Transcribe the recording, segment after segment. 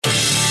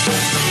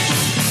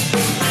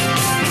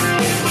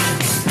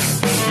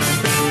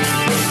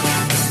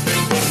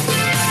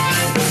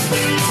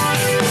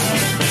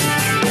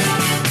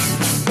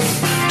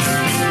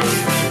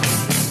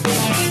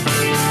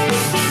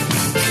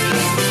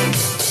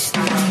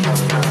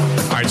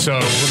right, so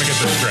let me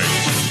get this straight.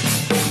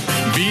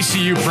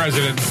 VCU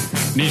president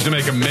needs to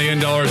make $1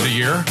 million a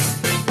year.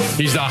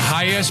 He's the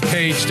highest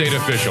paid state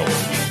official.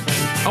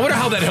 I wonder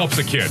how that helps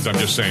the kids, I'm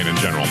just saying in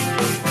general.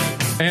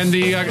 And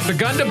the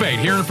gun debate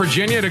here in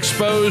Virginia, it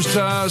exposed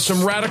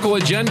some radical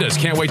agendas.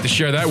 Can't wait to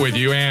share that with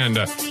you. And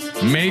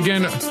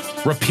Megan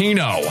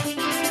Rapinoe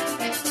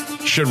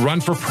should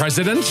run for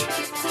president?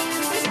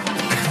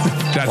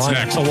 That's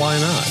next. Why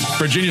not?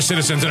 Virginia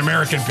citizens and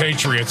American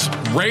patriots.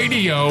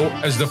 Radio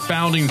as the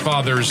founding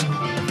fathers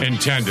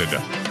intended.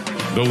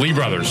 The Lee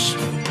brothers.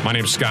 My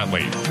name's Scott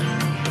Lee.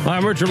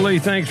 I'm Richard Lee.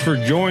 Thanks for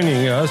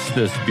joining us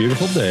this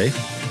beautiful day.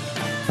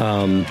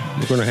 We're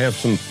going to have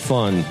some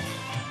fun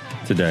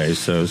today,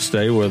 so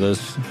stay with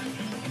us.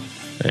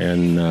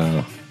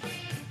 And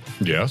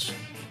yes,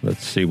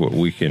 let's see what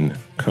we can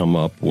come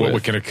up with. What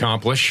we can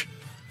accomplish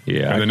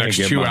in the next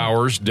 2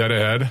 hours, dead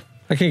ahead.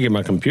 I can't get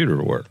my computer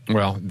to work.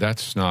 Well,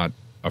 that's not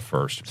a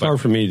first. It's hard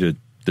for me to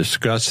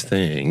discuss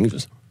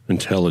things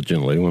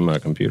intelligently when my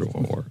computer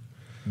won't work.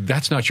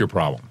 That's not your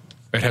problem.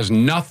 It has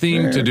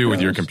nothing to do with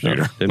your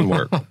computer. No, didn't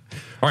work. All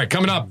right,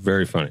 coming up.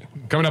 Very funny.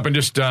 Coming up in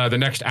just the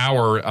next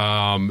hour,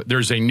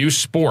 there's a new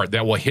sport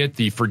that will hit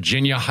the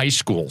Virginia high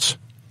schools.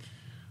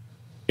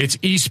 It's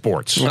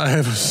esports. I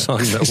have a son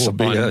that will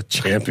be a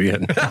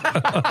champion.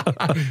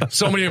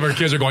 So many of our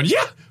kids are going,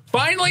 yeah,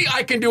 finally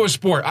I can do a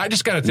sport. I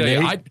just got to tell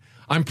you,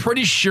 I'm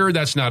pretty sure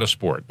that's not a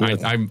sport.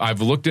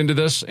 I've looked into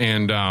this,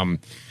 and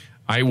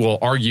I will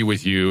argue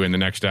with you in the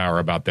next hour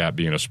about that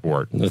being a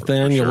sport.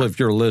 Nathaniel, if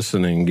you're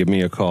listening, give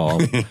me a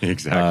call.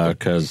 Exactly.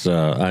 Because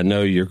I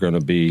know you're going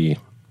to be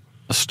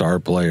a star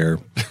player.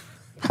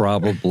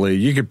 Probably.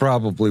 You could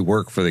probably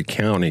work for the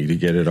county to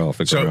get it off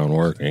the ground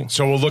working.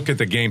 So we'll look at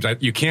the games.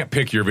 You can't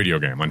pick your video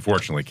game,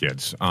 unfortunately,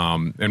 kids.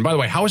 And by the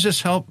way, how does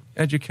this help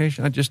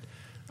education? I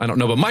don't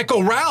know. But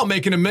Michael Rao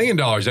making $1 million,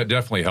 that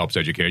definitely helps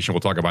education. We'll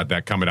talk about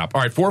that coming up.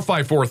 All right,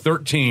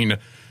 454-1366.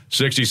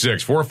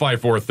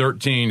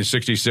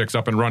 454-1366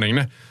 up and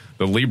running.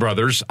 The Lee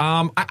brothers.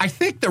 I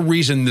think the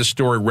reason this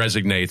story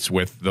resonates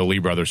with the Lee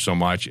brothers so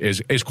much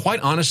is quite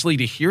honestly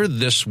to hear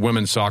this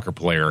women's soccer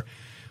player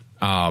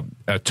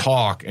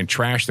talk and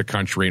trash the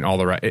country and all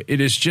the rest.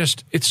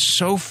 It's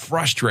so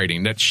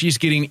frustrating that she's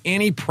getting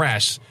any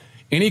press,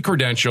 any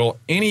credential,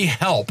 any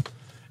help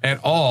at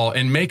all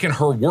in making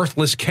her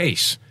worthless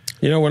case.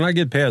 You know, when I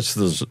get past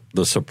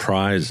the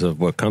surprise of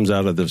what comes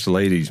out of this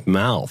lady's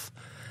mouth,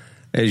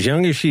 as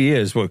young as she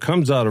is, what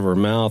comes out of her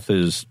mouth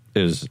is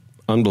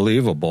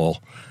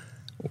unbelievable.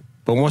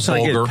 But once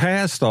I get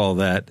past all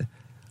that,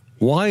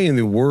 why in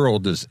the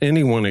world does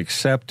anyone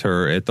accept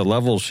her at the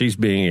level she's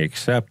being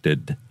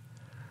accepted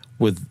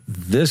with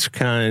this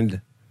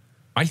kind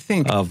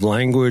of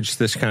language,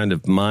 this kind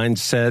of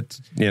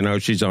mindset? You know,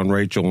 she's on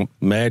Rachel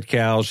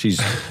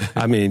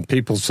Madcow.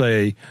 People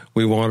say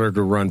we want her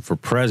to run for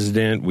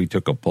president. We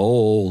took a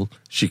poll.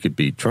 She could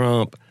beat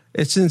Trump.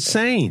 It's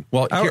insane.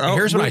 Well,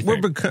 here's what I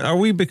think. Are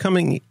we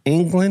becoming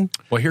England?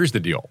 Well, here's the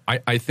deal.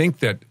 I think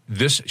that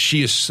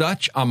she is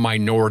such a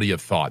minority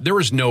of thought. There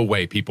is no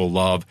way people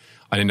love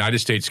a United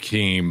States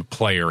team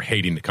player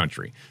hating the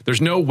country.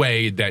 There's no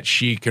way that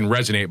she can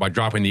resonate by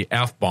dropping the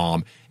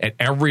F-bomb at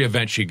every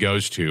event she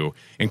goes to,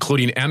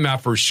 including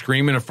MFers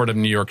screaming in front of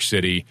New York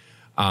City.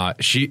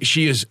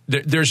 She is.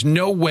 There's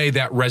no way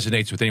that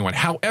resonates with anyone.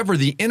 However,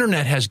 the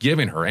internet has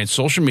given her, and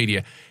social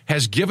media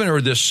has given her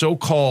this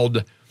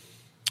so-called.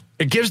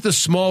 It gives the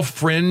small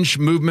fringe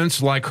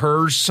movements like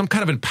hers some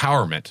kind of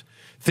empowerment,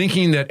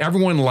 thinking that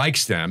everyone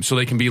likes them so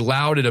they can be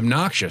loud and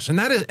obnoxious. And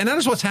that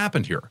is what's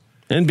happened here.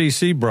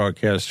 NBC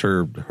broadcast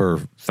her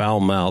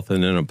foul mouth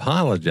and then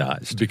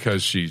apologized.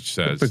 Because she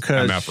says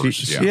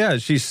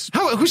MFers. She's...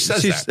 Who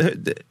says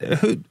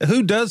that?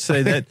 Who does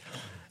say that?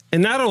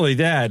 And not only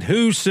that,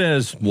 who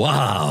says,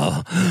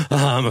 wow,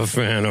 I'm a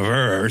fan of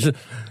hers.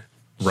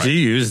 Right.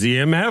 She used the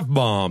MF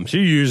bomb. She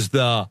used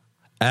the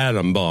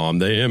atom bomb,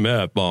 the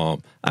MF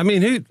bomb. I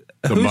mean,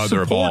 the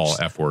mother of all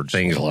F words.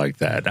 Things like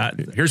that.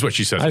 Here's what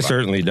she says. I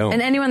certainly don't.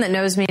 And anyone that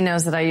knows me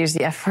knows that I use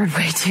the F word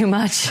way too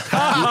much. You've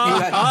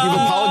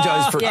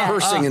apologized for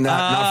cursing in that,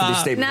 not for the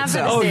statement not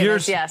itself. for the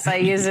statement, yes. I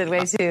use it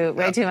way too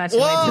much.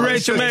 Whoa,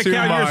 Rachel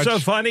Madcow, you're so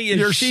funny.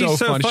 You're so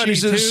funny.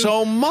 She says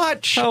so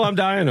much. Oh, I'm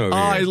dying over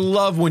here. I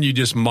love when you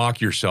just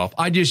mock yourself.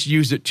 I just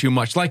use it too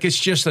much. Like it's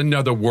just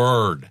another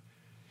word.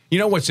 You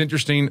know what's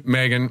interesting,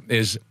 Megan,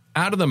 is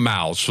out of the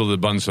mouth, so the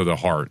abundance of the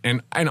heart.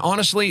 And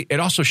honestly,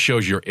 it also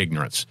shows your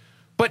ignorance.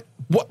 But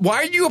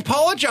why do you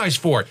apologize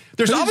for it?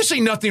 There's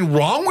obviously nothing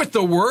wrong with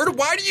the word.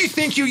 Why do you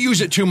think you use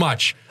it too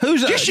much?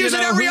 Just use it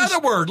every other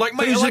word, like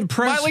Miley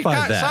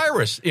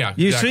Cyrus. Yeah,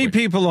 you see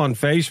people on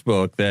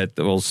Facebook that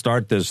will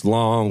start this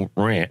long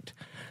rant,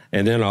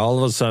 and then all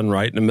of a sudden,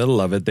 right in the middle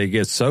of it, they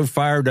get so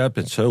fired up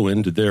and so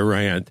into their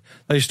rant,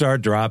 they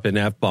start dropping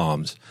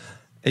F-bombs.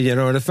 And,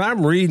 and if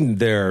I'm reading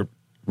their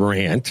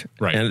rant,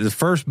 right, and the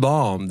first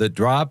bomb that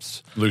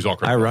drops, lose all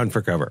I run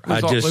for cover.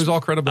 Lose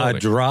all credibility. I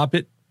drop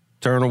it.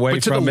 Turn away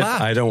from it.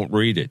 I don't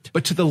read it.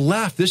 But to the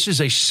left, this is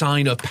a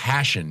sign of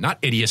passion, not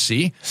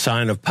idiocy.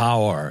 Sign of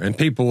power. And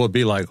people will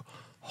be like,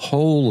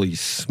 holy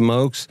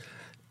smokes.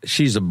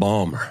 she's a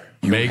bomber.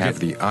 You have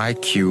the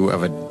IQ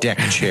of a deck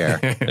chair.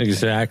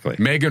 Exactly.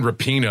 Megan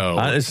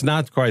Rapinoe. It's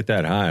not quite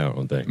that high, I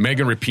don't think.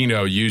 Megan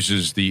Rapinoe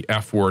uses the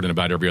F word in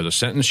about every other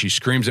sentence. She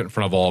screams it in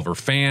front of all of her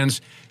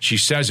fans. She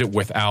says it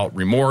without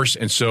remorse.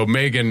 And so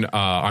Megan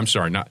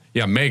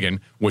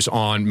was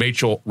on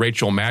Rachel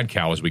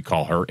Madcow, as we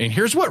call her. And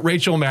here's what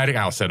Rachel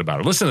Madcow said about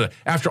her. Listen to that.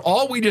 After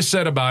all we just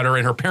said about her,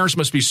 and her parents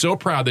must be so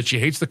proud that she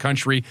hates the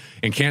country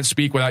and can't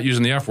speak without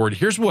using the F word.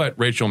 Here's what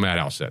Rachel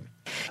Madcow said.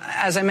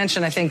 As I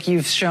mentioned, I think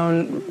you've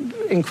shown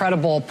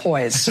incredible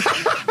poise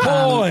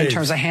Poise. in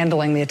terms of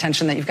handling the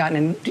attention that you've gotten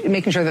and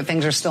making sure that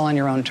things are still on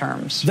your own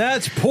terms.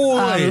 That's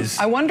poise.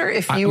 I wonder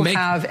if you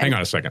have... Hang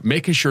on a second.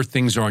 Making sure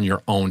things are on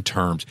your own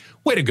terms.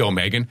 Way to go,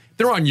 Megan.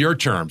 They're on your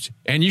terms.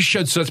 And you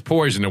showed such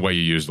poise in the way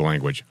you use the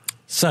language.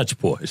 Such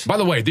poise. By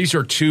the way, these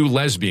are two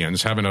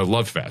lesbians having a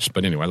love fest.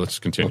 But anyway, let's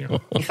continue.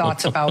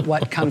 thoughts about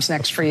what comes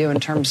next for you in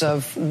terms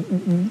of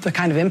the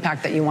kind of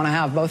impact that you want to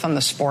have both on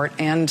the sport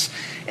and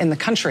in the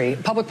country.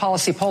 Public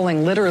policy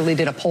polling literally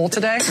did a poll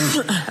today.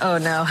 Oh,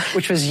 no.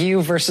 Which was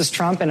you versus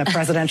Trump in a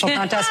presidential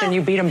contest, and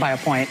you beat him by a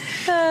point.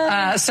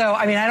 So,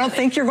 I mean, I don't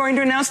think you're going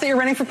to announce that you're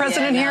running for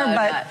president here,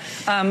 but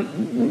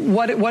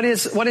what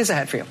is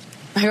ahead for you?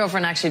 My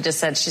girlfriend actually just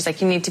said, she's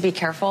like, you need to be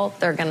careful.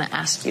 They're going to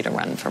ask you to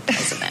run for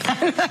president.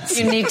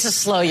 You need to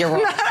slow your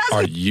roll.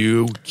 Are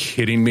you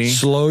kidding me?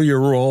 Slow your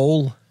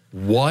roll.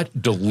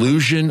 What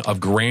delusion of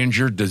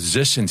grandeur does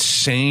this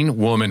insane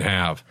woman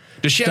have?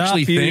 Does she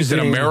actually think that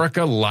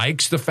America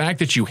likes the fact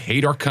that you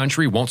hate our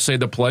country, won't say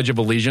the Pledge of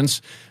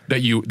Allegiance,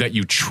 that you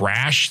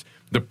trash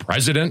the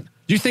president?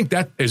 Do you think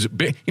that is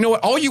big? You know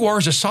what? All you are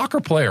is a soccer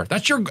player.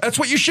 That's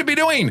what you should be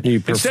doing.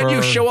 Instead,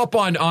 you show up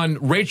on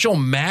Rachel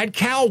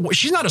Madcow.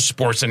 She's not a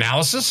sports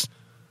analysis.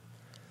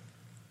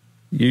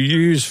 You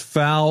use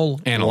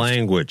foul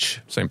language.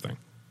 Same thing.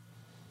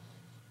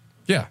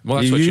 Yeah, well,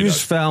 that's you what she use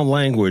does. foul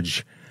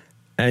language,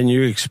 and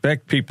you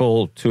expect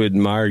people to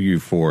admire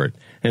you for it.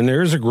 And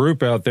there's a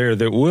group out there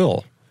that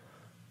will,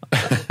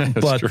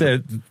 but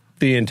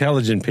the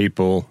intelligent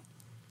people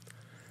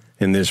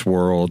in this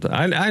world,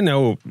 I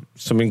know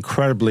some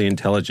incredibly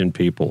intelligent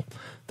people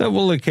that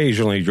will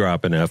occasionally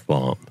drop an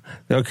F-bomb.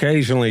 They'll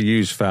occasionally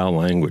use foul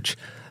language.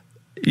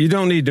 You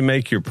don't need to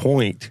make your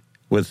point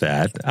with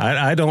that.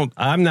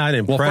 I'm not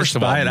impressed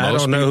by it. I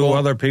don't know who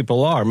other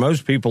people are.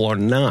 Most people are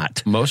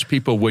not. Most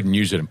people wouldn't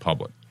use it in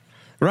public.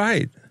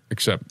 Right.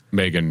 Except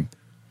Megan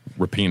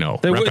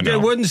Rapinoe. They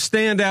wouldn't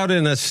stand out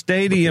in a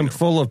stadium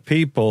full of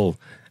people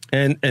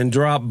and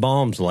drop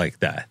bombs like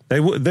that.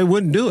 They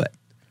wouldn't do it.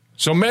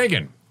 So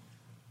Megan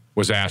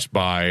was asked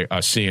by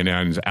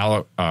CNN's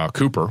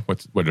Cooper,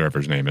 whatever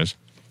his name is,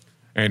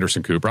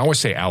 Anderson Cooper. I always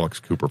say Alex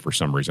Cooper for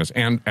some reason.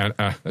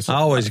 I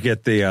always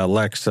get the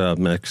Alexa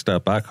mixed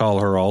up. I call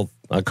her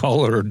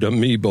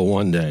Amoeba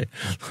one day.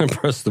 I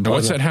press the button.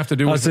 What's that have to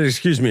do with? I said,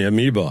 excuse me,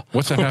 Amoeba.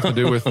 What's that have to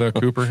do with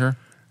Cooper here?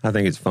 I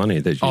think it's funny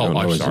that you don't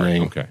know his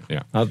name. Okay,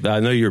 yeah.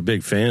 I know you're a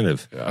big fan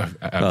of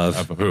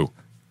who?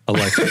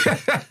 Alexa.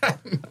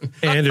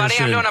 Anderson buddy,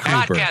 I'm doing a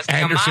Cooper. podcast.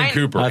 Anderson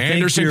Cooper.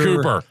 Anderson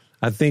Cooper.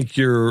 I think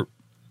you're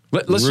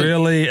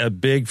really a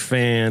big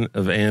fan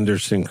of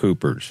Anderson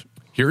Cooper's.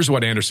 Here's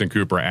what Anderson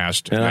Cooper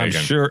asked and Megan.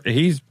 I'm sure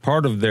he's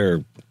part of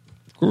their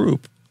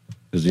group.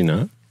 Is he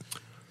not?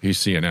 He's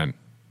CNN.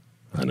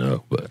 I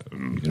know, but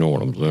you know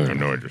what I'm saying. I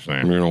know what you're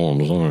saying. You know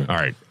what I'm saying. All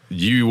right.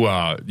 You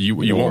won't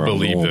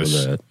believe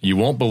this. You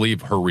won't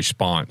believe her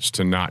response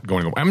to not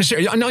going to. I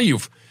know you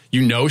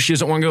know she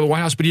doesn't want to go to the White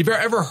House, but have you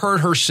ever heard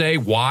her say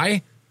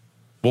why?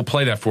 We'll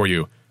play that for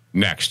you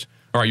next.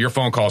 All right, your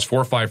phone call is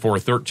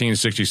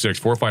 454-1366,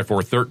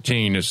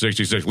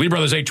 454-1366. Lee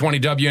Brothers 820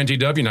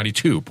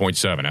 WNTW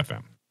 92.7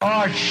 FM.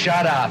 Oh,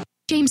 shut up.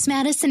 James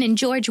Madison and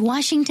George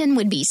Washington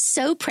would be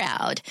so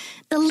proud.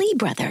 The Lee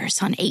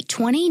Brothers on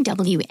 820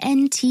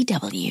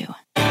 WNTW.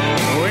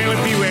 Well,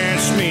 if you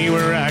ask me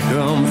where I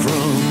come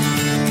from,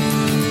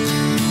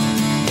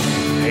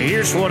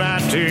 here's what I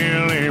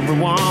tell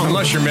everyone.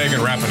 Unless you're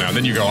Megan Rapinoe,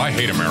 then you go, I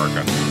hate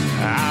America.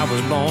 I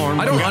was born.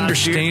 I don't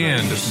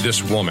understand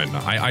this woman.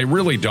 I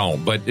really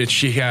don't. But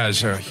she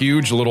has a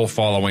huge little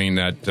following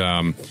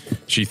that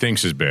she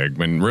thinks is big.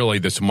 When really,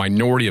 this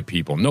minority of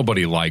people,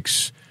 nobody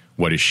likes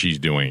what she's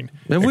doing.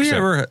 Have we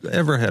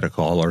ever had a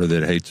caller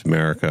that hates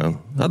America?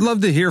 I'd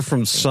love to hear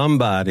from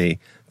somebody.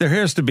 There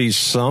has to be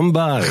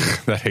somebody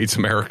that hates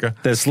America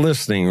that's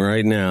listening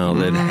right now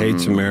that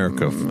hates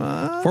America.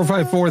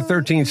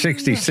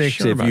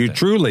 454-1366. If you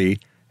truly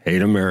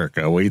hate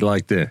America, we'd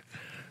like to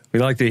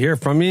hear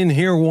from you and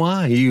hear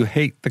why you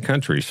hate the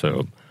country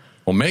so.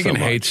 Well, Megan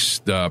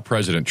hates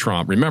President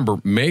Trump. Remember,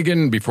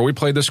 Megan, before we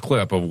played this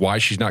clip of why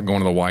she's not going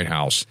to the White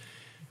House,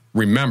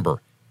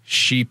 remember,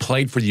 she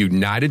played for the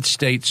United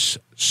States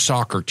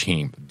soccer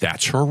team.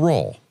 That's her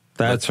role.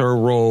 That's her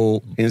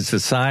role in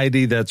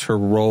society. That's her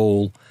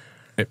role.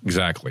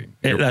 Exactly.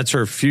 That's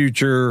her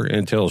future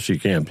until she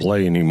can't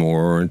play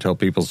anymore, or until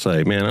people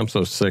say, man, I'm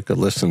so sick of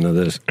listening to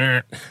this.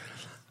 But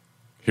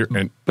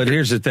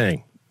here's the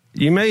thing.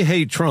 You may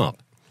hate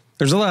Trump.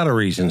 There's a lot of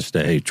reasons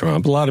to hate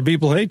Trump. A lot of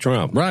people hate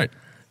Trump. Right.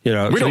 You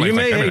know, We so don't you like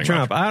may hate everything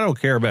Trump. much. I don't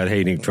care about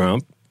hating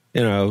Trump.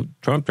 You know,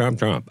 Trump.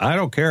 I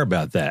don't care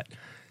about that.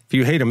 If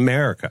you hate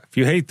America, if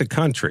you hate the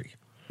country,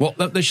 Well,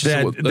 let's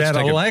that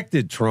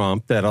elected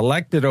Trump, that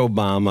elected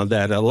Obama,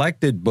 that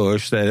elected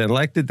Bush, that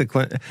elected the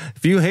Clinton,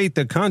 if you hate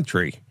the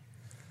country,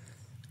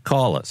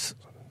 call us.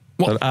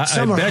 Well, but I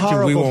Some are bet you we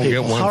horrible won't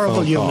people, get one horrible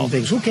phone human call.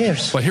 beings. Who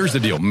cares? But here's the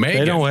deal.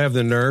 They don't have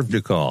the nerve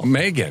to call.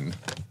 Megan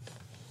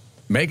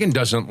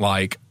doesn't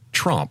like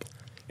Trump,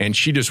 and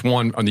she just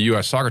won on the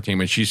U.S. soccer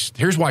team, and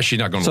here's why she's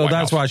not going to the So White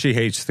House. that's why she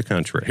hates the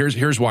country.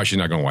 Here's why she's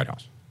not going to the White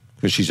House.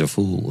 Because she's a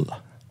fool.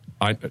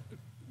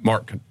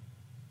 Mark,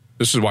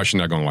 this is why she's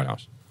not going to the White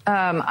House.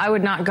 I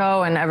would not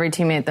go, and every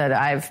teammate that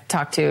I've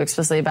talked to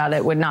explicitly about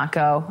it would not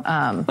go.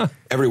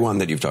 Everyone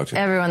that you've talked to.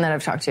 Everyone that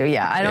I've talked to,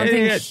 yeah. I don't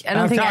think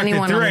talked to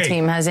anyone on the 3.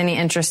 team has any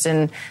interest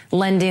in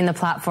lending the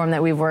platform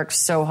that we've worked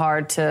so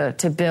hard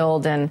to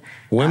build and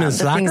Women's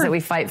the things soccer? that we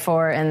fight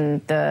for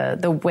and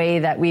the way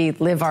that we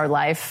live our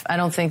life. I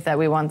don't think that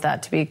we want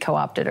that to be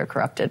co-opted or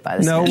corrupted by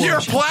this. No.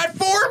 administration. Your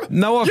platform?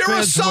 No You're a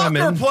offense, soccer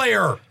women.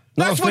 player.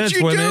 No That's what offense,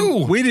 you women.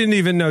 do. We didn't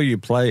even know you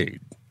played.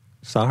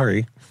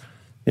 Sorry.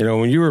 You know,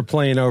 when you were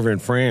playing over in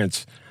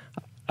France,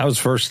 that was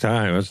first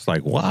time. I was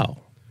like, wow,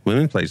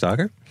 women play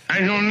soccer?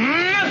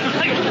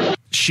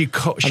 She's I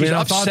thought they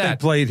upset.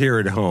 played here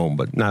at home,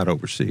 but not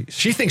overseas.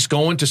 She thinks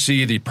going to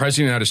see the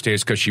President of the United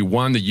States because she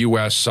won the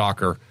U.S.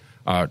 soccer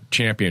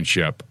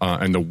championship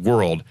in the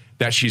world,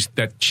 that she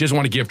doesn't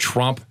want to give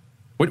Trump.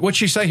 What'd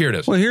she say? Here it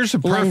is. Well, here's the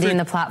lending perfect...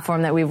 the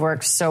platform that we've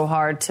worked so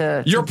hard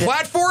to Your build.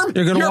 platform?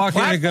 You're going to Your walk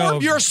in and platform?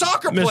 go, You're a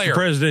soccer player. Mr.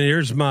 President,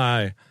 here's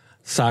my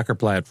soccer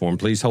platform.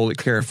 Please hold it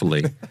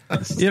carefully.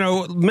 You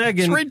know,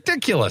 Megan... It's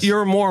ridiculous.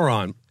 You're a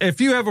moron. If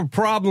you have a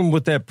problem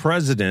with that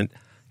president,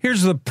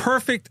 here's the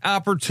perfect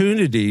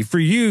opportunity for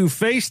you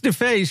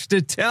face-to-face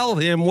to tell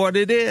him what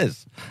it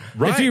is.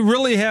 Right. If you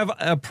really have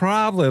a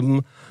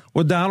problem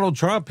with Donald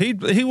Trump,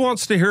 he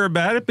wants to hear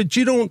about it, but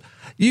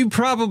you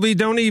probably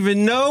don't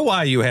even know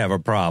why you have a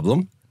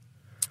problem.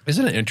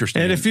 Isn't it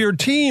interesting? And if your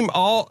team,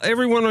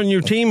 everyone on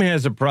your team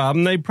has a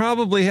problem, they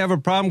probably have a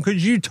problem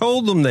because you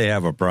told them they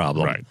have a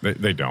problem. Right.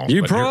 They don't.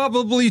 You But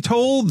probably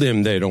told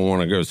them they don't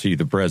want to go see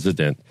the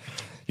president.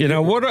 You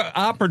know, what an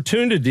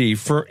opportunity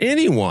for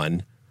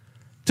anyone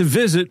to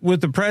visit with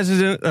the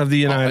president of the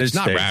United it's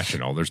States. not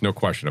rational. There's no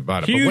question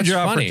about it. But Huge what's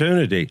funny-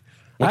 opportunity.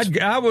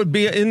 I would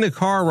be in the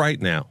car right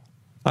now.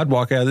 I'd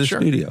walk out of the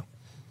studio.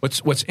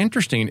 What's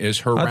interesting is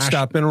her. I'd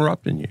stop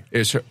interrupting you.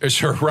 Is her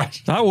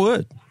I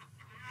would.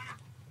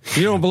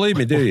 You don't believe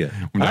me, do you?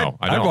 No, I don't.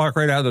 I'd walk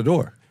right out the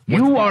door.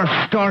 You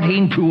are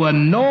starting to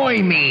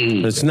annoy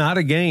me. It's not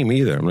a game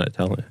either. I'm not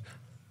telling you.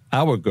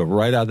 I would go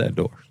right out that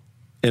door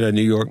in a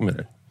New York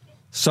minute.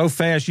 So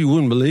fast you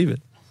wouldn't believe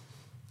it.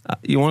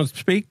 You want to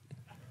speak?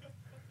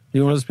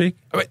 You want to speak?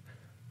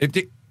 If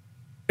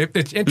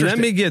it's interesting, Let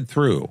me get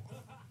through.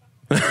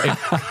 All right,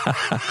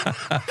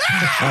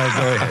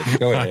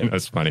 go ahead.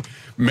 That's funny.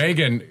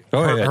 Megan,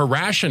 Go ahead. her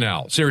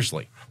rationale,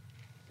 seriously.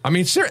 I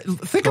mean,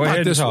 think Go about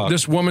ahead and talk.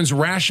 this woman's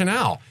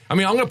rationale. I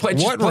mean, I'm going to play.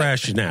 What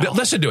rationale?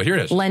 Listen to it. Here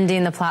it is.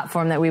 lending the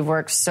platform that we've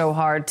worked so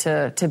hard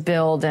to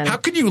build. And How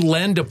could you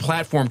lend a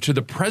platform to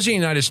the President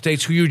of the United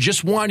States who you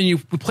just won and you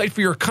played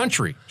for your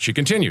country? She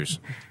continues.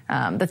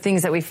 the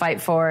things that we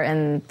fight for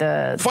and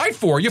the... Fight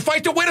for? You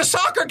fight to win a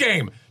soccer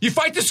game. You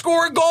fight to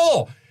score a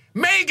goal.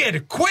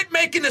 Megan, quit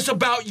making this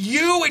about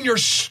you and your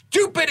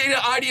stupid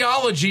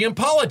ideology and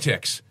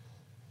politics.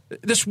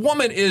 This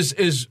woman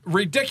is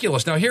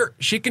ridiculous. Now, here,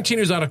 she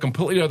continues on a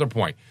completely other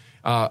point.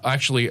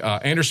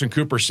 Anderson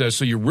Cooper says,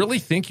 so you really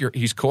think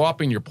he's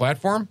co-opting your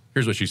platform?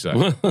 Here's what she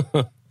said.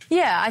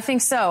 Yeah, I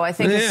think so. I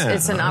think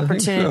it's an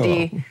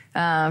opportunity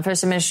for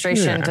this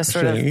administration to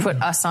sort of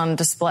put us on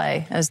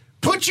display.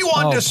 Put you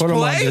on display? Put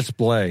him on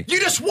display. You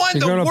just won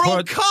the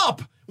World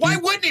Cup. Why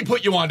wouldn't he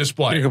put you on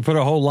display? You could put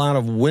a whole lot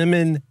of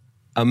women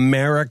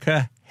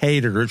America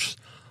haters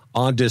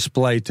on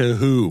display to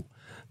who?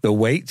 The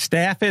wait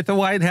staff at the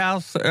White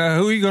House? Who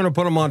are you going to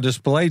put them on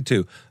display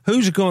to?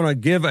 Who's going to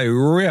give a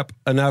rip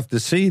enough to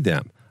see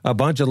them? A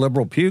bunch of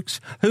liberal pukes?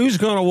 Who's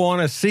going to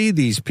want to see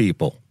these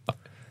people?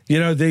 You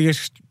know, the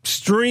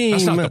extreme...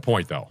 That's not the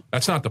point, though.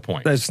 That's not the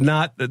point. That's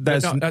not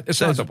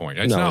the point.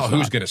 It's not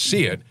who's going to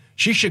see it.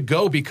 She should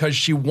go because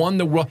she won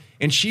the world.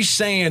 And she's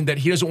saying that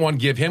he doesn't want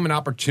to give him an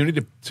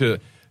opportunity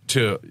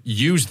to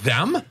use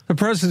them? The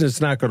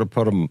president's not going to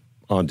put them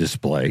on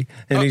display,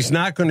 and he's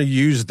not going to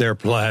use their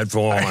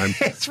platform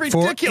It's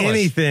ridiculous. for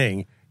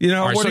anything. You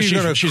know, Right, what so are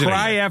you going to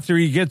cry after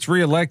he gets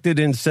reelected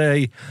and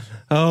say,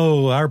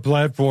 oh, our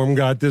platform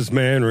got this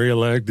man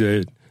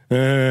reelected?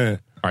 All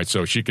right,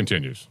 so she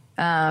continues.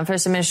 For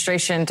this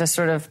administration to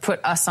sort of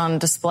put us on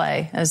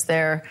display as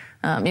their,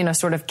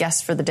 sort of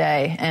guest for the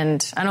day.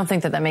 And I don't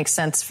think that makes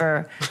sense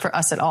for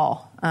us at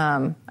all.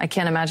 I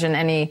can't imagine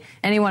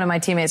any one of my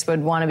teammates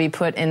would want to be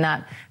put in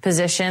that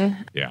position.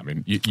 Yeah, I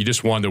mean, you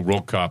just won the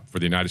World Cup for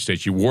the United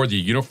States. You wore the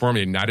uniform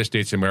of the United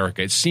States of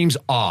America. It seems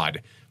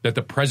odd that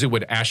the president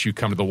would ask you to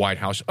come to the White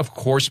House. Of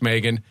course,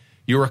 Megan,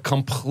 you're a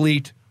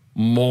complete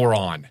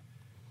moron.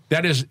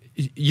 That is,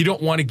 you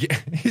don't want to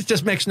get. It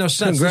just makes no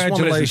sense.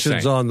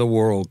 Congratulations on the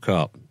World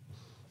Cup.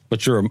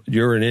 But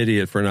you're an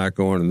idiot for not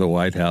going to the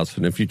White House.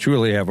 And if you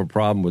truly have a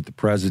problem with the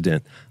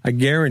president, I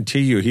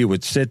guarantee you he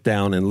would sit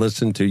down and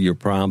listen to your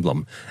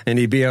problem. And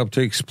he'd be able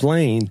to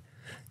explain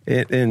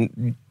it.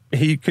 And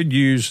he could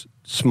use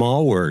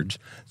small words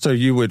so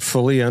you would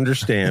fully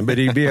understand. But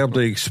he'd be able to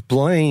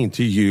explain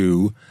to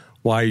you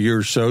why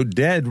you're so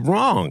dead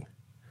wrong.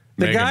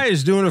 The Megyn, guy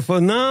is doing a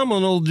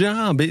phenomenal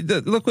job.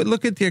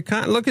 Look at the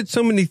economy. Look at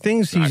so many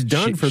things he's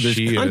done for this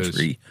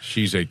country.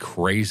 She's a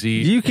crazy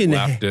you can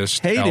leftist,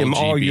 hate him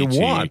all you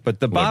LGBT want, but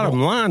the bottom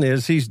line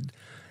is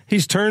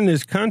he's turned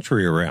this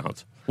country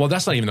around. Well,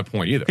 that's not even the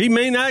point either. He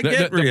may not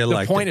get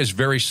reelected. The point is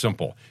very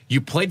simple.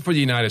 You played for the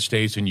United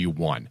States and you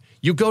won.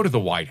 You go to the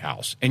White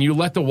House and you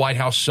let the White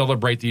House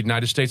celebrate the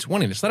United States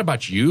winning. It's not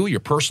about you, your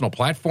personal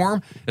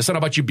platform. It's not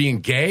about you being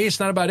gay. It's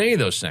not about any of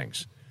those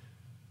things.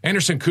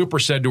 Anderson Cooper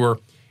said to her,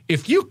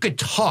 if you could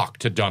talk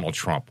to Donald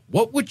Trump,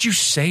 what would you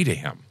say to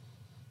him?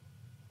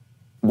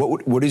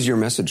 What is your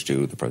message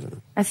to the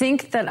president? I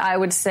think that I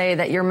would say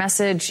that your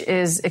message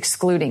is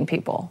excluding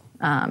people.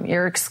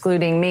 You're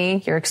excluding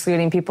me. You're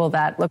excluding people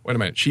that look. Wait a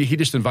minute. He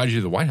just invited you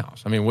to the White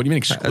House. I mean, what do you mean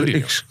excluding?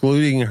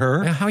 Excluding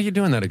her? Yeah, how are you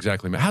doing that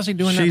exactly? How's he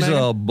doing She's that? She's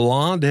a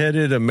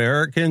blonde-headed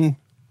American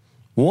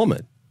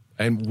woman.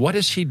 And what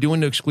is he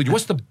doing to exclude you?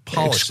 What's the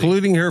policy?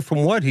 Excluding her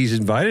from what? He's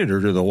invited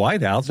her to the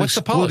White House. What's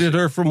the policy? Excluded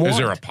her from what? Is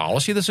there a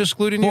policy that's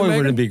excluding you, Boy, Megyn?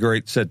 wouldn't it be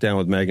great to sit down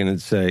with Megyn and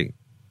say,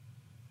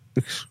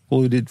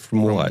 excluded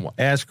from what?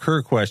 Ask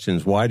her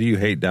questions. Why do you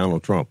hate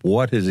Donald Trump?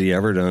 What has he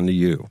ever done to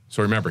you?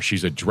 So remember,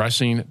 she's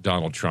addressing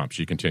Donald Trump.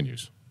 She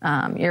continues.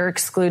 You're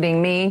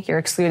excluding me. You're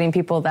excluding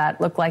people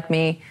that look like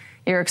me.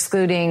 You're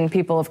excluding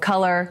people of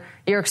color.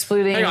 You're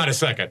excluding... Hang on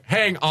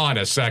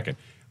a second.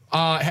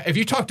 Have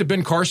you talked to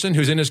Ben Carson,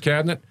 who's in his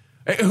cabinet?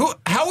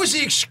 How is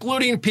he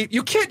excluding people?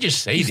 You can't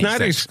just say He's these not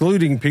things.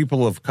 Excluding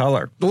people of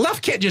color. The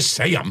left can't just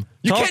say them.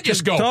 You can't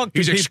just go,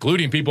 he's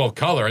excluding people of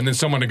color, and then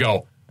someone to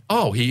go,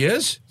 oh, he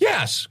is?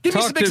 Yes. Give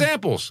me some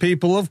examples.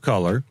 People of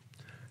color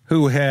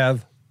who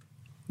have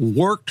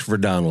worked for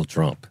Donald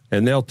Trump,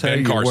 and they'll tell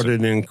you what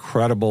an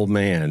incredible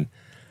man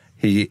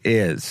he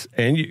is.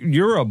 And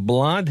you're a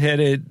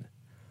blonde-headed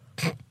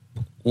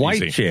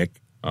white chick.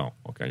 Oh,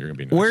 okay. You're going to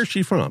be nice. Where's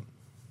she from?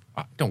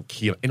 I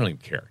don't even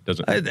care.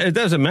 It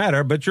doesn't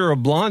matter, but you're a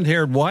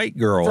blonde-haired white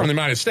girl. From the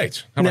United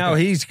States. Now,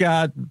 he's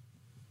got,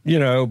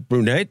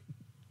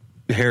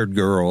 brunette-haired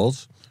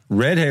girls,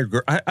 red-haired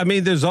girls. I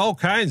mean, there's all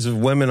kinds of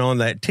women on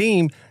that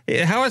team.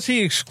 How has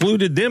he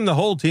excluded them? The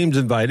whole team's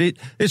invited.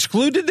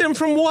 Excluded them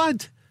from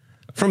what?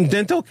 From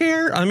dental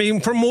care? I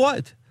mean, from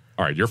what?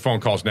 All right, your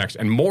phone call's next.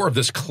 And more of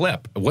this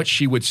clip, what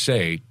she would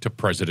say to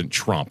President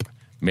Trump.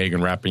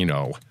 Megyn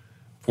Rapinoe.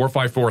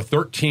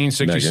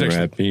 454-1366.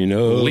 Megyn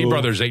Rapinoe. Lee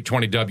Brothers,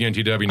 820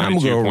 WNTW,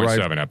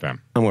 92.7 FM.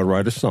 I'm going to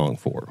write a song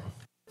for her.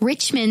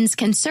 Richmond's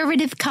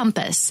Conservative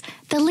Compass,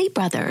 the Lee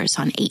Brothers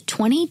on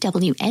 820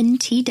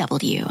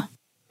 WNTW.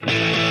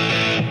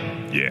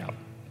 Yeah.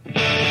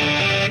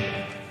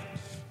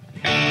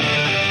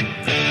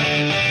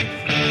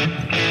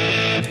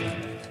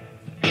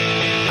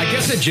 I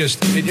guess it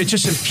just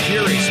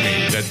infuriates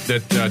me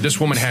that this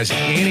woman has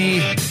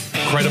any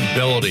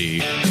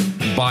credibility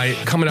by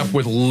coming up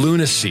with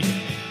lunacy.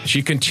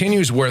 She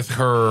continues with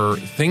her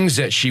things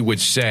that she would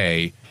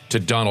say to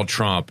Donald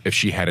Trump if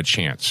she had a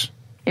chance.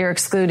 You're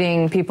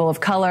excluding people of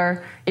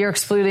color. You're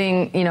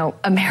excluding,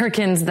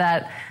 Americans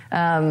that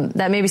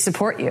maybe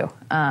support you.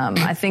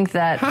 I think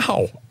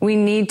that we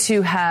need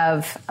to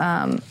have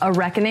a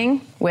reckoning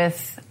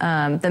with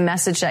the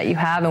message that you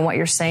have and what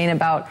you're saying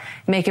about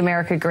Make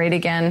America Great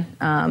Again.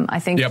 I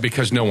think... Yeah,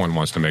 because no one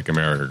wants to make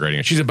America great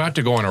again. She's about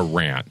to go on a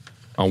rant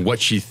on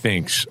what she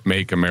thinks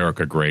Make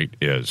America Great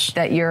is.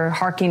 That you're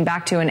harking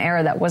back to an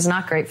era that was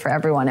not great for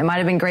everyone. It might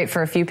have been great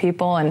for a few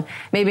people, and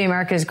maybe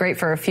America is great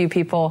for a few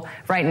people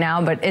right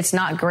now, but it's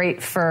not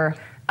great for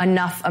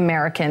enough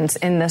Americans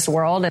in this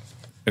world.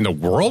 In the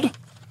world?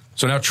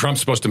 So now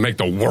Trump's supposed to make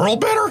the world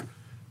better?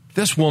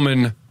 This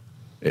woman,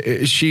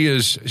 she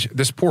is,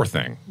 this poor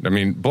thing. I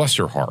mean, bless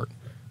her heart.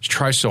 She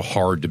tries so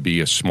hard to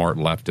be a smart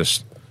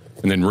leftist,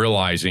 and then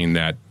realizing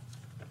that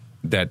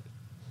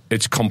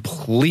it's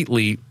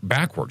completely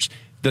backwards.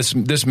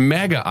 This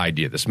mega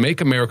idea, this Make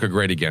America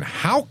Great Again,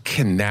 how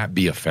can that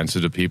be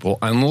offensive to people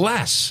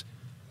unless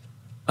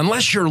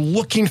you're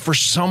looking for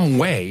some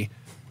way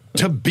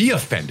to be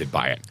offended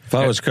by it? If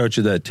I was coach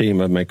of that team,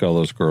 I'd make all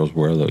those girls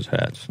wear those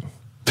hats.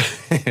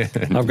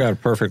 I've got a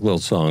perfect little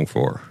song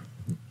for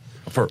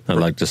her. I'd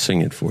like to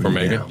sing it for you.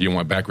 Megyn? Now. Do you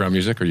want background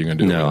music, or are you going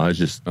to do it? No, I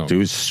just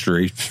do it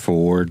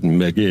straightforward.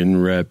 Megyn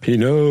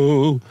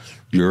Rapinoe,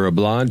 you're a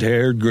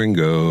blonde-haired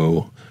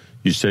gringo.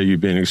 You say you've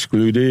been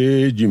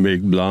excluded. You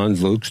make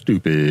blondes look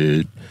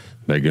stupid.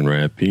 Megyn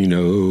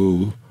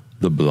Rapinoe,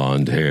 the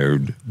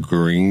blonde-haired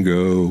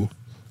gringo.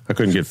 I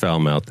couldn't get foul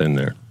mouth in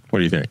there. What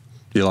do you think?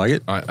 Do you like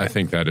it? I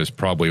think that is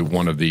probably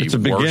one of the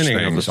worst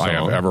things I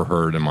have ever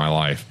heard in my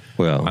life.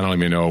 Well, I don't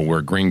even know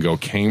where gringo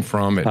came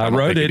from. I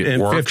wrote it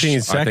in works.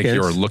 15 seconds. I think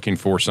you were looking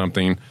for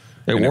something.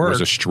 It worked. It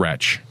was a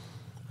stretch.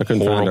 I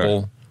couldn't find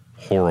her.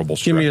 Horrible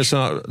stretch.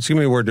 Give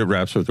me a word that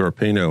raps with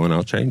Rapinoe, and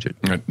I'll change it.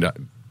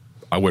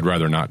 I would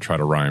rather not try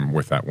to rhyme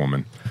with that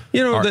woman.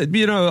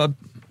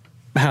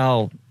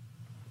 How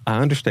I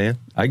understand.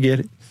 I get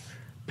it.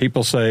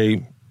 People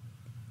say,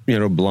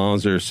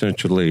 blondes are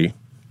essentially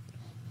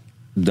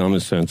dumb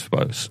as sense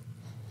bugs.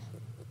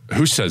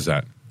 Who says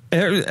that?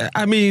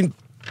 I mean,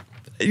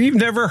 you've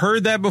never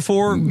heard that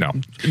before? No.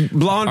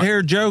 Blonde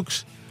hair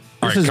jokes?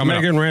 This is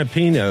Megan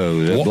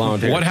Rapinoe, the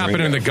blonde hair. What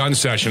happened in the gun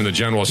session of the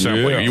General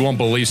Assembly? Yeah. You won't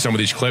believe some of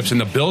these clips.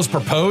 And the bills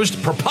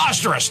proposed,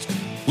 preposterous.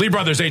 Lee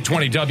Brothers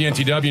 820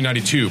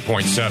 WNTW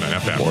 92.7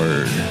 FM.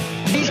 Word.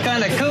 He's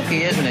kind of kooky,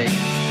 isn't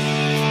he?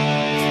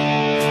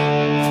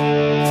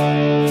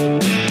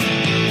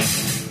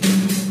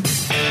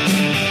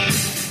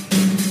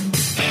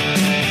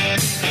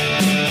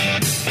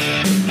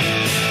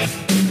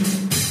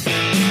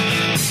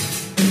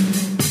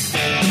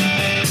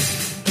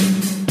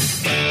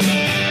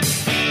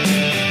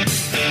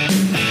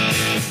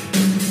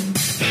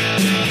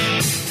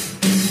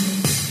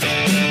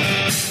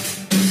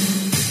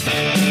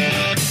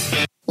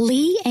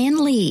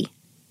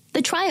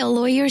 The trial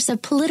lawyers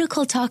of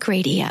political talk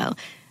radio.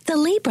 The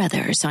Lee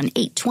Brothers on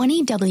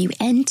 820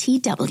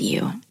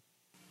 WNTW.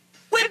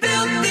 We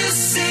built this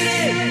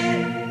city.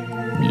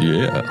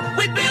 Yeah.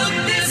 We built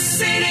this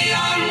city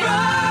on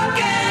rock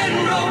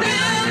and roll.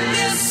 Built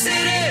this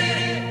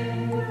city.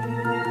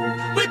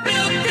 We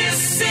built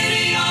this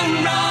city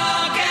on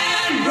rock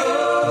and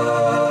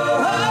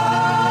roll.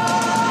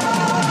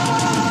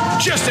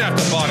 Just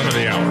after the bottom of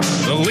the hour,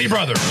 the Lee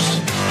Brothers.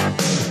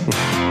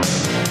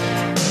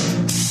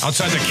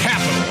 Outside the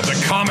capital of the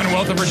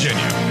Commonwealth of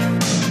Virginia.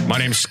 My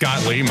name's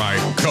Scott Lee, my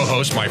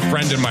co-host, my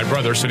friend, and my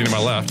brother sitting to my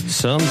left.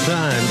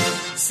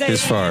 Sometimes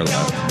his far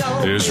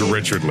left is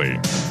Richard Lee.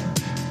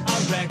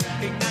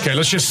 Okay,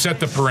 let's just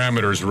set the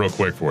parameters real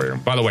quick for you.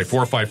 By the way,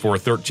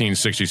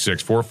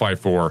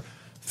 454-1366,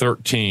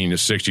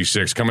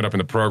 454-1366. Coming up in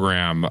the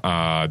program,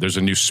 there's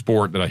a new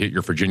sport that I hit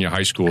your Virginia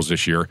high schools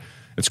this year.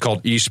 It's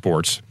called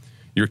esports.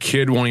 Your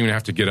kid won't even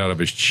have to get out of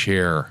his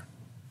chair.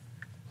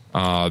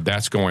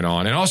 That's going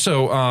on. And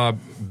also,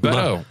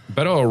 Beto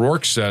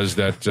O'Rourke says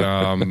that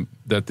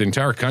that the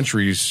entire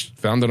country's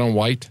founded on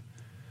white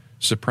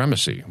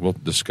supremacy. We'll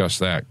discuss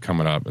that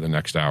coming up in the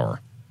next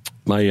hour.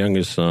 My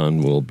youngest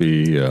son will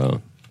be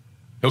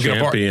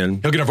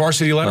champion. He'll get a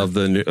varsity letter? Of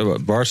the new,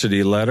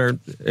 varsity letter.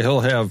 He'll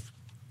have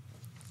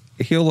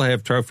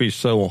trophies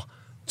so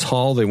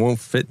tall they won't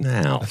fit in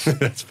the house.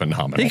 That's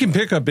phenomenal. He can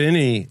pick up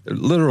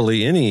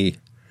literally any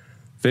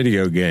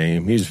video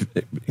game. He's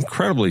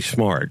incredibly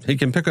smart. He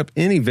can pick up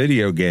any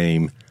video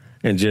game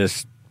and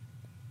just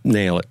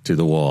nail it to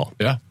the wall.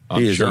 Yeah,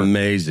 he is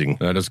amazing.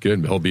 That is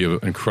good. He'll be an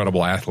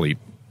incredible athlete.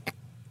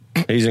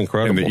 He's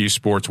incredible in the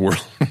esports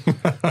world.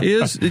 He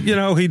is.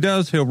 He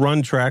does. He'll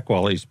run track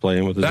while he's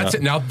playing with his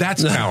iPad. Now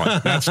that's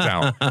talent. That's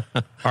talent. All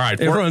right,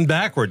 he'll run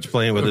backwards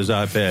playing with his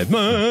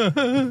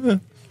iPad.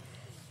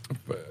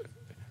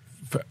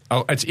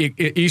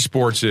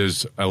 Esports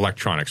is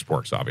electronic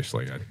sports,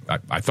 obviously.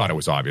 I thought it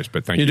was obvious,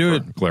 but thank you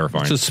for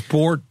clarifying. It's a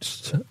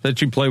sport that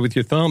you play with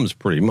your thumbs,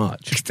 pretty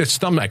much. It's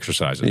thumb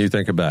exercises. You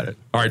think about it.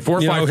 All right,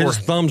 454. His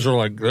thumbs are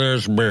like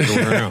this big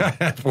around.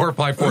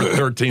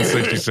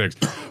 454-1366.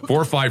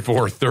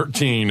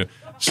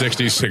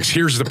 454-1366.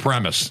 Here's the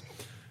premise.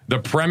 The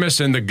premise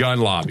in the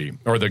gun lobby,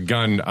 or the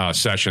gun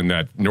session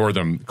that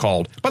Northam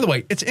called. By the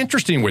way, it's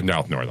interesting with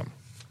Ralph Northam.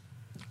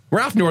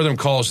 Ralph Northam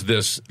calls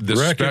this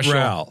special.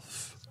 Ralph.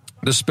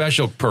 The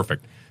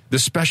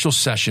special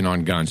session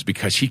on guns,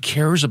 because he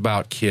cares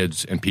about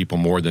kids and people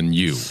more than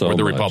you or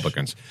the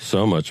Republicans.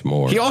 So much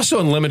more. He also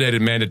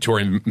eliminated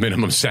mandatory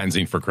minimum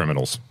sentencing for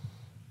criminals.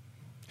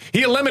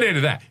 He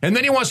eliminated that. And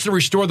then he wants to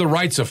restore the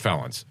rights of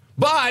felons.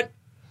 But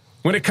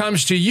when it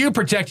comes to you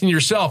protecting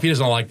yourself, he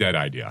doesn't like that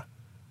idea.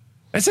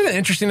 Isn't it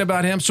interesting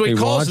about him? So he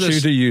calls wants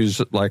you to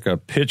use like a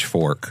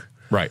pitchfork.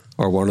 Right.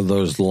 Or one of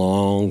those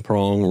long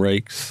prong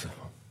rakes.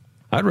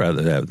 I'd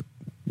rather have the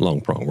long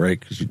prong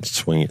rake because you can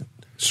swing it.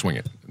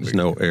 There's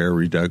no air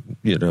reduction.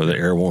 The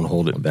air won't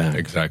hold it back.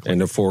 Exactly. And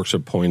the forks are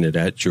pointed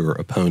at your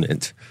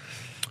opponent.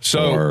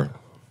 So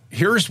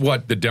here's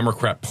what the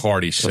Democrat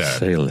Party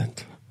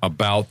said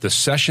about the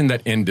session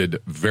that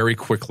ended very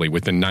quickly.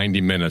 Within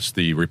 90 minutes,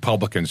 the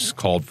Republicans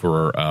called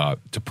for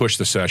to push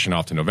the session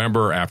off to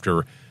November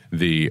after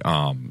the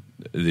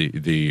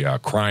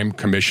Crime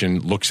Commission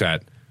looks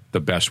at the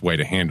best way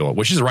to handle it,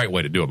 which is the right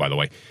way to do it, by the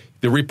way.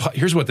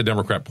 Here's what the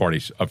Democrat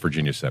Party of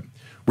Virginia said.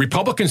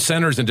 Republican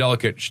senators and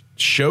delegates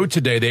showed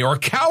today they are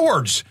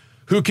cowards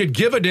who could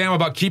give a damn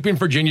about keeping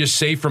Virginia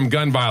safe from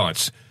gun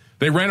violence.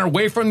 They ran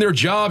away from their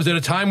jobs at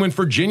a time when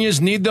Virginians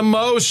need them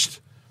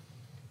most.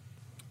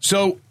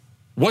 So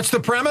what's the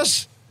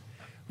premise?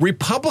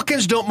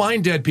 Republicans don't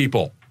mind dead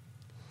people.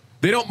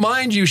 They don't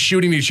mind you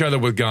shooting each other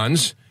with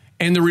guns.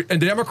 And the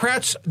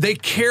Democrats, they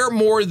care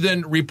more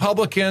than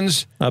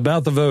Republicans.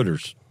 About the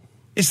voters.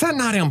 Is that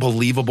not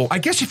unbelievable? I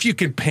guess if you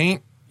could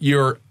paint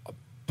your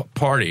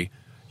party,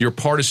 your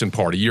partisan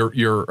party,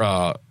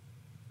 your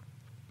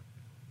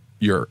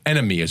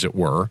enemy, as it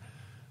were,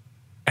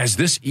 as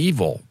this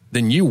evil,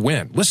 then you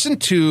win. Listen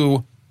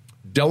to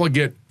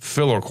Delegate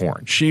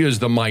Fillerkorn. She is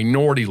the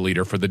minority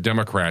leader for the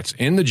Democrats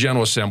in the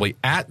General Assembly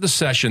at the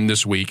session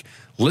this week.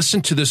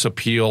 Listen to this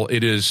appeal.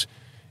 It's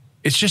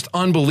just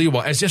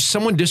unbelievable. As if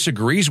someone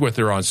disagrees with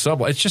her on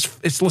subway.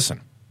 It's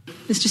listen.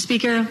 Mr.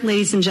 Speaker,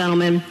 ladies and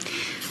gentlemen,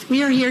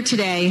 we are here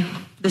today,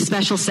 the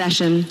special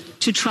session,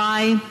 to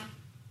try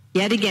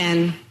yet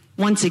again,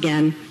 once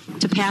again,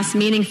 to pass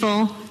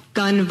meaningful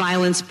gun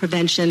violence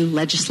prevention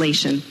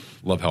legislation.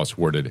 Love how it's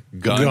worded.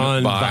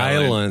 Gun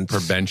violence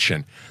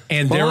prevention.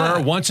 And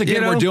once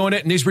again, we're doing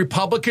it, and these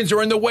Republicans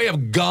are in the way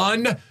of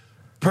gun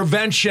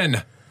prevention.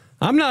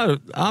 I'm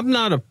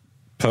not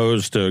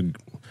opposed to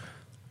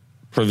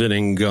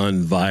preventing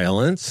gun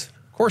violence.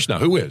 Of course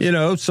not. Who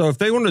is? So if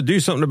they want to do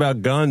something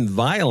about gun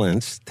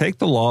violence, take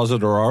the laws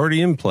that are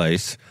already in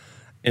place,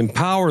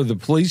 empower the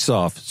police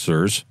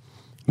officers,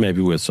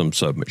 maybe with some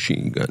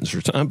submachine guns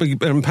or something,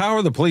 but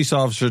empower the police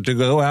officers to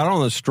go out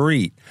on the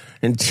street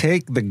and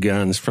take the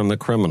guns from the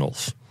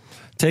criminals.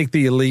 Take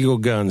the illegal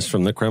guns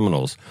from the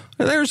criminals.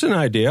 There's an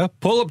idea.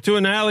 Pull up to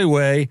an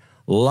alleyway,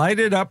 light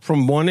it up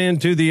from one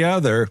end to the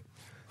other.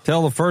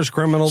 Tell the first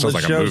criminal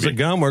that shows a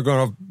gun, we're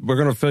going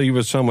to fill you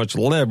with so much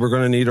lead, we're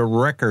going to need a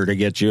wrecker to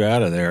get you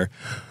out of there.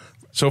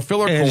 So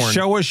Fillerkorn, and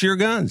show us your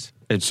guns.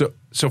 So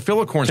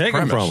Fillerkorn's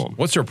premise. From them.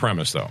 What's her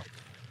premise, though?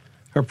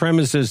 Her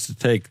premise is to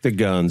take the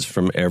guns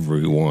from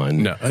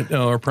everyone. No,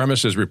 her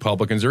premise is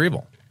Republicans are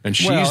evil, and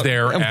she's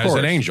there as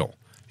an angel.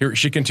 Here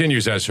she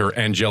continues as her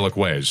angelic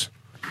ways.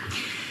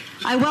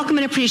 I welcome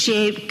and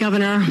appreciate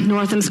Governor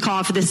Northam's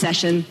call for this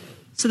session,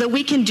 so that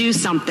we can do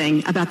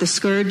something about the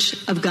scourge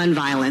of gun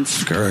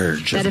violence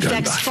that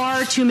affects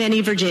far too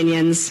many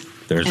Virginians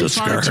and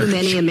far too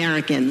many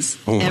Americans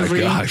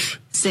every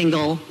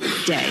single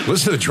day.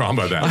 Listen to the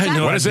drama of that. I had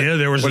no idea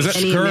there was a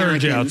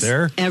scourge out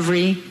there.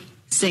 Every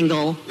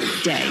single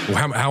day.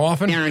 How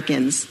often?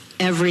 Americans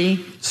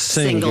every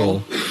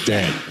single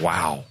day.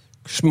 Wow.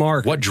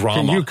 Smart. What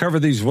drama? Can you cover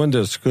these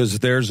windows? Because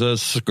there's a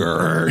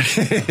scourge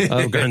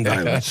of gun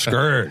violence.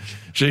 Scourge.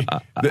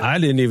 I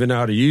didn't even know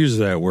how to use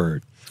that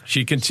word.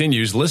 She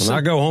continues, listen. When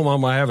I go home,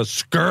 I'm going to have a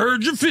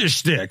scourge of fish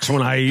sticks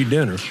when I eat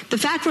dinner. The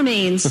fact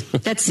remains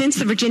that since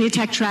the Virginia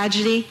Tech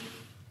tragedy,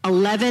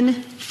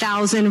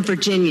 11,000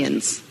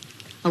 Virginians,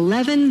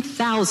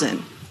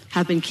 11,000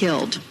 have been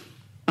killed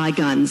by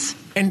guns.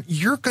 And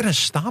you're going to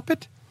stop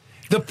it?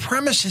 The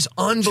premise is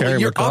unbelievable.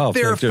 Terry You're McAuliffe up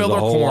there, there's a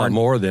whole lot Fillerkorn.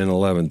 more than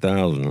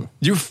 11,000.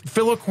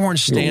 Fillerkorn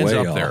stands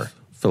up there.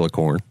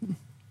 Fillerkorn.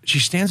 She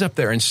stands up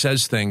there and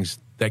says things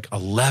like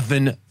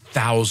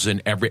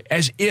 11,000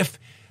 as if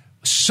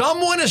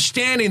someone is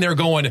standing there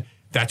going,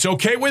 that's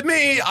okay with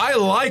me. I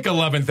like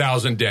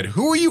 11,000 dead.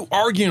 Who are you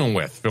arguing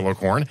with,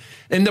 Fillerkorn?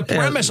 And the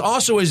premise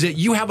also is that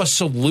you have a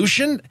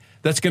solution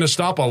that's going to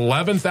stop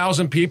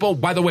 11,000 people,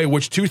 by the way,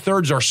 which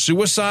 2/3 are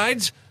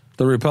suicides.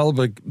 The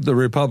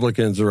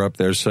Republicans are up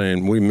there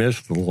saying, we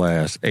missed the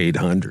last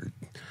 800.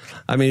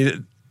 I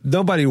mean,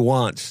 nobody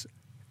wants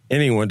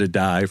anyone to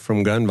die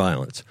from gun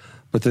violence.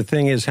 But the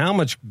thing is, how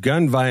much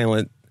gun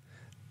violent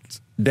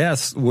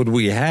deaths would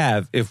we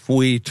have if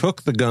we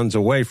took the guns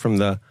away from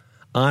the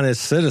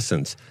honest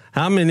citizens?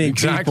 How many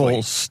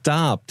people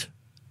stopped?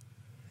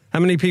 How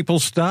many people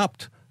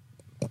stopped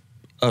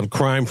a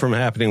crime from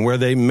happening where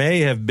they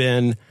may have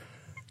been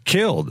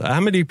killed?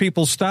 How many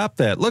people stopped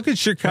that? Look at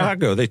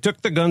Chicago. They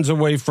took the guns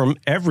away from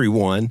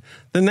everyone.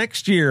 The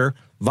next year,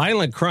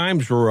 violent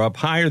crimes were up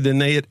higher than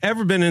they had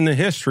ever been in the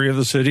history of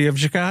the city of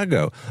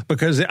Chicago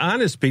because the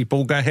honest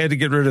people had to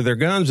get rid of their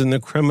guns and the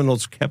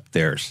criminals kept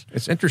theirs.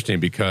 It's interesting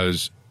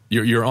because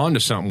you're on to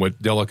something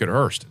with Delegate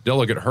Hurst.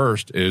 Delegate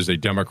Hurst is a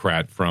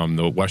Democrat from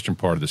the western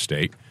part of the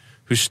state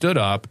who stood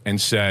up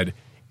and said,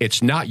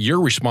 it's not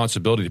your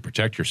responsibility to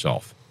protect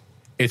yourself.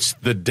 It's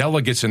the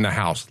delegates in the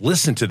House.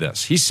 Listen to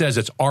this. He says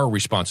it's our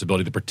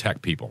responsibility to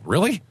protect people.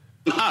 Really?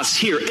 Us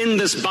here in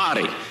this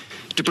body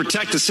to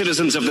protect the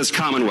citizens of this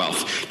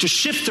Commonwealth, to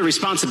shift the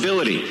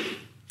responsibility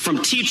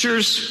from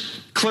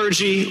teachers,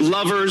 clergy,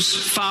 lovers,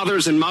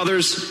 fathers, and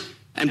mothers,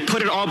 and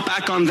put it all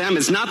back on them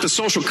is not the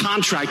social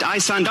contract I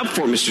signed up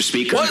for, Mr.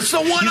 Speaker. Well, it's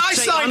the one I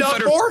signed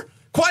up for.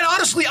 Quite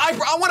honestly,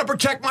 I want to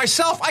protect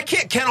myself. I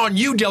can't count on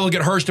you,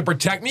 Delegate Hurst, to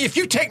protect me. If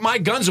you take my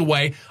guns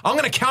away, I'm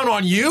going to count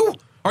on you?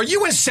 Are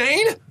you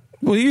insane?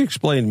 Well, you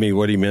explained to me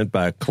what he meant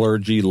by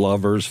clergy,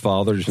 lovers,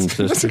 fathers, and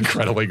sisters. That's an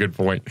incredibly good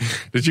point.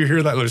 Did you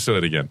hear that? Let's do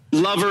it again.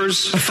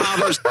 Lovers,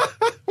 fathers.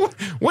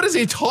 What is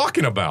he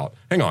talking about?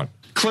 Hang on.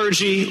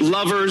 Clergy,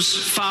 lovers,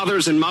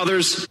 fathers, and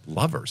mothers.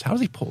 Lovers? How does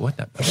he pull what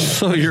that?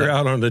 So you're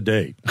out on a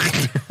date.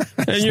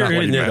 And you're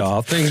hitting it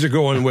off. Things are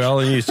going well,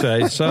 and you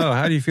say, so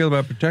how do you feel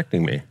about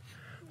protecting me?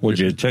 Would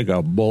you take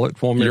a bullet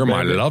for me? You're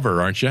my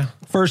lover, aren't you?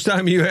 First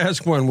time you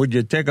ask one, would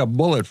you take a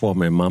bullet for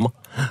me, Mama?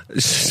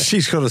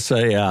 She's going to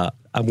say, I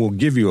will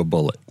give you a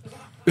bullet.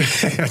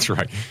 That's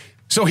right.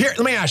 So here,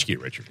 let me ask you,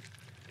 Richard.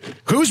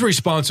 Whose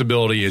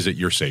responsibility is it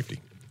your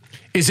safety?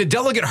 Is it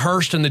Delegate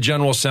Hurst in the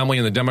General Assembly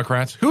and the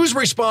Democrats? Whose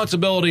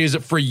responsibility is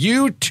it for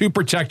you to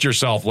protect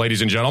yourself,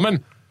 ladies and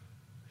gentlemen?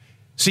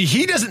 See,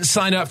 he doesn't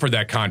sign up for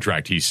that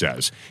contract, he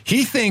says.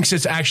 He thinks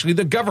it's actually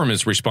the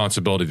government's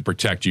responsibility to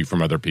protect you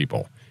from other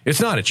people. It's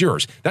not. It's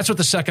yours. That's what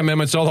the Second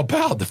Amendment's all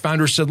about. The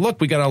founders said, look,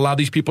 we got to allow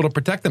these people to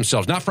protect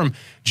themselves, not from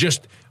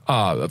just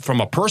from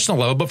a personal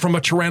level, but from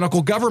a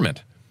tyrannical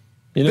government.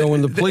 You know,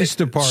 when the police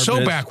department...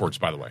 So backwards,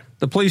 by the way.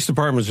 The police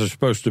departments are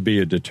supposed to be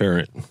a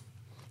deterrent.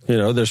 You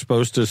know, they're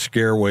supposed to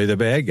scare away the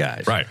bad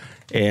guys. Right.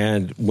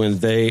 And when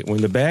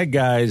the bad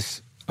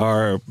guys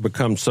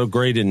become so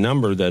great in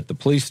number that the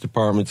police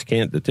departments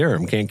can't deter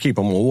them, can't keep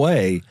them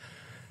away,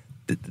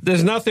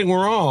 there's nothing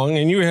wrong,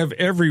 and you have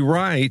every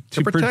right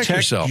to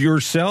protect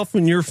yourself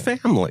and your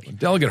family.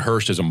 Delegate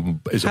Hurst is a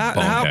bonehead.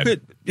 How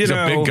could, He's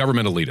a big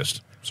government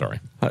elitist.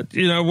 Sorry.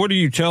 You know, what do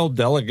you tell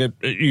delegate?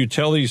 You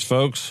tell these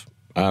folks,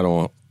 I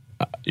don't,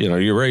 you know,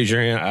 you raise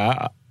your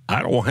hand,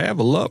 I don't have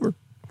a lover.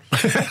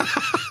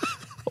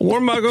 What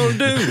am I going to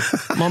do?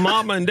 My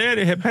mama and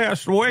daddy have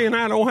passed away, and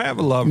I don't have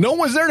a lover. No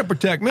one's there to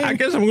protect me. I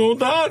guess I'm going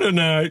to die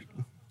tonight.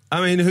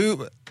 I mean,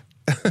 who?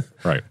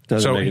 Right.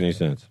 Doesn't make any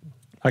sense.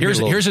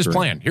 Here's his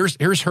plan.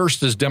 Here's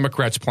Hurst's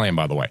Democrats' plan,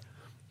 by the way.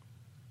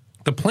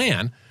 The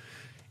plan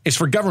is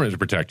for government to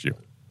protect you.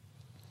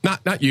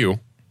 Not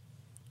you.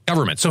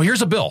 Government. So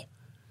here's a bill.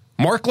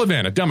 Mark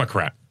Levin, a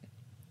Democrat,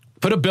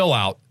 put a bill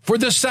out for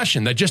this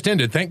session that just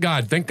ended. Thank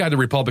God the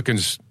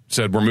Republicans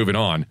said we're moving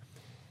on.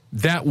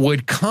 That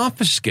would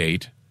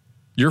confiscate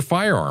your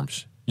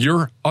firearms,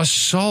 your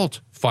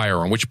assault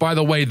firearm, which, by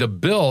the way, the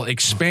bill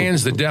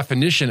expands the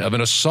definition of an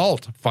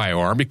assault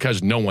firearm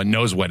because no one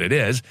knows what it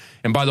is.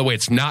 And by the way,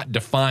 it's not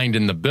defined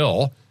in the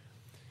bill.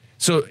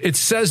 So it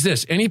says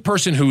this: any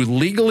person who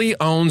legally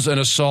owns an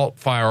assault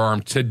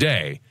firearm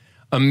today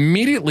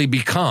immediately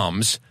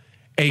becomes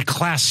a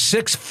Class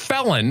 6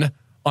 felon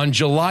on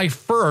July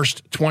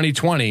 1st,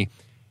 2020,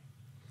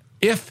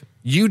 if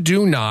you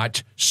do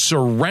not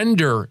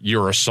surrender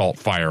your assault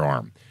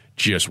firearm.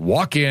 Just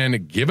walk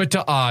in, give it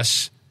to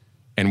us,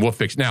 and we'll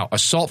fix it. Now,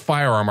 assault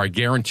firearm, I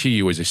guarantee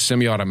you, is a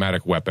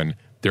semi-automatic weapon.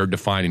 They're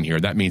defining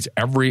here. That means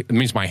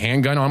my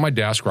handgun on my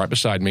desk right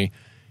beside me,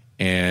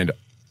 and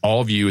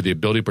all of you, the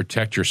ability to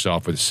protect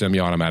yourself with a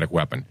semi-automatic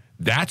weapon.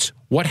 That's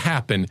what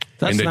happened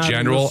in the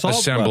General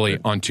Assembly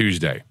on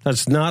Tuesday.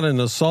 That's not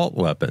an assault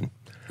weapon.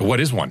 What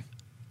is one?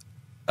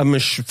 A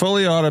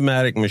fully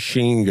automatic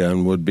machine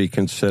gun would be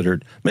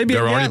considered. Maybe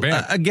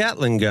a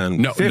Gatling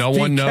gun. No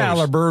one knows.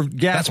 Caliber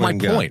Gatling That's my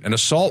gun. point. An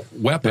assault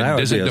weapon that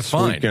would isn't be a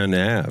defined. Sweet gun to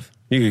have.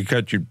 You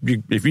could cut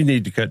if you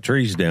need to cut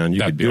trees down,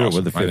 you could do it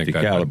with a 50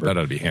 caliber. That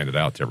ought to be handed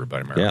out to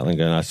everybody. Gatling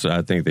gun. I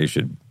think they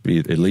should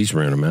at least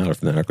rent them out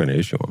if they're not going to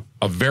issue them.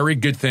 A very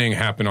good thing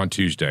happened on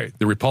Tuesday.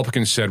 The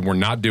Republicans said, we're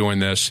not doing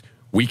this.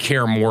 We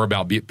care more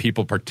about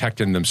people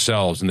protecting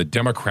themselves, and the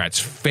Democrats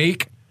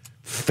fake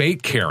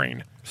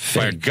caring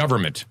by a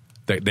government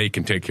that they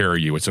can take care of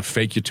you. It's a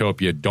fake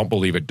utopia. Don't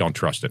believe it. Don't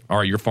trust it. All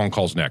right, your phone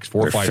call's next.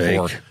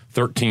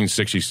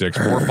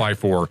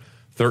 454-1366.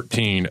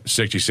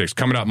 454-1366.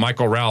 Coming up,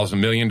 Michael Rowell's $1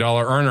 million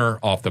earner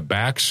off the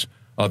backs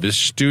of his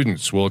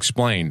students. We'll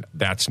explain.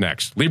 That's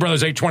next. Lee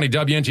Brothers 820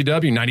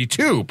 WNTW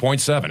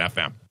 92.7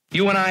 FM.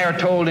 You and I are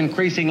told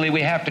increasingly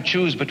we have to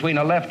choose between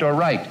a left or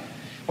right.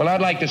 Well,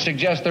 I'd like to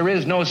suggest there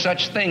is no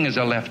such thing as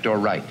a left or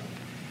right.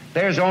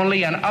 There's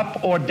only an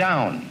up or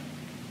down.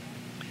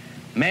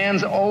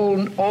 Man's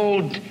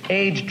old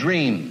age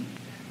dream,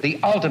 the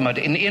ultimate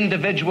in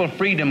individual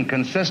freedom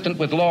consistent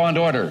with law and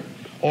order,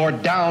 or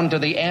down to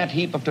the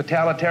antheap of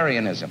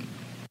totalitarianism.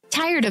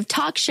 Tired of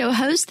talk show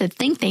hosts that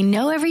think they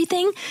know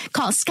everything?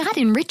 Call Scott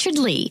and Richard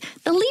Lee,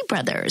 the Lee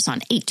Brothers,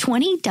 on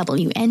 820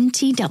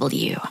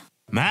 WNTW.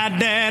 My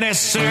daddy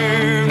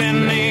served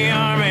in the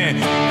army,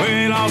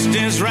 where he lost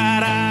his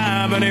right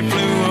eye, but he flew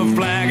a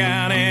flag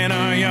out in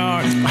our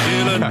yard.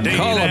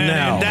 Call them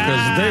now,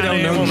 because they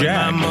don't know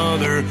Jack. My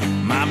mother,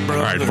 my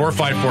brother, all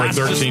right,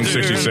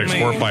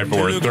 454-1366,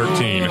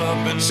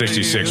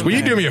 454-1366. Will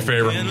you do me a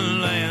favor?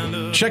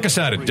 Check us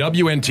out at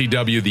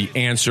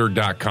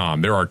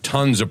WNTWTheAnswer.com. There are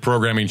tons of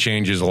programming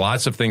changes,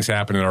 lots of things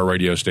happening at our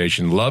radio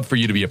station. Love for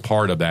you to be a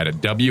part of that at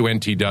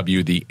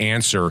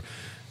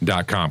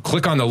WNTWTheAnswer.com.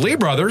 Click on the Lee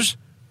Brothers.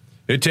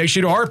 It takes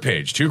you to our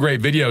page. 2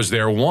 great videos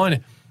there.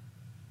 One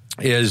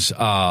is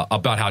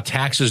about how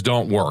taxes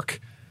don't work.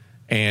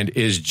 And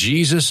is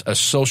Jesus a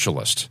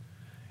socialist?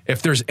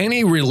 If there's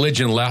any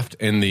religion left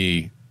in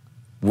the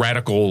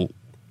radical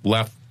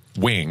left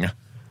wing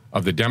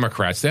of the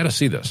Democrats, they had to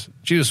see this.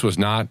 Jesus was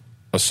not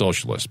a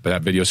socialist. But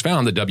that video is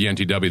found at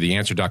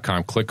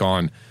WNTWTheAnswer.com. Click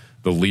on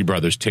the Lee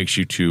Brothers. Takes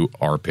you to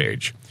our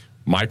page.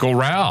 Michael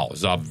Rowell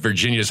is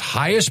Virginia's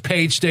highest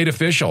paid state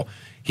official.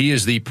 He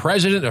is the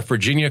president of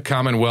Virginia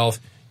Commonwealth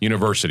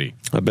University.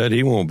 I bet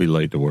he won't be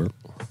late to work.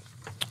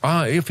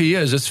 If he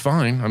is, it's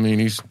fine. I mean,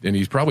 he's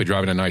probably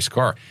driving a nice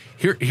car.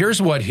 Here's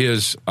what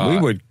his... we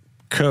would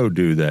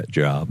co-do that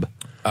job.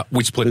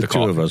 We'd split the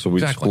two of us.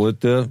 We'd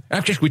split the...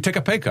 Actually, we'd take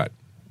a pay cut.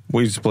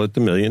 We'd split the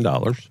 $1 million.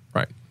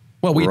 Right.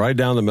 Well, right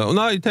down the middle.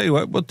 No, I tell you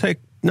what, we'll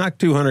knock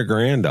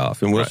 $200,000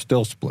 off, and we'll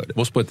still split it.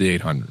 We'll split the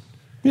 $800,000.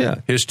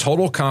 Yeah. His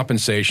total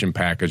compensation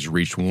package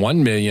reached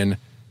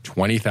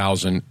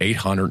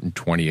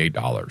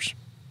 $1,020,828.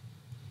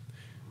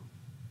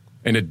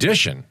 In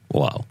addition,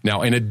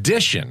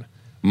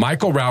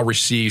 Michael Rao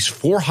receives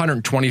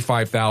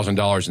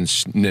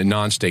 $425,000 in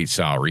non-state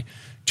salary,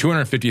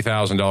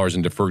 $250,000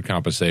 in deferred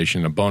compensation,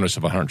 and a bonus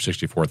of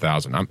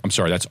 $164,000. I'm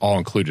sorry, that's all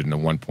included in the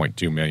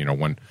 $1.2 million or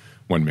 $1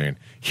 million.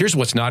 Here's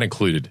what's not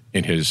included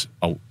in his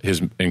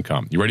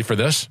income. You ready for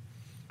this?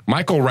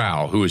 Michael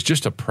Rao, who is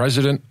just a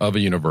president of a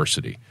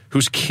university,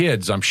 whose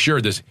kids, I'm sure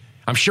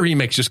he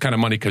makes this kind of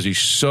money because he's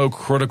so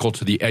critical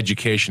to the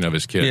education of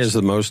his kids. He is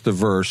the most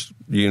diverse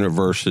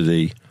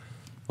university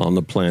on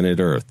the planet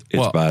Earth.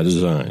 It's by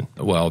design.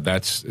 Well,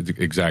 that's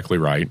exactly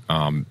right.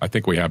 I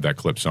think we have that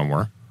clip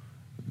somewhere,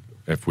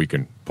 if we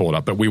can pull it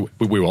up. But we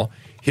will.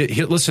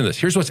 Listen to this.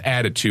 Here's what's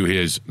added to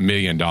his $1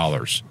 million.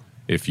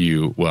 If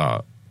you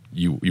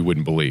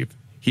wouldn't believe,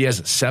 he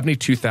has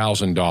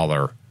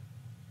 $72,000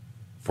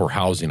 for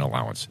housing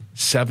allowance.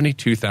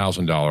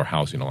 $72,000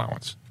 housing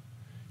allowance.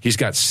 He's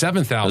got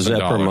 $7,000. Is that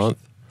per month?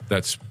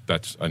 That's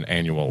an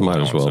annual Might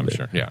allowance, as well I'm be.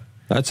 sure. Yeah.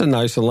 That's a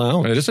nice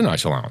allowance. It is a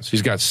nice allowance.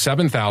 He's got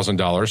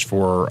 $7,000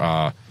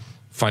 for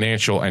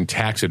financial and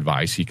tax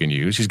advice he can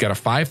use. He's got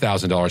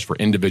 $5,000 for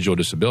individual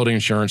disability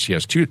insurance. He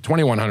has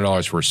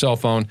 $2,100 for a cell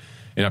phone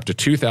and up to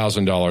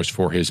 $2,000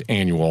 for his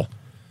annual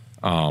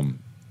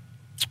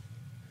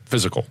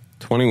physical.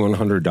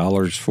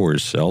 $2,100 for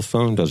his cell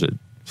phone? Does it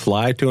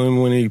fly to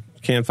him when he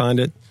can't find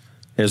it?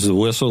 Has the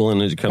whistle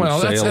and it comes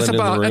sailing into the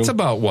room? That's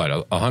about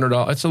what,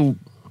 $100? That's how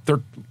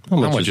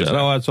much is that?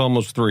 Oh, that's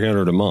almost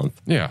 $300 a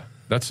month. Yeah,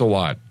 that's a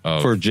lot.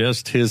 For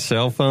just his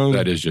cell phone?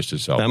 That is just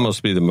his cell phone. That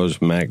must be the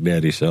most Mac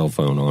Daddy cell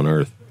phone on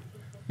earth.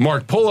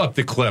 Mark, pull up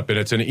the clip, and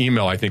it's an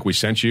email I think we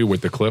sent you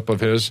with the clip of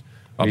his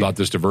about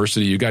this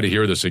diversity. You got to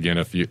hear this again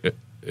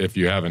if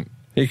you haven't.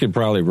 He could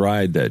probably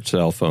ride that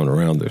cell phone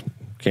around the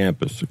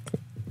campus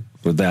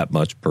for that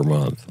much per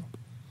month.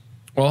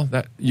 Well,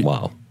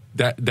 wow.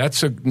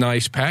 That's a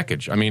nice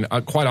package. I mean,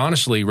 quite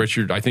honestly,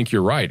 Richard, I think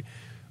you're right.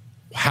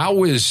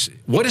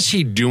 What is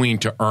he doing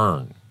to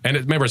earn? And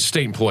remember, it's a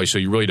state employee, so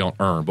you really don't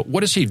earn. But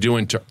what is he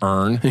doing to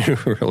earn? You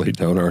really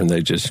don't earn.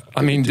 They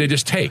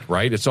just take,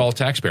 right? It's all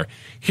taxpayer.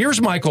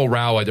 Here's Michael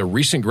Rao at a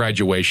recent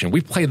graduation.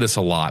 We play this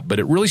a lot, but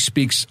it really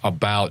speaks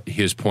about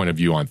his point of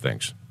view on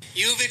things.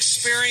 You've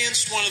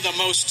experienced one of the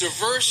most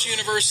diverse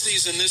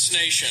universities in this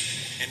nation,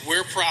 and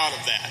we're proud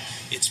of that.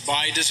 It's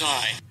by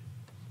design.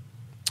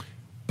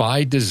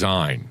 By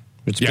design.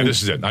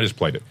 This is it. I just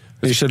played it.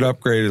 You should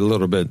upgrade it a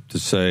little bit to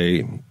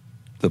say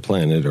the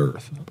planet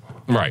Earth.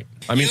 Right.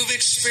 I mean, you've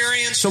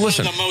experienced one of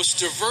the most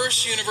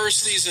diverse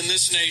universities in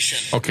this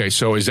nation. Okay,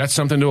 so is that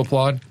something to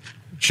applaud?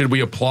 Should we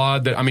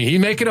applaud that? I mean,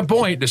 he's making a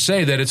point to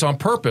say that it's on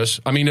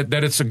purpose. I mean,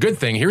 that it's a good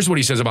thing. Here's what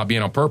he says about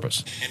being on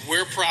purpose. And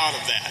we're proud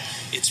of that.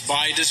 It's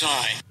by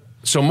design.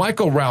 So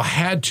Michael Rao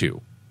had to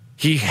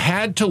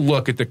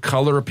look at the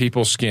color of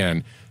people's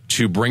skin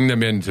to bring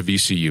them into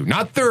VCU.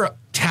 Not their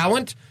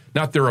talent,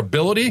 not their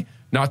ability,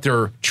 not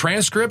their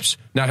transcripts,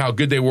 not how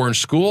good they were in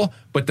school,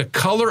 but the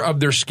color of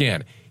their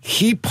skin.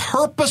 He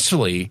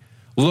purposely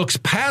looks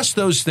past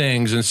those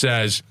things and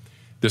says,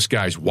 this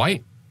guy's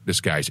white, this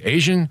guy's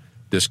Asian,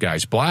 this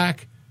guy's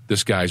black,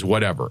 this guy's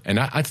whatever. And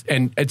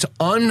it's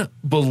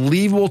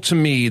unbelievable to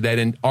me that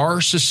in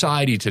our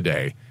society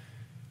today,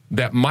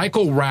 that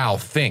Michael Rao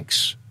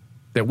thinks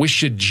that we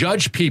should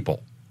judge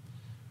people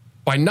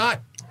by not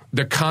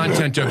the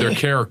content of their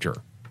character,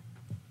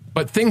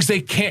 but things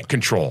they can't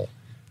control.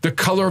 The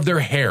color of their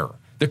hair,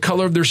 the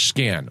color of their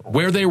skin,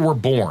 where they were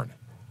born.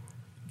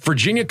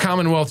 Virginia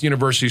Commonwealth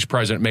University's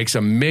president makes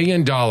 $1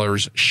 million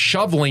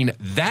shoveling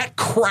that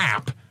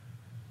crap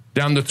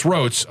down the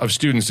throats of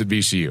students at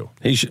VCU.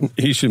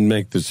 He should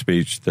make the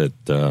speech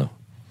that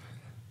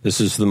this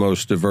is the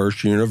most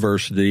diverse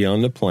university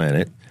on the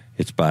planet.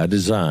 It's by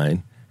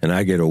design, and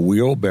I get a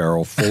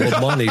wheelbarrow full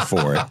of money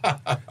for it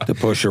to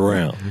push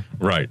around.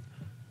 Right.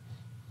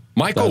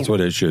 Michael, that's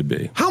what it should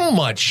be. How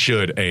much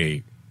should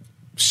a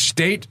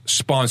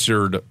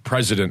state-sponsored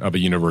president of a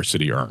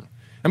university earn?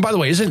 And by the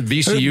way, isn't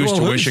VCU's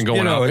tuition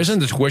going up? Isn't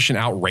the tuition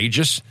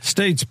outrageous?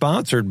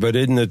 State-sponsored, but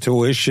isn't the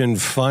tuition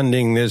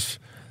funding this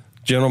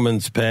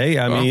gentleman's pay?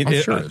 I mean,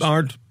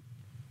 aren't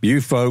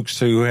you folks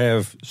who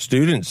have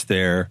students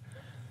there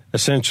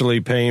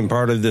essentially paying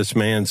part of this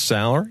man's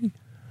salary?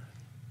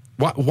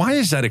 Why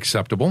is that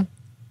acceptable?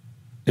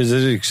 Is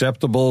it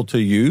acceptable to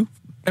you?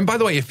 And by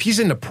the way, if he's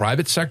in the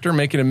private sector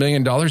making $1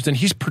 million, then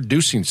he's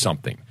producing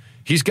something.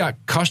 He's got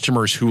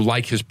customers who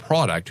like his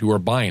product, who are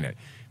buying it.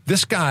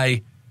 This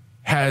guy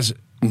has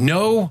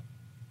no,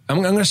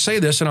 I'm going to say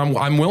this, and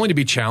I'm willing to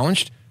be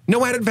challenged,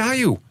 no added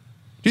value.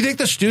 Do you think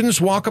the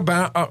students walk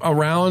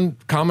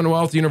around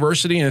Commonwealth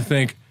University and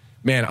think,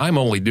 man, I'm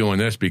only doing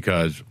this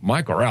because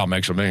Michael Rao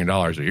makes $1 million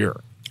a year?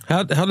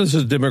 How does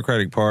the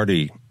Democratic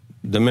Party,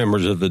 the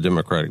members of the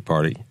Democratic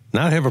Party,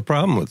 not have a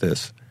problem with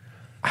this?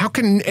 How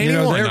can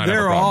anyone not have a problem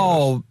they're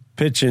all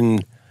pitching,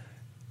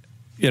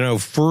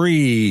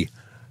 free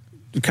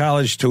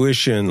college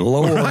tuition,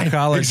 lower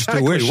college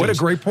tuition. What a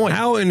great point.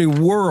 How in the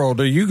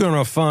world are you going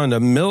to fund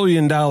 $1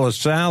 million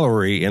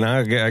salary, and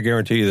I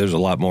guarantee you there's a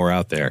lot more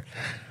out there,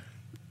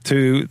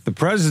 to the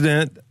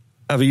president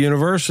of a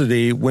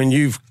university when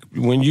you've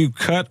when you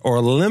cut or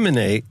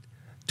eliminate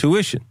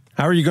tuition?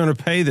 How are you going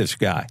to pay this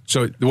guy?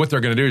 So what they're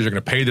going to do is they're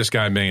going to pay this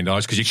guy $1 million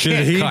because you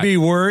can't. Should he be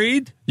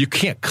worried? You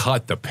can't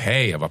cut the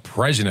pay of a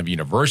president of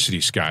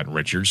university, Scott and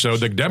Richard. So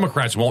the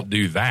Democrats won't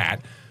do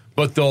that,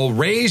 but they'll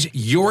raise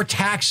your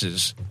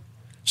taxes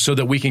so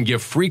that we can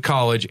give free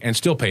college and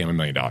still pay him $1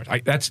 million.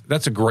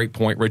 That's a great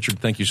point, Richard.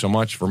 Thank you so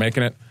much for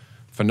making it.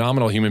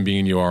 Phenomenal human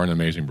being you are, an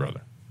amazing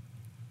brother.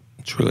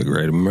 It's really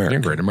great American. You're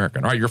a great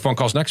American. All right, your phone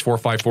call's next,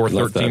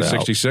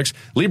 454-1366.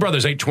 Lee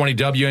Brothers, 820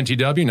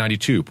 WNTW,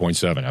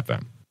 92.7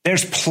 FM.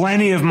 There's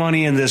plenty of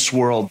money in this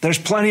world. There's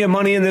plenty of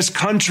money in this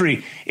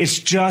country. It's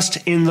just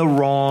in the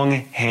wrong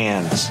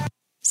hands.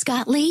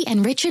 Scott Lee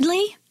and Richard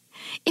Lee?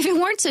 If it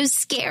weren't so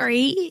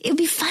scary, it'd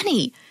be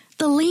funny.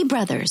 The Lee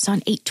Brothers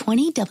on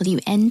 820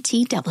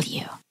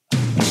 WNTW.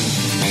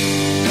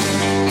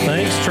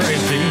 Thanks,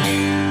 Tracy.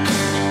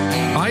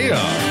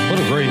 What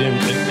a great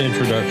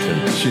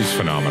introduction. She's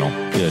phenomenal.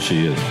 Yeah,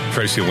 she is.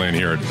 Tracy Lynn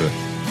here at the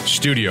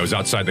studios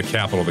outside the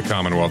capital of the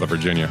Commonwealth of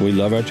Virginia. We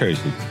love our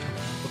Tracy.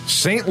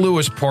 St.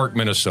 Louis Park,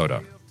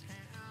 Minnesota.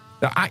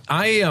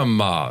 I am,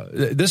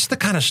 this is the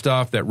kind of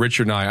stuff that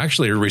Richard and I,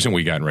 actually the reason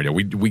we got in radio,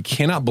 we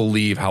cannot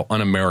believe how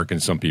un-American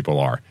some people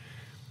are.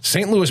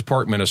 St. Louis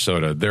Park,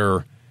 Minnesota,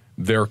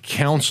 their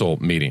council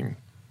meeting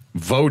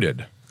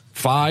voted,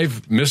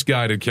 5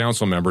 misguided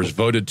council members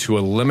voted to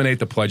eliminate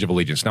the Pledge of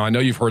Allegiance. Now, I know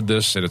you've heard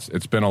this, and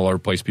it's been all over the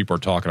place. People are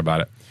talking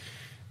about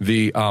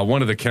it.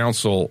 One of the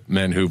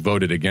councilmen who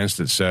voted against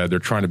it said they're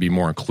trying to be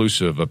more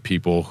inclusive of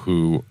people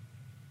who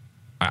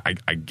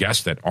I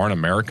guess that aren't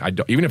American.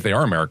 Even if they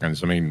are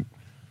Americans, I mean,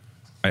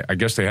 I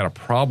guess they had a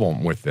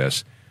problem with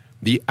this.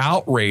 The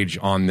outrage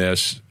on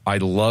this,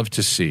 I'd love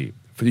to see.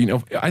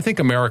 I think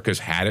America's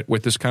had it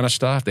with this kind of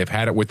stuff. They've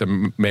had it with the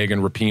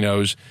Meghan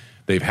Rapinos.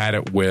 They've had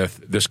it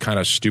with this kind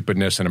of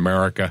stupidness in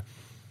America.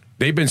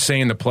 They've been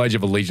saying the Pledge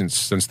of Allegiance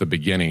since the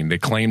beginning. They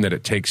claim that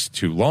it takes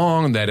too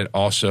long, that it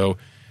also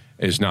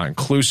is not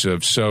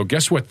inclusive. So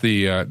guess what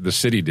the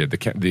city did,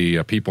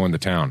 the people in the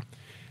town?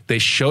 They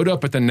showed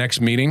up at the next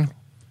meeting,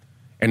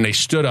 and they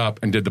stood up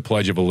and did the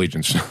Pledge of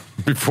Allegiance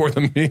before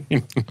the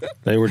meeting.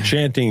 They were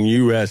chanting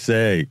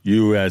USA,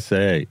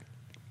 USA.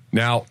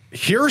 Now,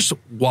 here's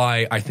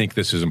why I think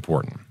this is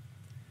important.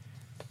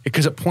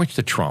 Because it points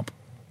to Trump.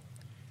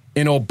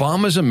 In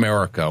Obama's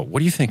America, what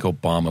do you think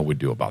Obama would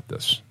do about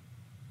this?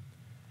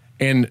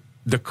 In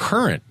the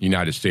current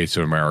United States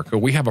of America,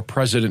 we have a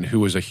president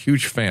who is a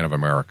huge fan of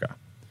America.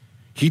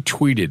 He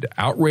tweeted,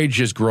 "Outrage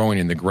is growing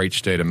in the great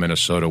state of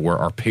Minnesota where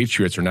our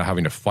patriots are now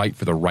having to fight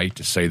for the right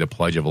to say the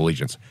Pledge of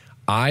Allegiance.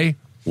 I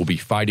will be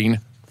fighting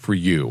for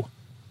you,"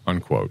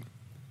 unquote.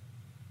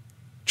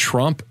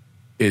 Trump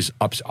is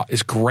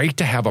it's great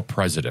to have a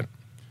president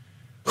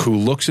who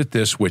looks at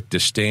this with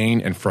disdain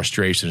and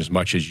frustration as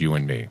much as you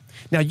and me.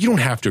 Now, you don't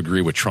have to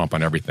agree with Trump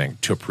on everything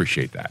to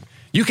appreciate that.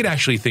 You could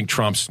actually think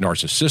Trump's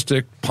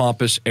narcissistic,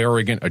 pompous,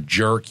 arrogant, a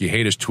jerk. You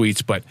hate his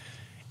tweets, but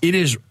it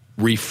is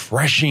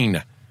refreshing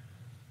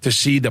to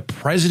see the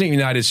president of the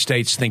United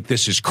States think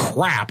this is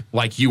crap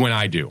like you and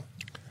I do.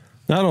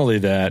 Not only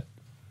that,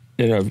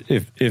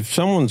 if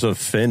someone's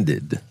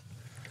offended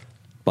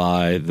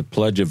by the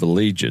Pledge of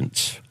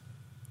Allegiance,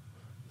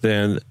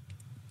 then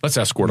let's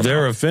escort them.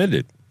 They're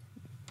offended.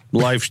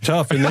 Life's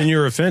tough, and then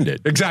you're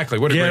offended. Exactly.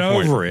 What a Get great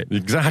point. over it.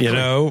 Exactly.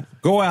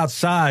 Go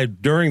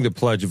outside during the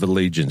Pledge of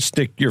Allegiance.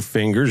 Stick your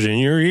fingers in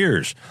your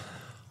ears.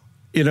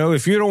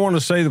 If you don't want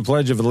to say the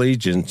Pledge of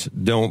Allegiance,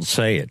 don't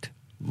say it.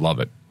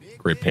 Love it.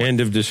 Great point. End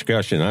of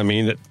discussion. I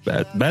mean,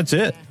 that's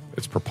it.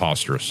 It's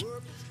preposterous.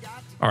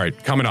 All right,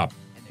 coming up.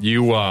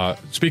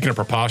 Speaking of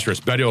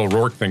preposterous, Beto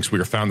O'Rourke thinks we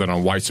are founded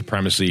on white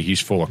supremacy.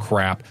 He's full of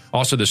crap.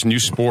 Also, this new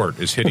sport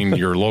is hitting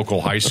your local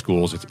high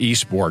schools. It's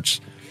esports.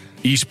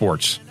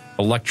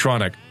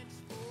 Electronic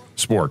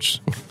sports.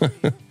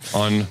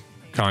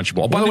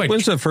 Unconscionable. By the way,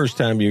 when's the first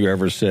time you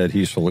ever said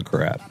he's full of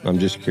crap? I'm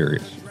just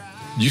curious.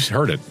 You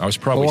heard it. I was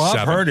probably 7.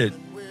 I've heard it.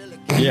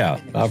 Yeah,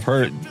 I've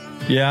heard it.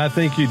 Yeah, I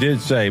think you did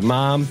say,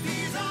 Mom,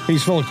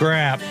 he's full of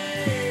crap.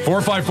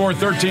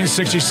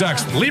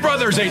 454-1366. Lee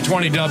Brothers,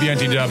 820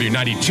 WNTW,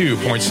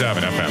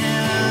 92.7 FM.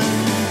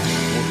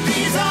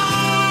 These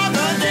are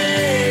the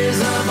days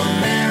of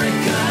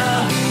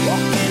America,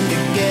 walking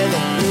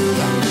together through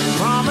the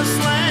promised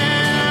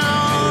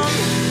land.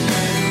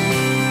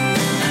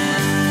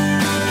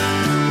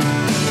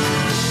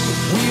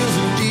 The wheels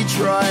of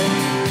Detroit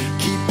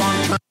keep on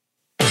turning.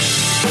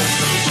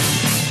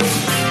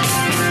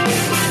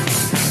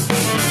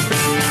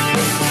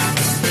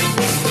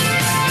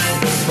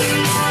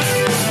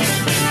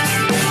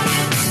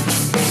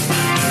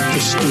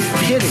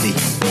 Stupidity.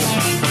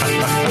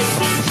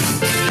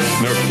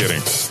 No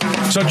kidding.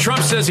 So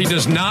Trump says he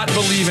does not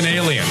believe in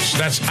aliens.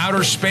 That's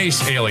outer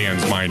space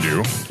aliens, mind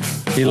you.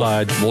 He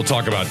lied. We'll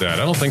talk about that.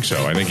 I don't think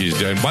so. I think he's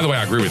dead. By the way,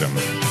 I agree with him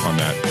on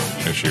that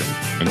issue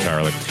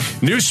entirely.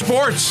 New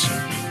sports.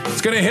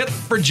 It's going to hit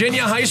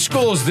Virginia high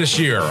schools this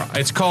year.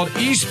 It's called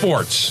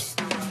esports.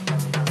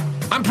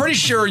 I'm pretty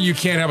sure you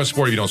can't have a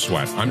sport if you don't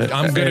sweat. I'm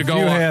going to go.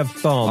 If you have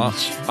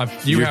thumbs,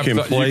 you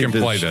can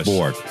play this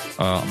sport.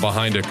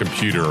 behind a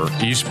computer,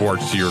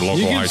 esports to your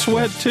local high school.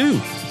 You can sweat,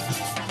 too.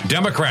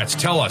 Democrats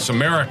tell us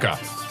America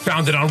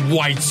founded on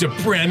white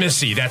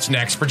supremacy. That's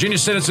next. Virginia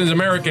Citizens,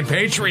 American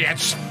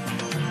Patriots.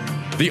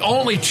 The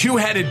only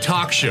two-headed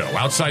talk show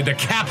outside the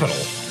capital,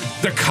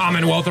 the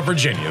Commonwealth of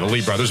Virginia. The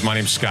Lee Brothers. My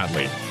name's Scott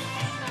Lee.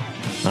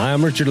 Hi,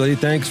 I'm Richard Lee.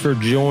 Thanks for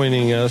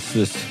joining us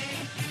this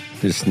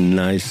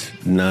nice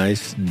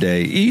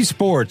day.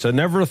 Esports. I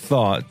never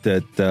thought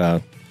that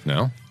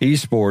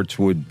esports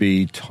would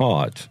be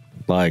taught.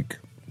 Like,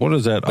 what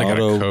is that? They got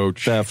a auto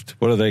coach. Theft.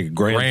 What are they?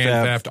 Grand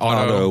Theft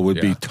Auto would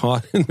be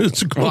taught in the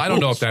school. Well, I don't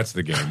know if that's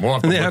the game. We'll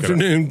have to in the look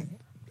afternoon,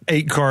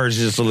 8 cars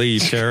just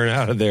leave, tearing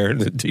out of there, and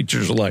the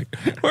teachers are like,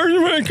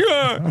 "Where's my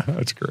car?"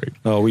 That's great.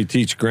 Oh, we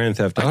teach Grand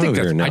Theft Auto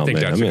here now. I think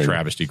man. that's a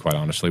travesty, quite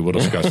honestly. We'll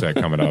discuss that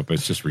coming up.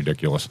 It's just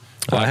ridiculous.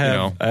 But,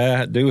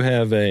 I do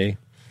have a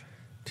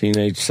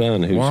teenage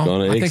son who's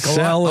going to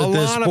excel at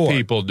this sport. A lot of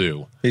people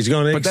do. He's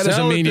going to excel. But that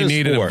doesn't mean you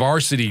need sport. a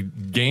varsity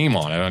game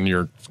on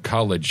your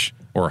college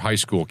or high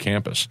school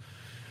campus.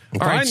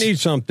 If I need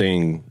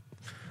something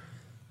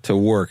to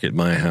work at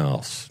my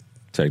house,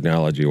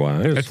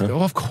 technology-wise.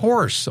 Well, of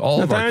course.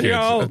 All of our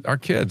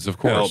kids, of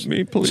course. Help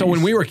me, please. So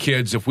when we were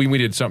kids, if we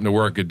needed something to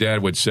work,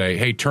 Dad would say,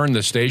 hey, turn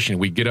the station.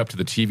 We'd get up to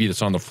the TV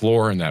that's on the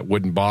floor in that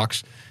wooden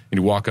box, and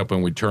we'd walk up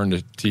and we'd turn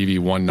the TV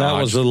one notch.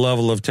 That was the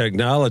level of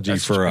technology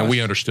for us. And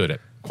we understood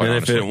it, quite and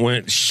honestly. If it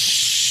went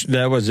shh,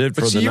 that was it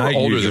for the night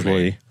older usually.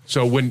 Than me.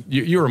 So when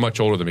you were much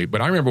older than me,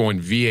 but I remember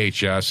when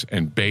VHS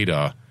and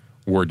Beta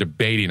were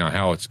debating on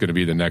how it's going to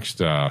be the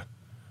next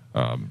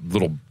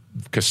little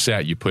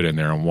cassette you put in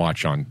there and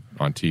watch on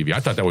TV. I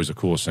thought that was the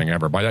coolest thing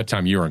ever. By that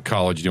time, you were in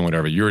college doing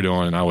whatever you were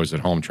doing, and I was at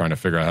home trying to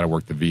figure out how to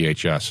work the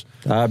VHS.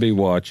 I'd be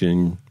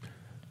watching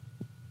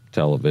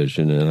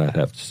television, and I'd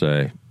have to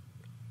say,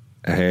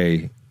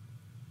 hey,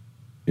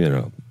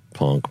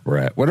 punk,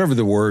 rat, whatever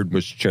the word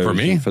was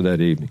chosen for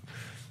that evening.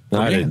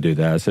 No, I didn't do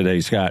that. I said,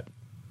 hey, Scott,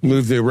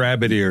 move the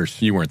rabbit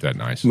ears. You weren't that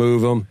nice.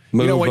 Move them.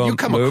 Move you know what? Them, you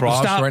come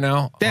across right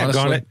now,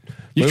 honestly.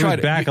 You try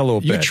back a little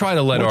bit. You try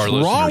to let What's our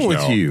listeners wrong with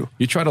know. you?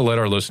 You try to let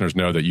our listeners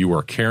know that you are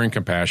a caring,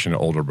 compassionate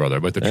older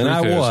brother. But the truth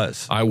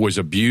is, I was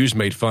abused,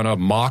 made fun of,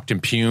 mocked,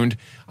 impugned.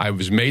 I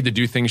was made to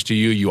do things to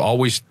you. You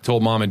always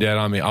told mom and dad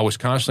on me. I was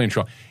constantly in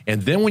trouble.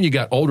 And then when you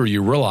got older,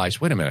 you realized,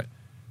 wait a minute,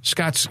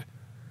 Scott's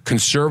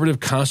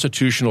conservative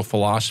constitutional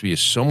philosophy is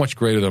so much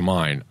greater than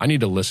mine. I need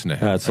to listen to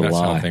him. That's a lie.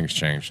 lie. How things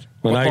changed.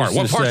 When what I part? used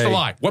to What part's say, the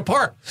lie? What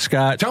part?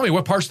 Scott, tell me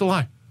what part's the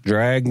lie.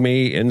 Drag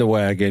me in the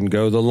wagon,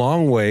 go the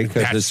long way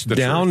because it's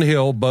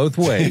downhill both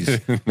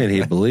ways. And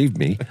he believed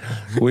me.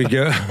 We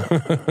go.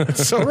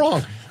 It's so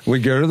wrong. We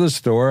go to the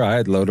store. I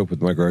had loaded up with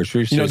my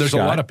groceries. There's a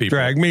lot of people.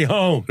 Drag me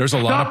home. There's a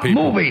lot of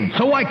people moving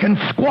so I can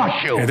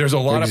squash you. And there's a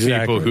lot of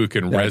people who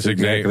can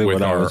resonate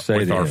with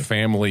our you.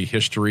 family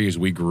history as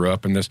we grew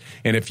up in this.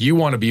 And if you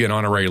want to be an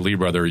honorary Lee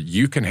Brother,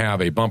 you can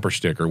have a bumper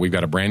sticker. We've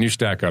got a brand new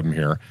stack of them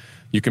here.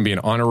 You can be an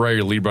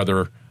honorary Lee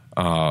Brother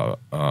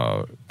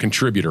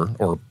contributor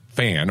or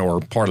fan or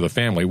part of the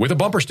family with a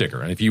bumper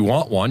sticker. And if you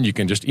want one, you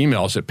can just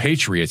email us at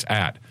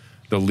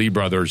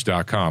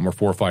patriots@theleebrothers.com or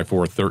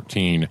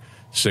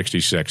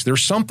 454-1366.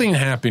 There's something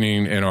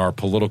happening in our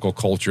political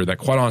culture that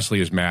quite honestly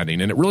is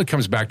maddening. And it really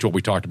comes back to what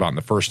we talked about in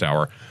the first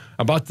hour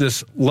about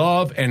this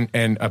love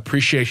and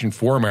appreciation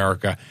for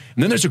America.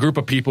 And then there's a group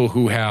of people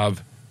who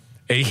have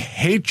a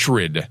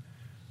hatred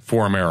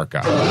for America.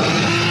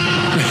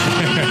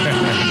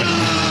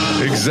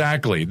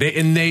 Exactly.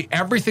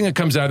 Everything that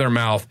comes out of their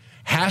mouth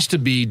has to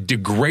be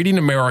degrading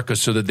America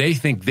so that they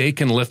think they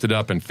can lift it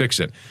up and fix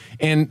it.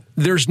 And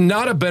there's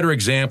not a better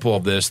example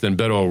of this than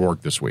Beto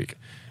O'Rourke this week.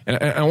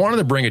 And I wanted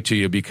to bring it to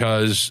you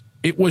because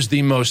it was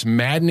the most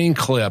maddening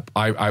clip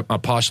I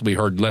possibly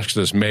heard next to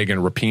this Megan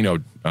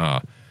Rapinoe.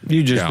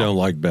 You just don't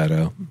like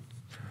Beto.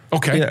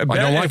 Okay. Yeah, I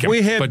don't like if him.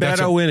 we had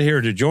Beto in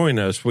here to join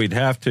us, we'd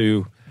have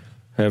to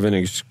have an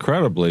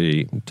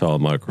incredibly tall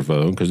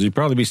microphone because he'd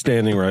probably be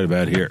standing right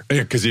about here.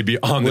 Yeah, because he'd be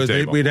on the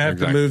table. We'd have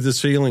to move the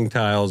ceiling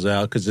tiles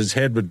out because his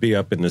head would be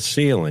up in the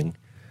ceiling.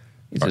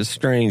 He's a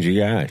strange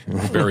guy.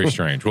 Very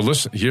strange. Well,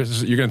 listen, you're going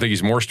to think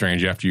he's more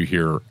strange after you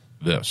hear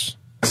this.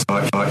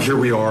 Here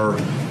we are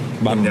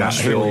in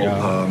Nashville.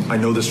 I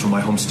know this from my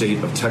home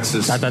state of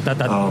Texas.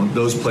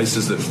 Those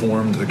places that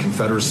formed the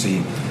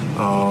Confederacy,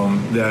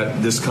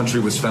 that this country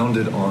was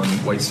founded on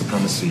white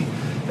supremacy.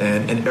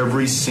 And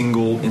every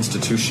single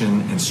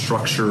institution and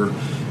structure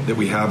that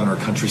we have in our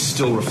country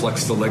still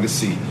reflects the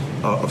legacy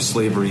of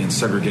slavery and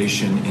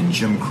segregation and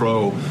Jim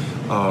Crow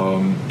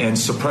and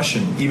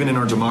suppression, even in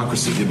our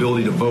democracy, the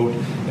ability to vote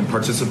and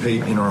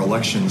participate in our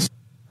elections.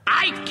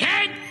 I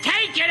can't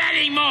take it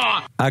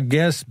anymore! I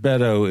guess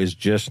Beto is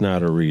just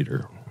not a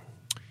reader.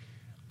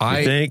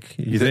 You think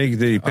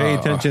that he pay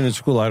attention in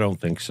school? I don't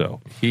think so.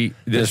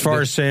 As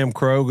far as Sam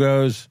Crow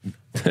goes,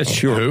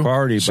 that's your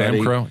party, buddy.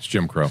 Sam Crow? It's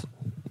Jim Crow.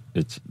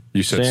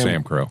 You said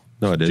Sam Crow.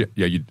 No, I did.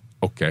 Yeah, you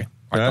okay.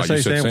 Did I say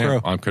you said Sam Crow?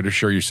 I'm pretty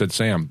sure you said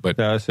Sam. But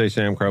did I say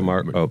Sam Crow,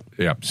 Mark? Oh.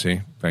 Yeah,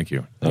 see? Thank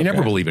you. You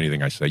never believe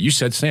anything I say. You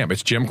said Sam.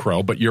 It's Jim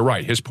Crow, but you're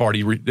right. His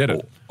party did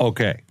it.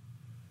 Okay.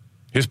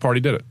 His party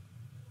did it.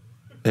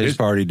 His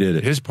party did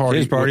it. His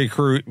party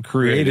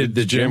created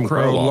the Jim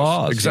Crow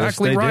laws.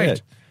 Exactly yes, right.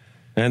 Did.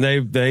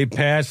 And they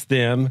passed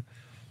them.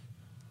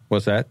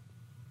 What's that?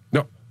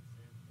 No.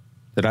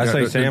 Did I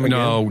say Sam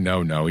again?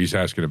 No. He's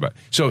asking about.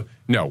 So,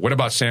 no. What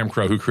about Sam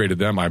Crow? Who created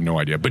them? I have no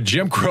idea. But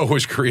Jim Crow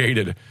was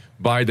created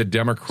by the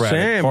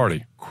Democratic Party.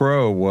 Sam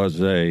Crow was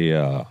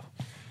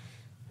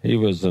he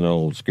was an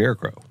old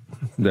scarecrow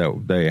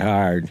that they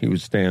hired. He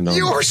would stand on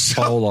the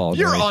pole all day.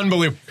 You're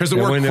unbelievable. Because the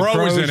word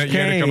crow was in it, you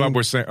had to come up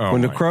with saying,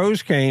 when the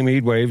crows came,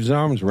 he'd wave his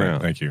arms around.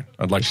 Thank you.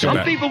 I'd like to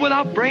Some people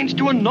without brains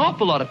do an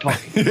awful lot of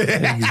talking.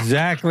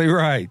 Exactly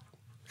right.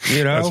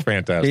 You know, that's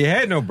fantastic. He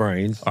had no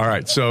brains. All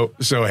right, so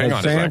hang on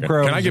a second.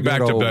 Can I get back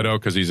to Beto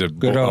because he's a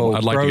good old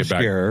I'd like to get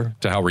back scare.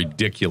 to how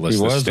ridiculous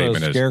He this was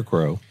statement a is.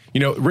 Scarecrow. You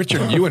know,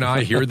 Richard, you and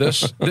I hear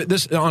this.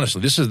 This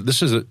honestly, this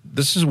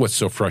is what's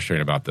so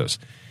frustrating about this.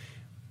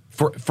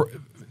 For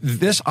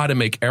this ought to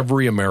make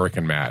every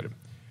American mad.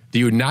 The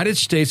United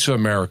States of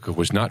America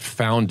was not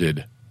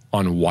founded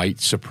on white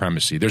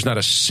supremacy. There's not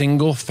a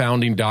single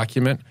founding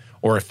document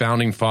or a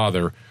founding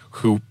father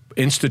who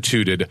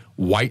instituted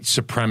white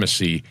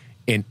supremacy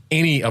in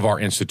any of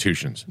our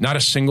institutions. Not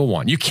a single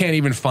one. You can't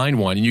even find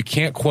one. And you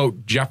can't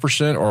quote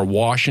Jefferson or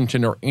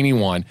Washington or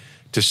anyone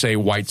to say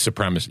white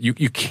supremacy.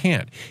 You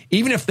can't.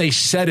 Even if they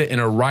said it in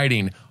a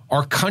writing,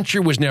 our country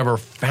was never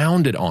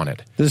founded on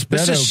it. This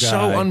is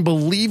so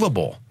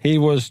unbelievable. He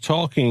was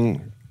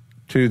talking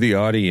to the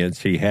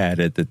audience he had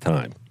at the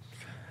time.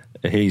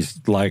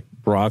 He's like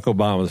Barack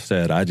Obama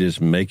said, I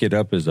just make it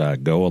up as I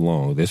go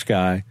along. This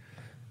guy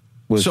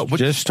was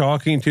just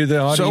talking to the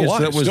audience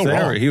that was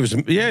there. Wrong. He was,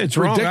 it's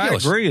wrong.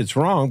 Ridiculous. I agree, it's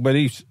wrong, but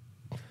he's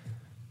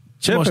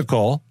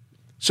typical.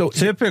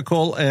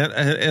 Typical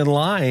and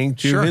lying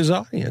to his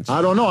audience.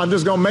 I don't know. I'm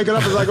just going to make it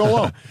up as I go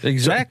along.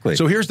 Exactly.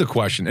 So here's the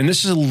question, and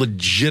this is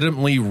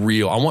legitimately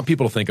real. I want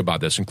people to think about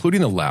this,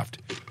 including the left.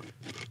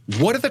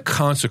 What are the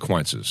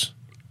consequences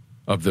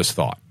of this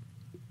thought?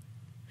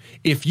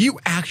 If you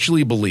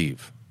actually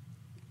believe,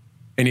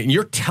 and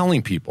you're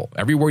telling people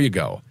everywhere you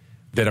go,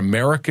 that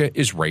America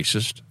is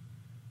racist,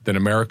 that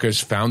America is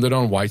founded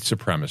on white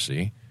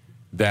supremacy,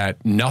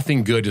 that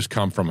nothing good has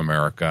come from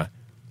America,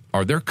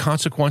 are there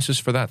consequences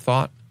for that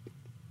thought?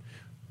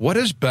 What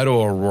is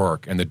Beto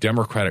O'Rourke and the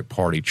Democratic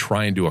Party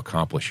trying to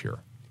accomplish here?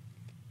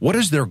 What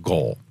is their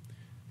goal?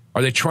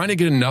 Are they trying to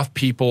get enough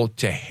people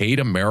to hate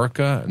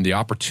America and the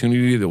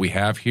opportunity that we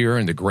have here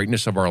and the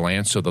greatness of our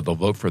land so that they'll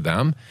vote for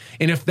them?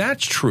 And if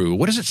that's true,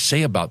 what does it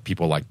say about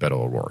people like Beto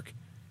O'Rourke?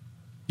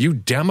 You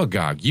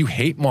demagogue, you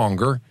hate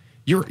monger,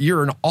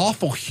 you're an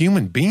awful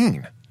human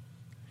being.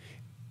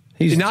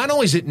 Not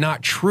only is it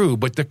not true,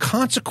 but the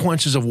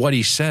consequences of what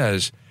he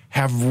says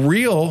have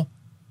real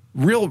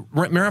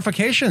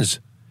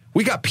ramifications.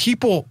 We got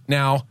people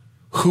now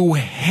who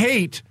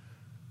hate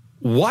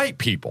white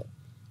people.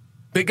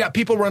 They got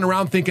people running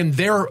around thinking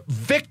they're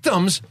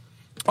victims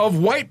of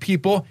white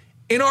people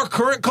in our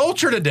current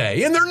culture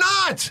today, and they're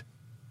not.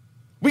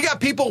 We got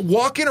people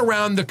walking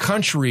around the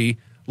country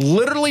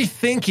literally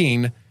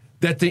thinking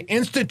that the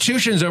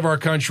institutions of our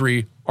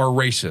country are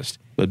racist.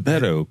 But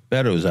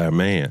Beto's our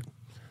man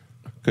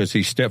because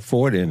he stepped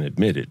forward and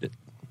admitted it.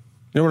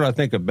 You know what I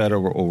think of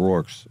Beto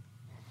O'Rourke's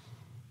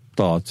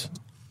thoughts?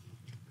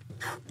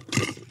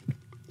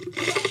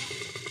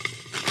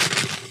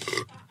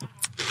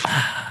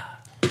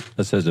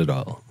 That says it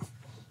all.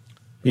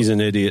 He's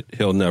an idiot.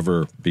 He'll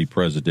never be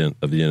president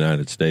of the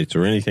United States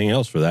or anything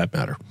else for that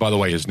matter. By the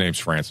way, his name's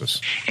Francis.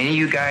 Any of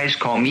you guys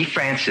call me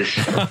Francis,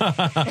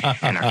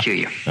 and I'll kill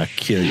you. I'll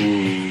kill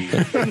you.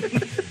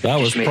 That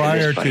was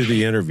prior to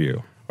the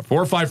interview.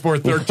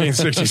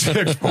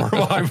 454-1366,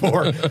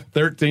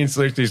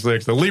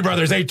 454-1366. The Lee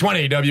Brothers,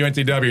 820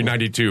 WNTW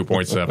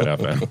 92.7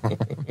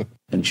 FM.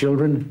 And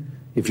children,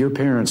 if your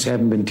parents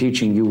haven't been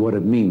teaching you what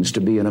it means to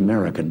be an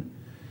American,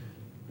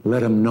 let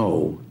them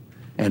know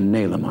and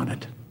nail them on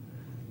it.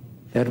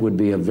 That would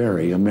be a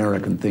very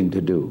American thing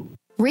to do.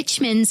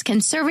 Richmond's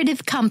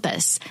Conservative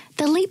Compass,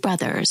 the Lee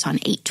Brothers on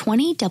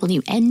 820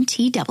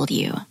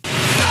 WNTW.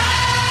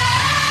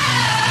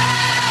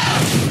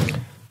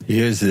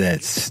 Here's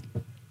that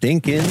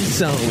stinking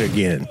song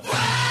again.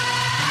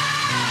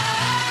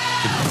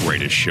 The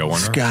greatest show on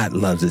earth. Scott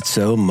loves it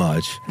so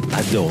much.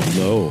 I don't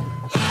know.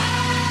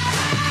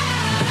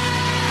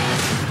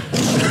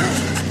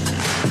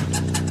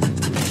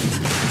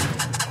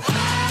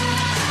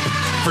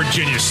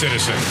 Virginia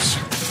citizens.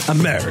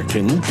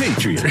 American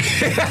patriots.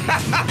 The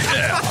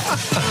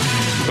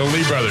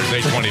Lee Brothers,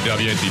 820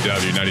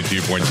 WNTW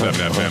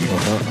 92.7 FM.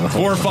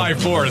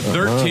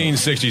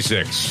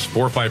 454-1366.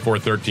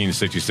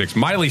 454-1366.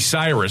 Miley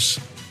Cyrus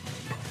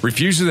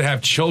refuses to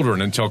have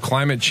children until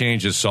climate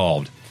change is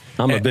solved.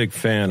 I'm a big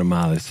fan of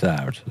Miley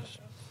Cyrus.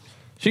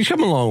 She's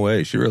come a long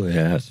way. She really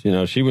has. You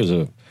know, she was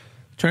a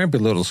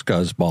trampy little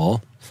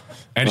scuzzball.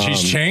 And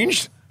she's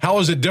changed? How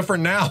is it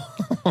different now?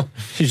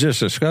 She's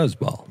just a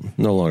scuzzball,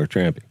 no longer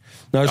trampy.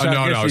 No, it's the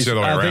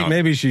other way around. I think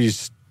maybe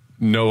she's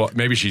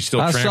still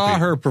trampy. I saw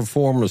her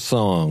perform a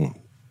song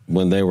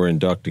when they were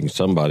inducting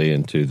somebody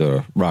into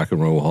the Rock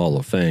and Roll Hall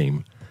of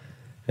Fame,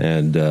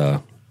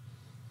 and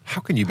How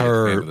can you be a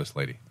fan of this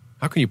lady?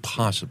 How can you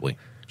possibly?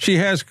 She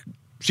has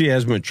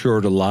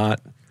matured a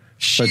lot.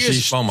 She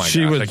is. Oh my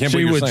she gosh! would, I can't she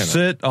believe you're would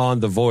saying sit on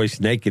The Voice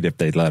naked if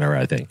they'd let her.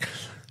 I think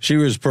she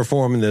was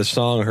performing this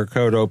song. Her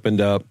coat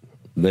opened up.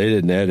 They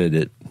didn't edit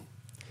it.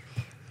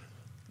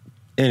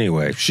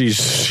 Anyway,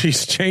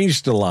 she's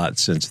changed a lot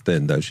since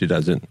then. Though she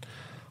doesn't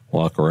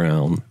walk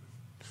around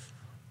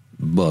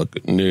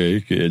buck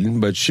naked,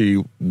 but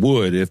she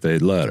would if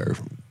they'd let her.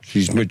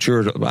 She's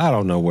matured. I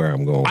don't know where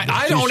I'm going.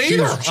 I don't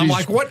either. I'm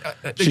like, what?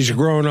 She's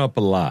grown up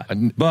a lot.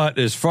 But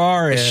as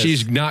far as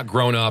she's not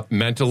grown up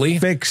mentally,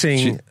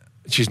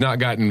 she's not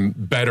gotten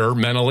better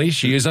mentally.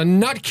 She is a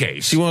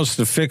nutcase. She wants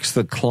to fix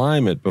the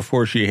climate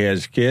before she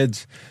has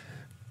kids.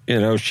 You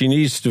know, she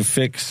needs to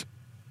fix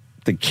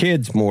the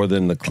kids more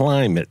than the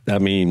climate. I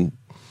mean,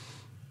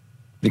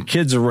 the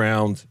kids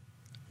around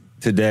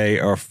today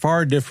are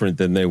far different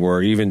than they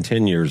were even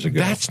 10 years ago.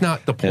 That's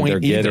not the point. And they're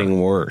getting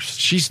worse.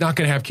 She's not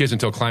going to have kids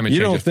until climate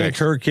change is fixed. You don't think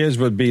her kids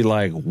would be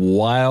like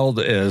wild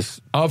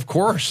as... Of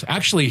course.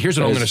 Actually, here's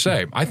what I'm going to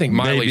say. I think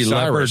Miley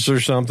Cyrus or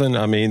something.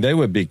 I mean, they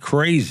would be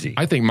crazy.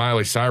 I think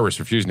Miley Cyrus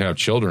refusing to have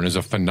children is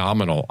a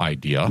phenomenal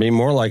idea. I mean,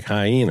 more like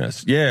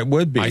hyenas. Yeah, it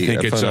would be. I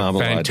think it's a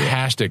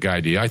fantastic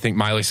idea. I think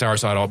Miley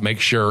Cyrus ought to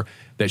make sure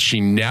that she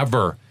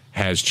never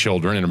has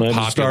children and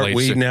populates. Start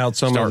weeding out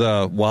some of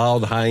the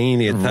wild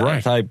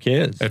hyena type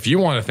kids. If you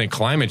want to think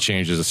climate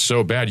change is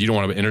so bad, you don't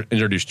want to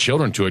introduce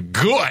children to it.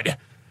 Good.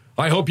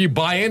 I hope you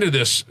buy into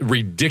this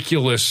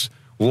ridiculous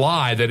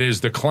lie that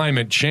is the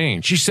climate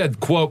change. She said,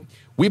 quote,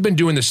 "We've been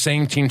doing the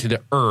same thing to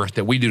the earth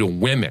that we do to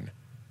women.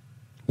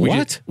 We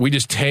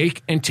just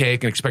take and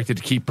expect it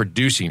to keep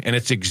producing, and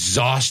it's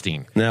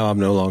exhausting." Now I'm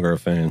no longer a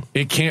fan.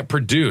 It can't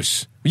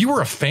produce. You were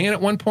a fan at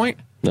one point?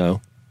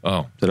 No.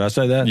 Oh. Did I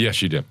say that?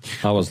 Yes, you did.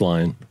 I was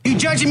lying. You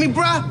judging me,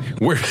 bruh?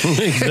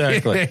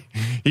 Exactly.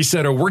 He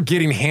said, we're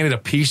getting handed a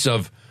piece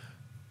of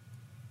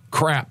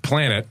crap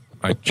planet.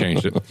 I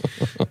changed it.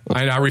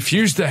 And I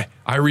refuse to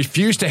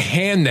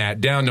hand that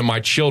down to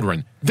my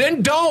children.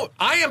 Then don't.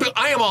 I am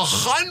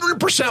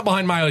 100%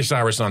 behind Miley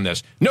Cyrus on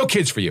this. No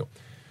kids for you.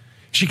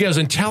 She goes,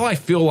 until I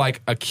feel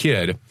like a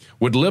kid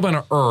would live on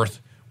an earth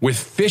with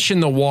fish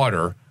in the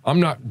water, I'm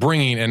not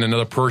bringing in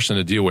another person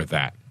to deal with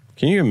that.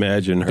 Can you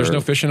imagine her? There's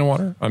no fish in the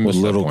water? I with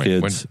little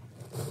kids.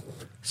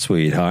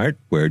 Sweetheart,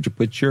 where'd you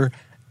put your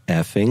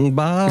effing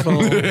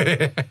bottle?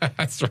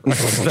 That's right.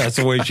 That's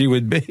the way she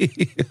would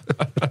be.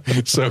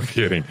 So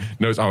kidding.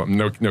 No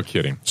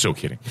kidding. So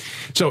kidding.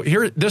 So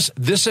here,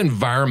 this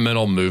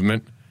environmental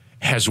movement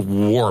has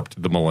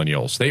warped the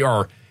millennials.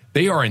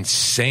 They are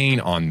insane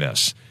on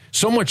this.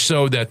 So much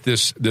so that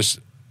this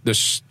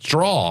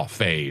straw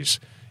phase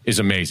is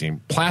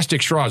amazing.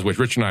 Plastic straws, which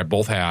Rich and I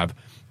both have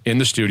in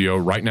the studio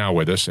right now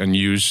with us and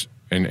use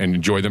and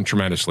enjoy them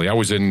tremendously. I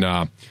was in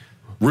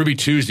Ruby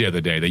Tuesday the other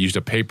day. They used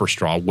a paper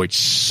straw, which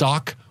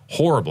suck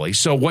horribly.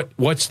 So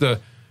what's the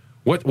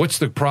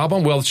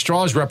problem? Well,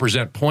 straws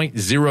represent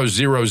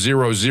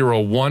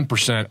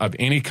 0.00001% of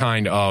any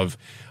kind of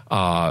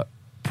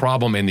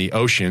problem in the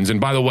oceans.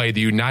 And by the way,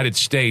 the United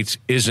States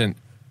isn't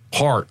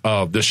part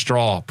of the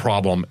straw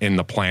problem in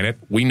the planet.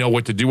 We know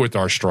what to do with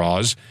our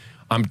straws.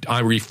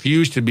 I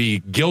refuse to be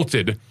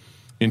guilted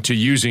into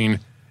using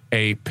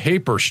a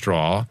paper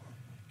straw.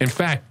 In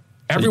fact,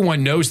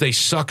 everyone knows they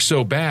suck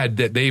so bad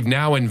that they've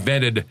now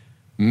invented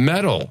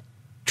metal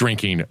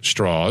drinking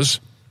straws.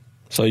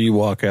 So you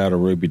walk out of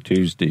Ruby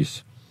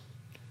Tuesdays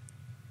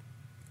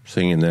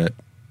singing that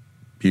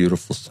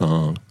beautiful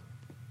song.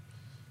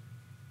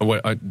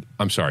 What?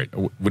 I'm sorry.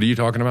 What are you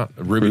talking about?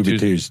 Ruby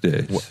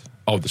Tuesdays.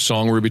 Oh, the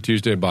song Ruby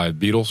Tuesday by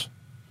the Beatles?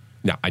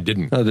 No, I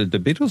didn't. Oh, did the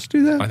Beatles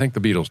do that? I think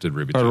the Beatles did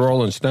Ruby Tuesday. Or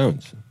Rolling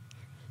Stones.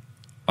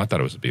 I thought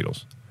it was the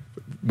Beatles.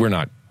 We're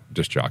not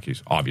disc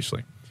jockeys,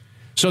 obviously.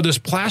 So this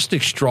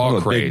plastic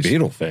straw craze. I'm a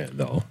big Beatle fan,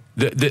 though.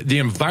 The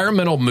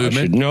environmental movement,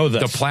 I should know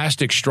this. The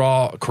plastic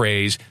straw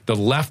craze, the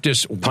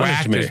leftist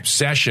whacked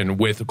obsession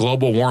with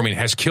global warming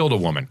has killed a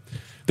woman.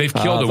 They've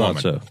killed a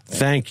woman. So.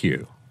 Thank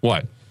you.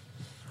 What?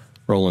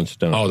 Rolling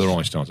Stones. Oh, the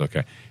Rolling Stones.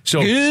 Okay.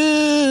 So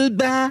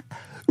goodbye,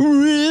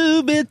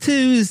 Ruby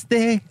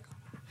Tuesday.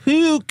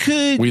 Who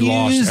could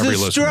use a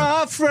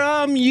straw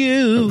from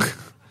you?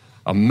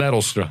 A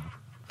metal straw.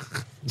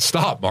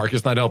 Stop, Mark.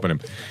 It's not helping him.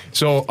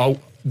 So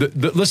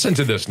listen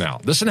to this now.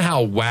 Listen to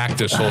how whacked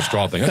this whole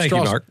straw thing. Thank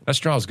you, Mark. That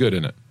straw's good,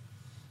 isn't it?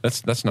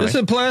 That's nice. It's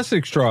a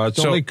plastic straw. It's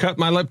only cut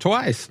my lip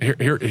twice.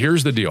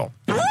 Here's the deal.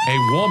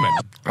 A woman.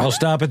 I'll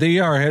stop at the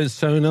ER. I was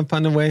sewn up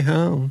on the way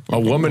home. A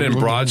woman in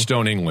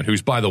Broadstone, England,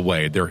 who's, by the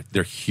way,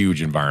 they're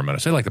huge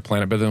environmentalists. They like the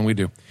planet better than we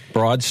do.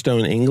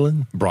 Broadstone,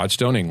 England?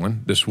 Broadstone,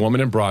 England. This woman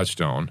in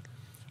Broadstone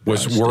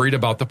was worried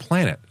about the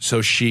planet.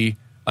 So she,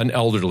 an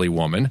elderly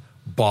woman,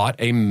 bought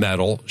a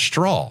metal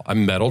straw, a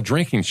metal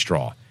drinking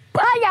straw.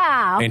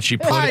 And she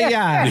put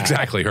it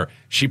exactly her.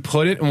 She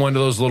put it in one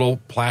of those little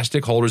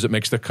plastic holders that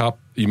makes the cup.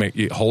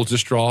 It holds the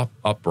straw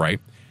upright,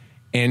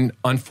 and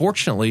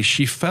unfortunately,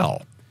 she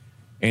fell,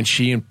 and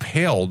she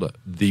impaled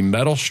the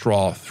metal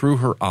straw through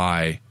her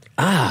eye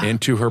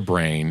into her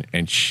brain,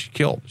 and she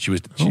killed.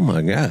 Oh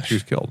my gosh! She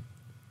was killed.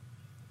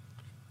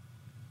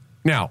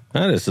 Now,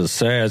 that is a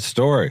sad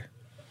story.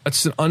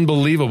 That's an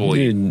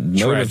unbelievably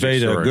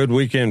motivate a good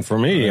weekend for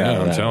me.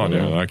 Yeah, I'm telling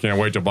you. I can't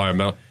wait to buy a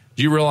metal.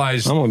 Do you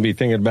realize I'm going to be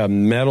thinking about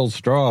metal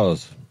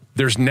straws?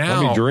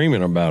 I'll be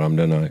dreaming about them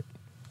tonight.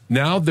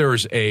 Now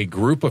there's a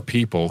group of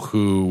people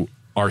who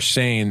are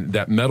saying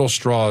that metal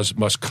straws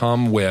must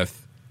come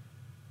with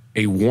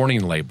a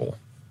warning label.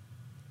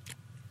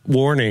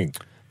 Warning.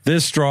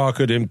 This straw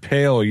could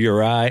impale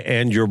your eye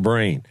and your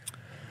brain.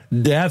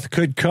 Death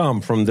could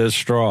come from this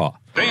straw.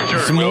 Danger,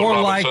 it's more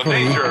likely.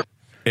 Danger.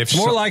 It's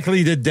more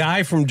likely to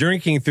die from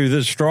drinking through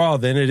this straw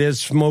than it is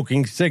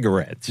smoking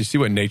cigarettes. You see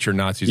what nature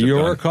Nazis have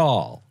Your done?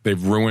 call.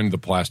 They've ruined the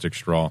plastic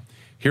straw.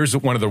 Here's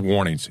one of the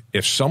warnings.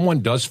 If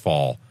someone does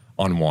fall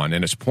on one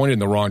and it's pointed in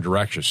the wrong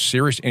direction,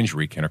 serious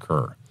injury can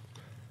occur.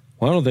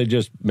 Why don't they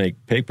just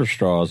make paper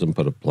straws and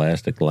put a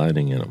plastic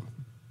lining in them?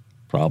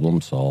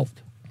 Problem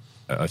solved.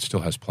 It still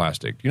has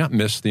plastic. Do you not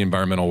miss the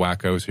environmental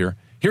wackos here?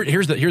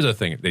 Here's the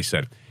thing they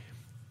said.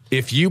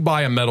 If you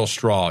buy a metal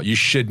straw, you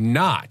should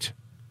not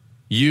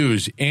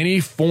use any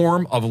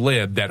form of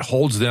lid that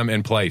holds them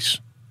in place.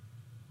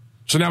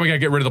 So now we got to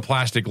get rid of the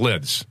plastic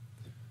lids.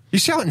 You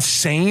see how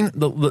insane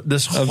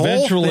this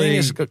whole thing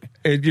is?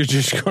 You're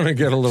just going to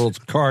get a little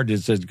card that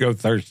says, go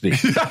thirsty.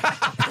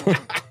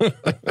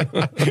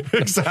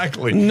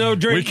 Exactly. No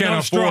drink, we can't no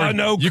afford, straw,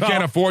 no You cup.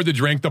 can't afford to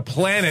drink. The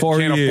planet For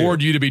can't you.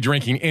 afford you to be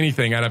drinking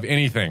anything out of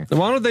anything.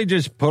 Why don't they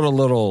just put a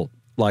little,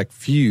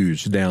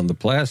 fuse down the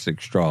plastic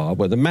straw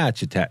with a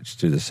match attached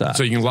to the side?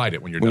 So you can light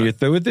it when you're When done. you're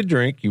through with the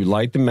drink, you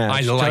light the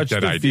match, I like touch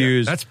that the idea.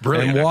 fuse, That's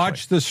brilliant, and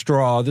watch the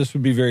straw. This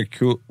would be very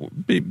cool.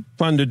 Be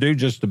fun to do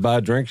just to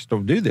buy drinks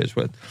to do this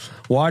with.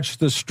 Watch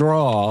the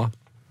straw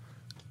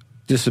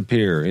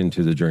disappear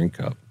into the drink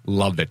cup.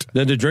 Love it.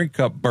 Then the drink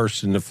cup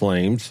bursts into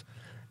flames,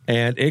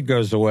 and it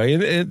goes away.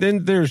 And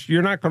then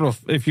you're not going to,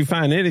 if you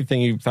find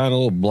anything, you find a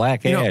little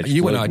black ash.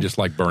 You and I just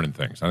like burning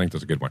things. I think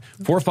that's a good one.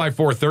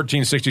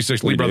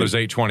 454-1366, Lee Brothers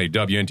 820,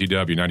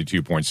 WNTW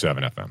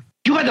 92.7 FM.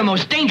 You are the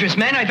most dangerous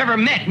man I've ever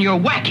met, and you're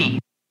wacky.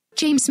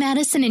 James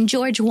Madison and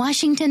George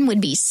Washington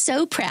would be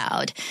so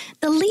proud.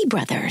 The Lee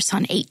Brothers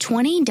on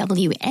 820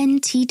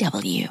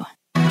 WNTW.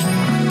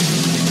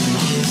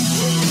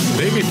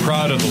 They'd be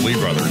proud of the Lee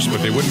Brothers,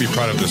 but they wouldn't be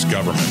proud of this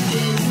government.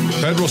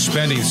 Federal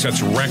spending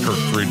sets record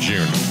through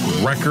June.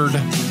 Record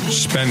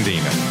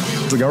spending.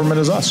 The government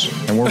is us,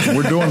 and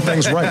we're doing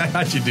things right.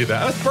 How'd you do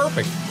that? That's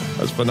perfect.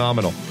 That's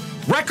phenomenal.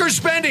 Record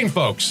spending,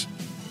 folks.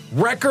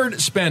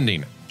 Record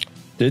spending.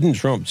 Didn't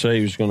Trump say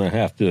he was going to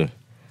have to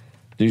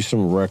do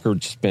some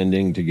record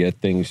spending to get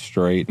things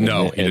straight?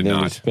 No, he did and then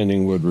not. the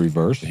spending would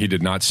reverse? He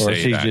did not Or say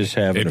is he that. just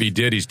having if he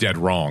did, he's dead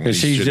wrong.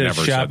 Because he's should just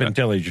never said shopping that.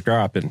 until he's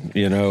dropping,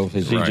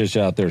 Is he Right. just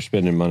out there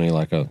spending money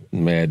like a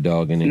mad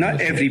dog? In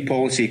Not English? every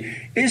policy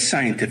is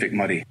scientific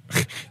money.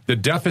 The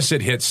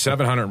deficit hit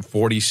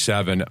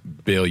 $747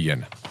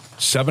 billion.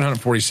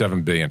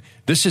 $747 billion.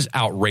 This is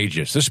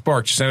outrageous. This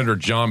sparked Senator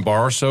John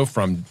Barrasso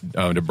from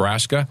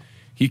Nebraska.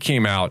 He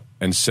came out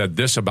and said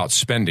this about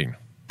spending.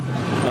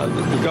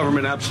 The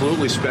government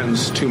absolutely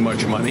spends too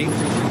much money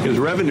because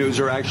revenues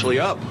are actually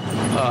up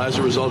as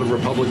a result of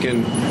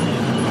Republican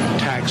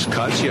tax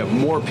cuts. You have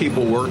more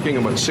people working,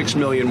 about 6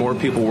 million more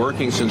people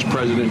working since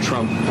President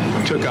Trump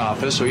took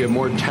office. So you have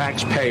more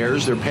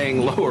taxpayers. They're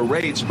paying lower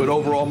rates, but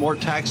overall more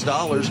tax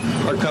dollars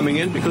are coming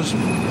in because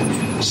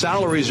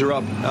salaries are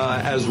up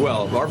as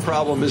well. Our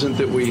problem isn't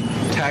that we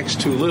tax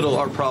too little.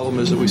 Our problem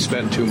is that we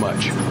spend too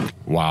much.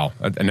 Wow.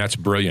 And that's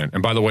brilliant.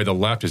 And by the way, the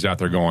left is out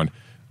there going,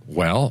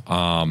 well,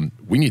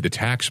 we need to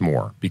tax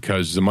more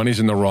because the money's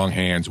in the wrong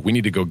hands. We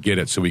need to go get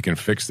it so we can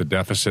fix the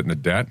deficit and the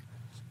debt.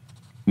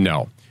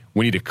 No.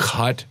 We need to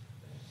cut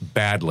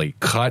badly.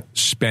 Cut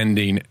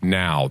spending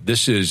now.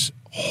 This is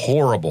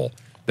horrible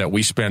that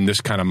we spend this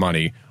kind of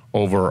money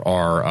over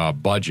our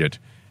budget.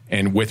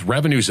 And with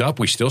revenues up,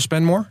 we still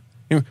spend more?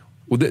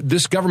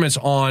 This government's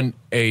on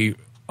a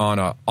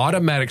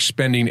automatic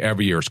spending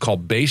every year. It's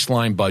called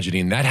baseline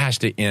budgeting. That has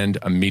to end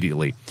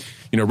immediately.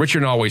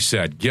 Richard always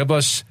said, give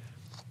us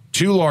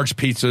 2 large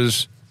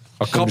pizzas,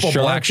 a couple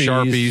black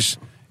Sharpies,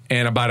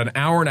 and about an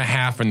hour and a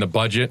half in the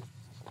budget,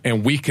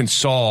 and we can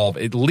solve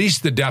at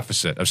least the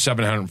deficit of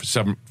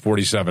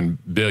 $747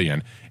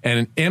 billion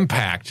and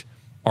impact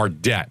our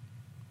debt.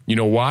 You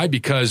know why?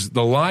 Because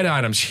the line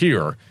items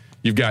here,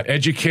 you've got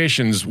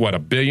education's,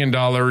 $1 billion,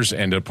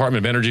 and the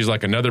Department of Energy is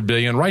like another $1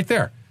 billion right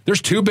there.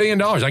 There's $2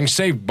 billion I can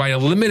save by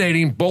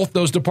eliminating both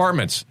those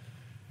departments.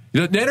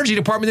 The Energy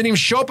Department didn't even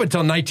show up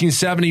until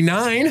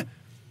 1979.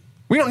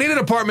 We don't need a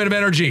Department of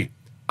Energy.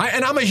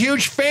 And I'm a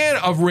huge fan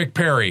of Rick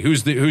Perry,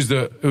 who's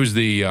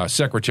the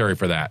secretary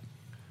for that.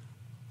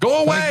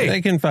 Go away.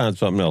 They can find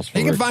something else for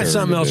They can Rick find Perry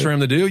something to else do. for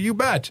him to do. You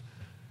bet.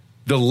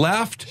 The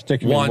left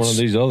Stick him in wants one of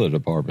these other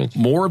departments.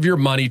 more of your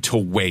money to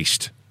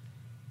waste.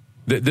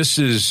 This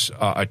is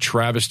a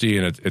travesty,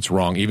 and it's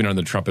wrong. Even under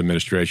the Trump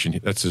administration,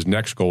 that's his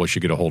next goal. He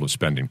should get a hold of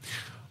spending.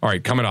 All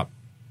right, coming up.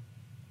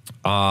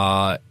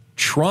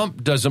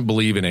 Trump doesn't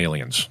believe in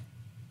aliens.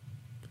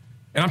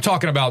 And I'm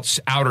talking about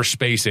outer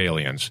space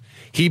aliens.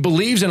 He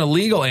believes in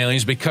illegal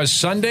aliens because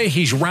Sunday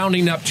he's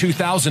rounding up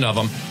 2,000 of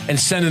them and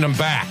sending them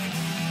back.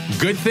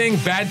 Good thing,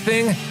 bad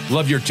thing?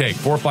 Love your take.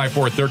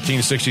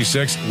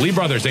 454-1366. Lee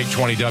Brothers,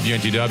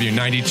 820 WNTW,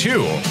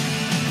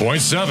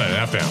 92.7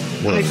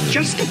 FM. I've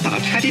just about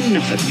had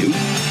enough of you.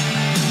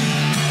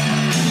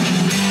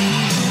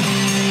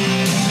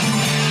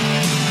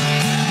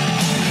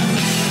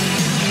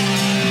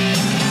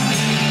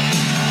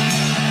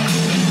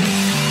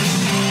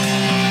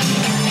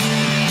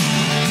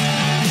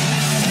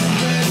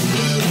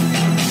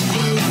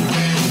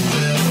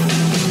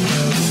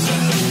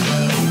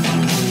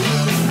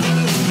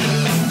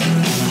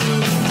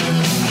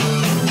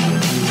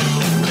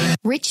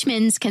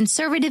 Richmond's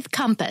Conservative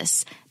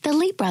Compass, the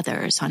Lee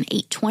Brothers on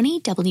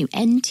 820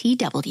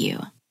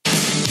 WNTW.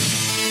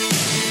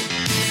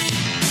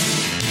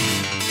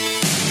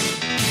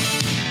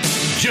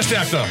 Just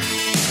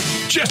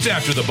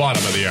after the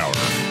bottom of the hour,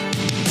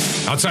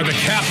 outside the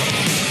capital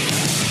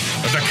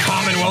of the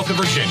Commonwealth of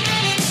Virginia.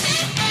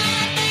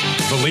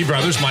 The Lee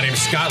Brothers, my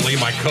name's Scott Lee,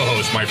 my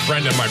co-host, my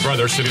friend and my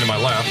brother sitting to my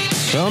left.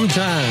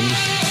 Sometimes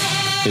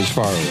is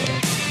far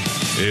away.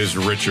 Is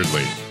Richard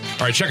Lee.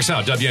 All right, check us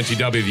out,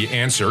 WNTW The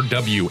Answer,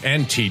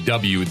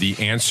 WNTW The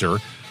Answer,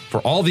 for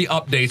all the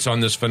updates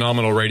on this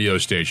phenomenal radio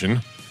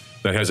station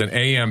that has an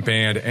AM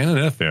band and an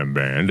FM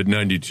band at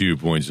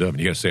 92.7.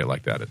 You got to say it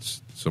like that.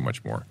 It's so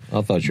much more.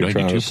 I thought you were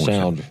trying to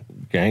sound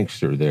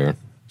gangster there.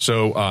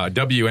 So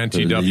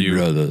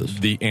WNTW,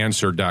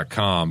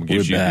 theanswer.com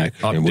gives you the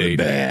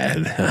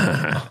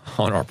update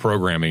on our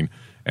programming.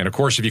 And, of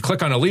course, if you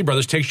click on the Lee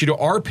Brothers, it takes you to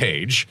our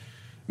page.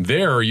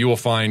 There you will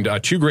find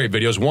two great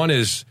videos. One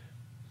is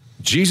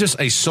Jesus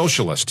a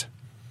Socialist.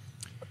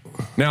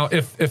 Now,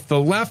 if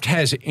the left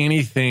has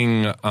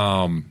anything,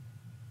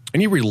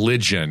 any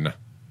religion,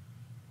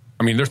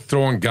 I mean, they're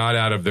throwing God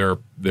out of their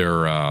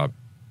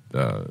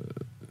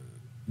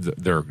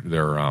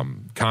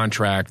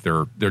contract.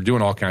 They're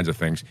doing all kinds of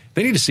things.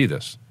 They need to see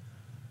this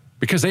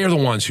because they are the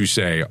ones who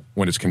say,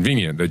 when it's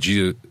convenient, that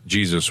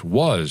Jesus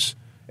was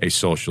a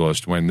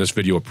socialist, when this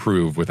video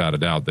proved without a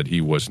doubt that he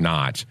was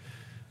not.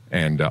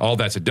 And all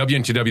that's at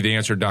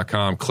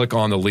WNTWTheAnswer.com. Click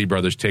on the Lee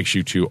Brothers, takes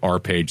you to our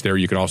page. There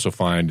you can also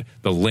find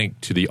the link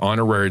to the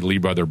honorary Lee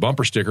Brother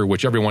bumper sticker,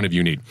 which every one of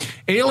you need.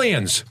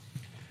 Aliens.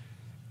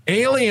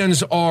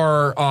 Aliens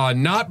are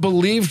not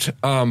believed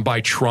by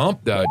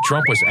Trump.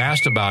 Trump was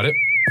asked about it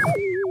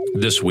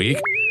this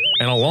week.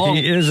 And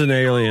he is an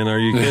alien. Are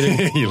you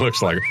kidding? He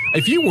looks like it.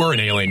 If you were an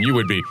alien, you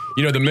would be.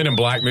 You know, the Men in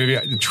Black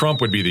movie, Trump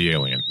would be the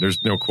alien.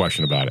 There's no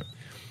question about it.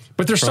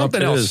 But there's Trump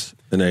something else. Is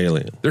an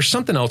alien. There's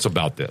something else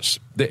about this.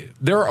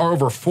 There are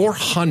over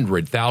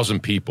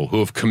 400,000 people who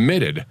have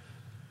committed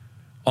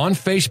on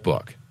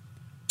Facebook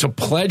to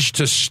pledge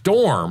to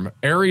storm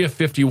Area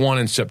 51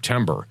 in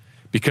September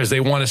because they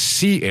want to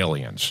see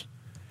aliens.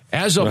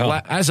 As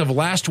of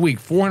last week,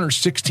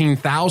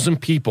 416,000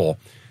 people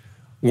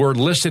were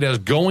listed as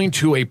going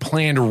to a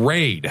planned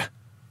raid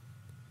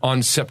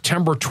on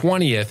September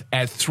 20th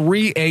at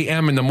 3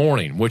 a.m. in the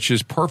morning, which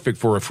is perfect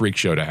for a freak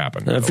show to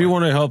happen. Now, if you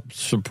want to help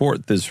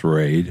support this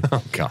raid,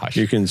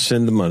 you can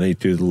send the money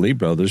to the Lee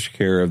Brothers,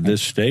 care of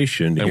this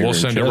station. And we'll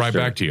send it right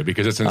back to you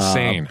because it's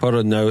insane. Put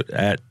a note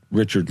at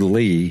Richard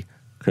Lee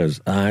because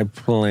I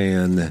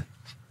plan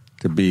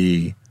to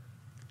be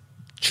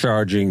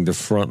charging the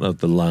front of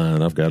the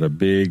line. I've got a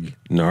big,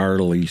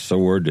 gnarly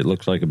sword that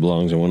looks like it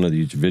belongs in one of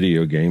these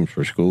video games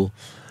for school,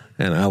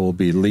 and I will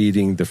be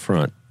leading the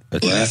front.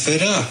 Laugh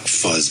it up,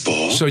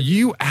 fuzzball. So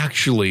you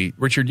actually,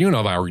 Richard, you and I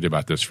have argued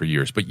about this for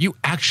years, but you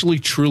actually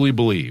truly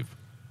believe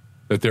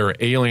that there are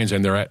aliens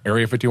and they're at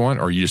Area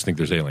 51, or you just think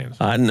there's aliens?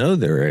 I know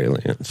there are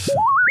aliens.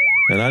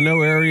 And I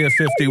know Area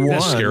 51.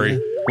 That's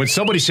scary. When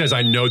somebody says,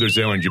 I know there's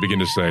aliens, you begin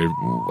to say,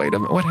 wait a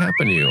minute, what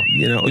happened to you?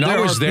 You know, there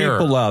are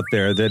people out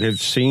there that have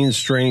seen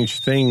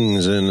strange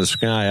things in the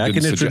sky. I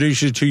can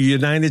introduce you to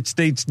United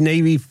States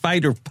Navy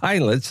fighter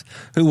pilots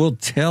who will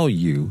tell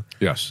you.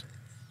 Yes.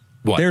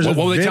 What? There's what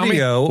will a they video.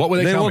 Tell me? What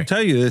will they tell me?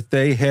 Tell you that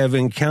they have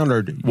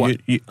encountered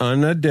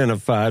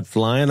unidentified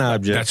flying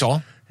objects. That's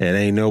all? It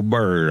ain't no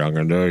bird, I'm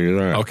going to tell you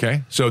that.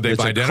 Okay. So they've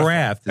identified. It's a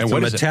craft. It's a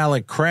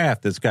metallic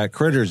craft that's got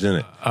critters in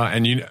it.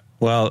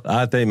 Well, I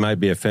think they might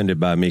be offended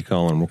by me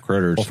calling them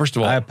critters. Well, first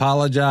of all, I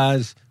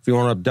apologize. If you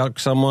want to abduct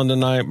someone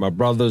tonight, my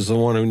brother's the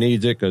one who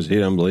needs it because he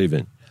doesn't believe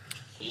it.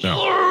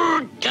 No.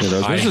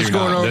 This is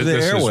going over the airwaves.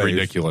 This is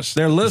ridiculous.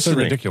 They're listening.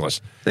 This is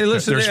ridiculous. They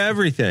listen to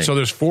everything. So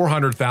there's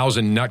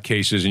 400,000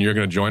 nutcases, and you're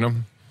going to join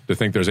them to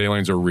think there's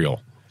aliens are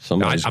real.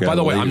 By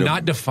the way,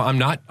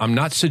 I'm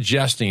not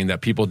suggesting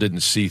that people didn't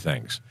see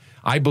things.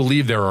 I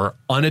believe there are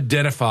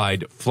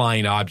unidentified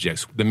flying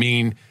objects. The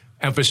main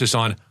emphasis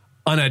on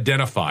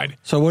unidentified.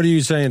 So what are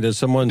you saying? Did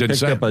someone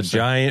pick up a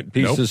giant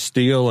piece of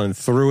steel and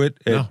threw it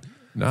at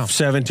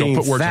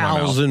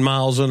 17,000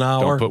 miles an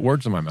hour? Don't put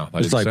words in my mouth.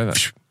 I didn't say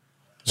that.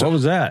 What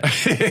was that?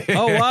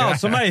 Oh, wow.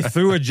 Somebody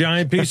threw a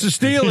giant piece of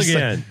steel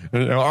again.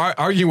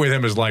 Arguing with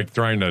him is like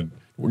trying to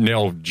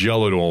nail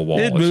Jello to a wall.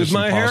 It moves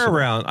my hair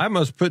around. I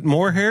must put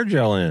more hair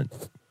gel in.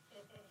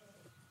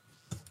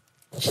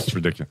 It's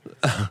ridiculous.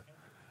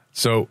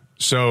 So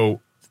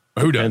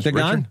who does?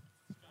 Pentagon? Richard?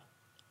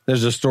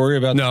 There's a story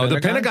about the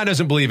Pentagon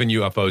doesn't believe in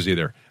UFOs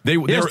either.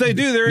 Yes, they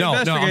do. They're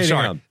investigating I'm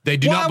sorry. them. They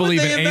do not believe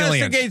in aliens. Why would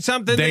they investigate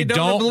something they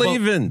don't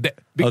believe in?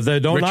 They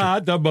don't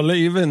not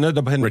believe in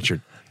the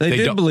Richard. They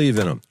did believe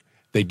in them.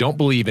 They don't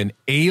believe in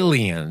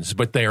aliens,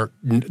 but they are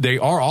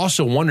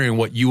also wondering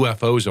what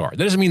UFOs are. That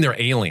doesn't mean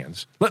they're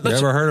aliens. You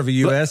ever heard of a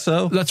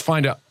USO? Let's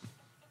find out.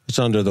 It's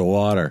under the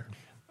water.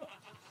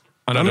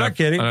 I'm not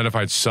kidding.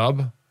 Unidentified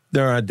sub?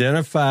 They're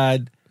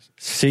identified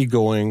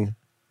seagoing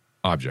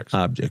objects.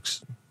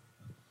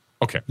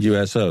 Okay.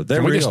 USO. They're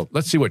real.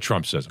 Let's see what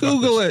Trump says.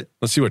 Google it.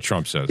 Let's see what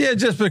Trump says. Yeah,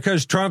 just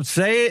because Trump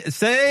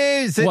says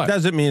it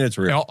doesn't mean it's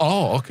real.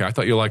 Oh, okay. I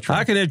thought you liked Trump.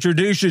 I can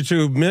introduce you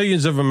to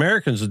millions of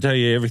Americans and tell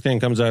you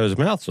everything comes out of his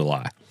mouth's a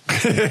lie.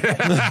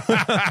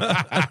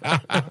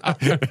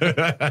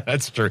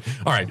 That's true.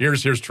 All right,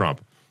 here's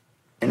Trump.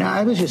 And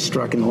I was just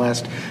struck in the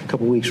last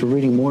couple of weeks. We're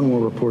reading more and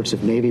more reports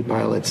of Navy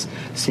pilots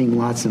seeing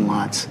lots and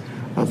lots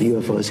of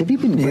UFOs. Have you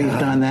been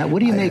briefed on that? What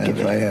do you make of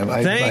it? I have.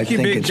 Thank you,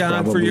 Big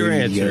John, for your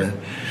answer.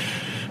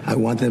 I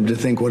want them to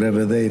think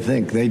whatever they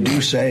think. They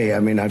do say,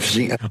 I've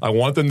seen... I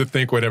want them to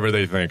think whatever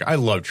they think. I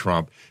love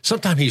Trump.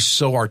 Sometimes he's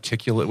so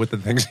articulate with the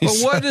things he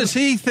says. But what does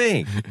he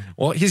think?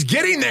 Well, he's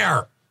getting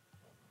there.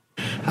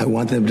 I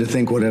want them to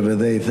think whatever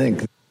they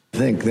think.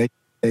 They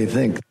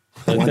think.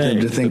 I want them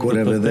to think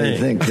whatever they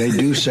think. They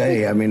do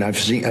say,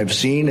 I've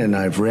seen and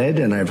I've read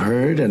and I've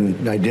heard,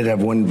 and I did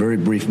have one very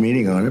brief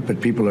meeting on it,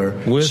 but people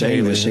are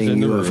saying they're seeing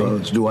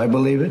UFOs. Do I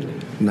believe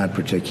it? Not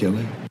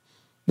particularly.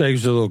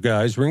 These little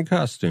guys were in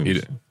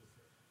costumes.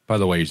 By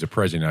the way, he's the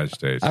president of the United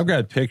States. I've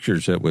got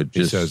pictures that would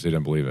just... He says he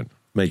didn't believe it.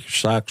 Make your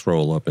socks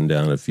roll up and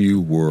down if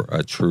you were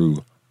a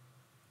true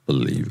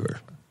believer.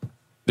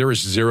 There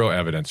is zero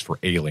evidence for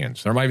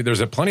aliens.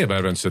 There's plenty of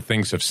evidence that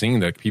things have seen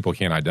that people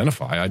can't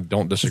identify. I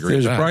don't disagree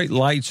with that. If there's bright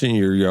lights in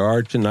your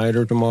yard tonight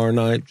or tomorrow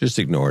night, just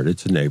ignore it.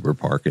 It's a neighbor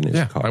parking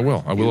his car. I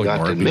will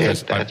ignore it.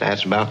 Admit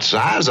that's about the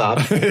size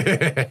of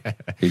it.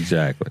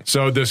 Exactly.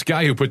 So this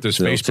guy who put this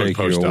Facebook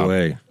post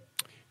up,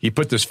 he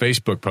put this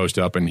Facebook post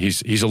up, and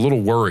he's a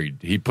little worried.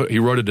 He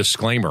wrote a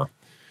disclaimer.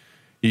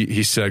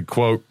 He said,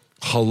 quote,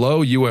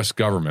 "Hello, U.S.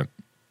 government."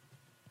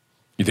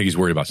 You think he's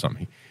worried about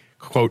something?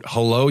 Quote,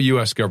 "Hello,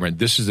 U.S. government.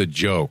 This is a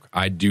joke.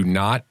 I do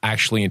not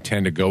actually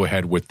intend to go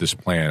ahead with this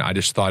plan. I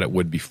just thought it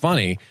would be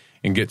funny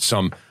and get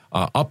some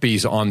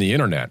uppies on the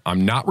internet.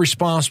 I'm not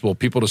responsible.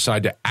 People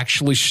decide to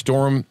actually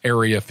storm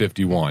Area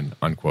 51,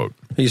 unquote.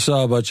 He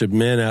saw a bunch of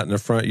men out in the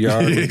front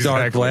yard with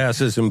dark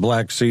glasses and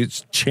black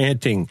suits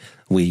chanting,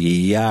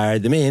 "We are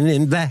the men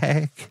in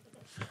black.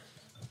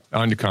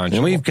 Unconscionable.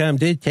 And we've come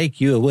to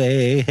take you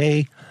away."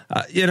 Hey,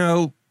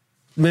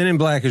 Men in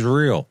Black is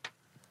real.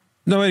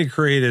 Nobody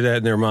created that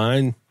in their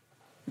mind.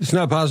 It's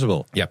not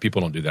possible. Yeah,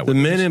 people don't do that. The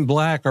Men in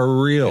Black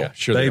are real. Yeah,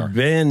 sure They've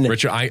been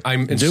Richard,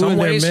 I'm in doing some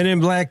ways, their Men in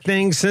Black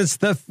thing since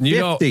the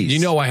 50s. You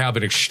know I have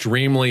an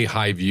extremely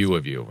high view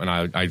of you, and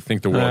I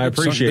think the world. I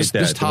appreciate that.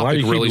 This topic Why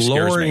do you really keep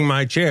scares lowering me.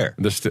 my chair?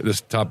 This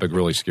topic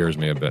really scares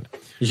me a bit.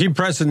 You keep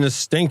pressing this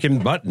stinking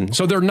button.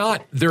 So they're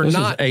not. This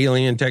is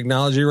alien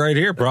technology right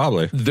here,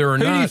 probably. Who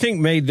do you think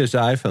made this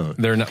iPhone?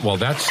 They're not. Well,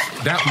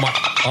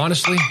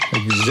 honestly.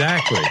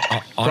 Exactly.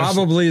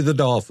 Probably the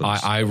Dolphins.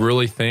 I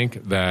really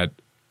think that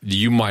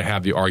you might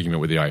have the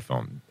argument with the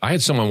iPhone. I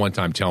had someone one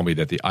time tell me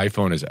that the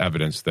iPhone is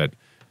evidence that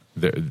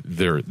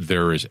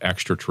there is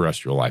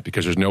extraterrestrial life,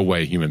 because there's no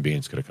way human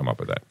beings could have come up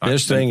with that.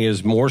 This thing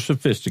is more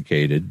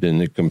sophisticated than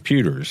the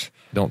computers.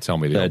 Don't tell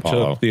me the that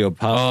Apollo. Took the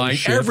Apollo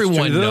shift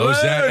everyone to the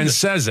knows that moon. and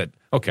says it.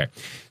 Okay,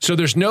 so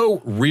there's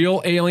no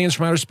real aliens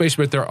from outer space,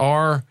 but there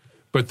are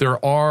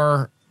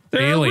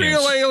There aliens. are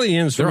real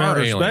aliens from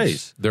outer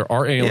space. There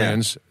are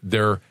aliens. Yeah.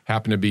 There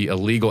happen to be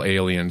illegal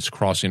aliens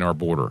crossing our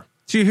border.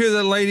 Did you hear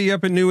that lady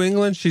up in New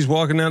England? She's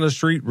walking down the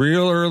street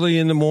real early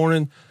in the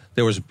morning.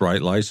 There was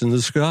bright lights in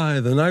the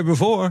sky the night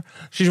before.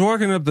 She's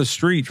walking up the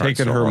street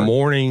taking her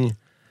morning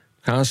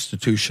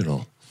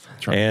constitutional.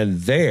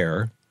 And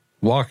there,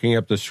 walking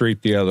up the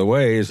street the other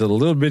way, is a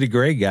little bitty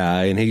gray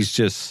guy, and he's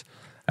just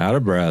out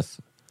of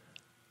breath,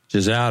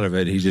 just out of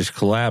it. He just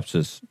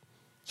collapses.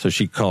 So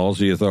she calls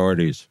the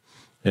authorities.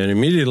 And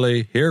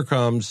immediately, here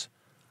comes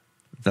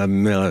the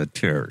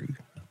military.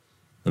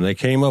 And they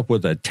came up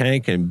with a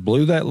tank and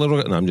blew that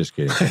little... No, I'm just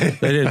kidding.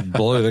 They didn't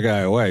blow the guy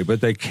away,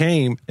 but they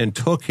came and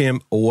took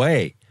him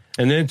away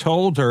and then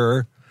told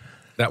her,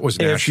 that was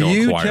if National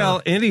you Enquirer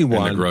tell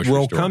anyone,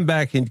 we'll store. come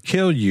back and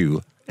kill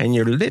you and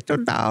your little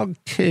dog,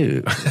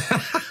 too.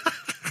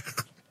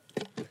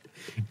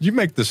 You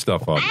make this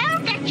stuff up.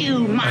 I'll get you,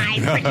 my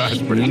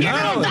pretty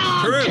little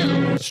dog,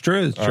 too. It's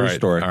true. It's a true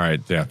story. All right,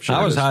 yeah. Sure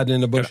I was hiding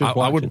in the bushes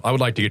watching. I would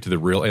like to get to the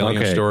real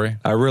alien story.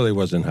 I really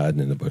wasn't hiding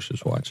in the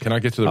bushes watching. Can I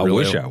get to the I real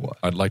wish I was.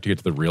 I'd like to get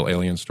to the real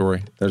alien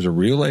story. There's a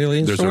real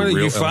alien story?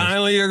 You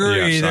finally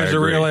agree there's a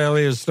real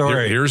alien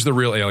story. Here's the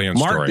real alien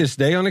story. Mark this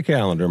day on the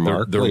calendar,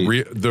 Mark.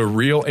 The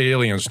real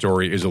alien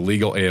story is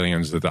illegal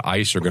aliens that the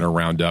ICE are going to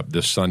round up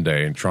this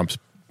Sunday, and Trump's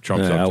up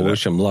to I that.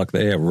 wish them luck.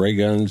 They have ray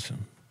guns.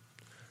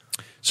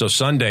 So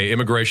Sunday,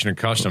 Immigration and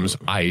Customs,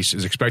 ICE,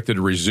 is expected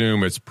to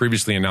resume its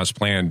previously announced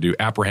plan to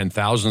apprehend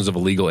thousands of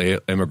illegal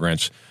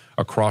immigrants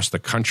across the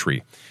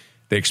country.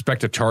 They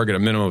expect to target a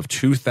minimum of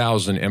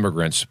 2,000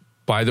 immigrants,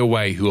 by the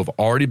way, who have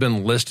already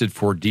been listed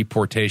for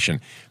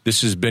deportation.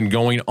 This has been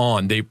going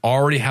on. They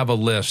already have a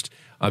list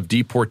of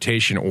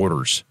deportation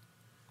orders.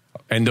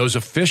 And those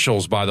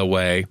officials, by the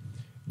way,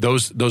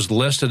 those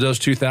lists of those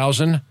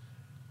 2,000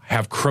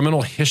 have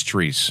criminal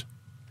histories.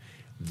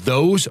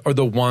 Those are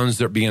the ones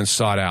that are being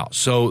sought out.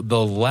 So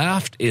the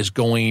left is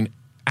going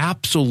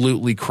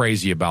absolutely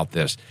crazy about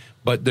this.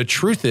 But the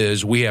truth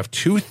is we have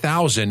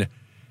 2,000,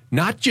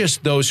 not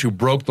just those who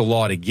broke the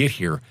law to get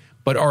here,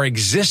 but are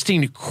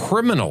existing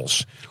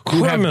criminals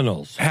who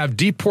have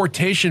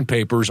deportation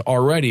papers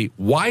already.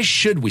 Why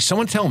should we?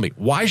 Someone tell me,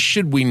 why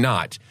should we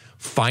not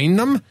find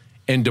them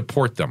and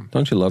deport them?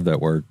 Don't you love that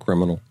word,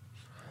 criminal?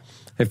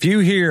 If you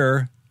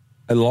hear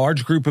a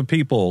large group of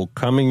people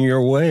coming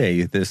your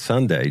way this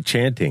Sunday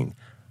chanting,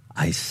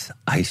 "Ice,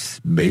 ice,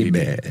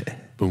 baby."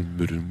 Boom,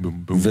 boom,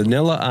 boom, boom.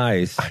 Vanilla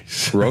Ice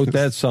wrote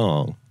that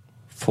song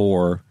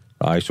for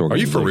the ICE organization. Are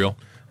you for real?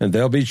 And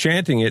they'll be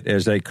chanting it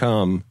as they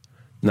come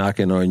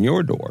knocking on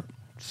your door.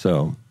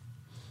 So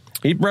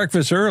eat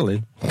breakfast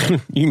early.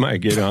 You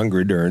might get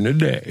hungry during the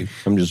day.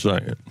 I'm just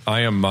saying.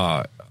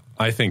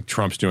 I think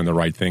Trump's doing the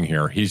right thing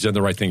here. He's done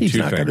the right thing. He's two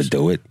not things. going to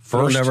do it.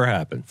 It'll never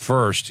happen.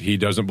 First, he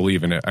doesn't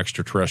believe in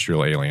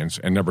extraterrestrial aliens.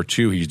 And number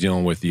two, he's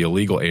dealing with the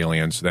illegal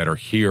aliens that are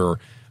here,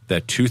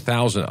 that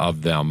 2,000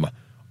 of them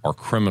are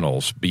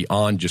criminals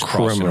beyond just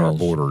crossing our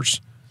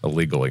borders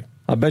illegally.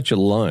 I bet you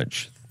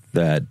lunch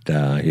that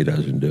he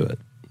doesn't do it.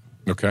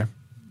 Okay.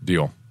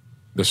 Deal.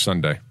 This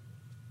Sunday.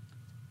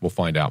 We'll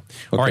find out.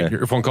 Okay. All right,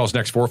 your phone call's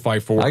next,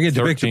 454-1366. I get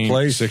to pick the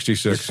place.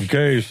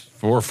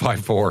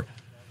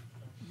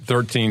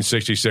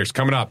 454-1366.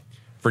 Coming up,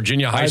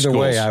 Virginia high schools. Either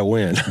way, I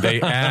win.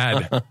 They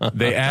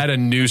add a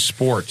new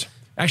sport.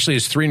 Actually,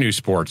 it's 3 new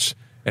sports.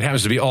 It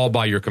happens to be all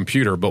by your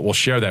computer, but we'll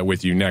share that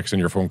with you next in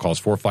your phone calls,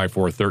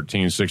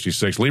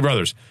 454-1366. Lee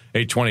Brothers,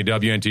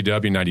 820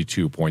 WNTW,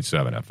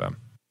 92.7 FM.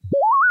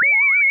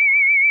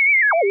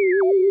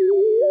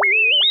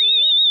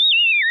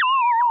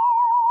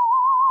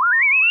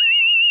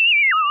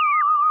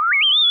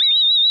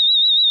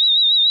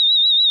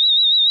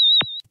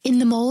 In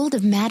the mold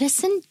of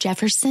Madison,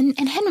 Jefferson,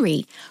 and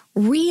Henry,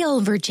 real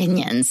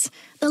Virginians,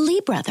 the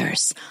Lee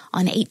Brothers,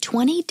 on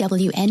 820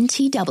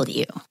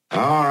 WNTW.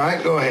 All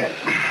right, go ahead.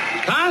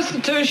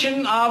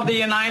 Constitution of the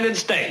United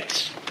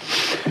States.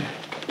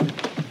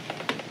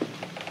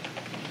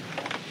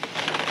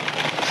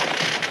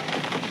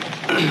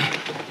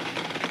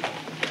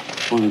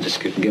 Well,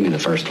 just give me the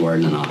first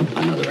word and then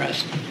I know the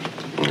rest.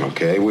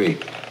 Okay, we.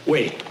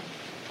 We.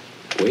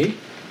 We?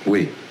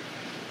 We.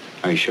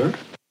 Are you sure?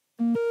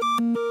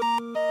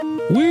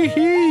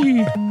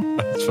 Wee-hee!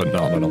 That's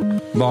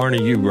phenomenal.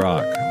 Barney, you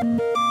rock.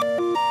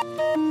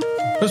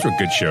 Those were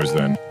good shows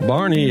then.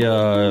 Barney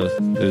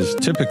is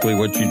typically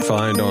what you'd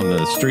find on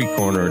the street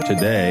corner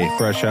today,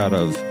 fresh out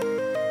of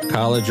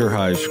college or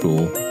high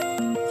school.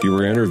 If you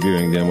were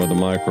interviewing them with a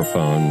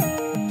microphone,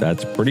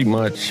 that's pretty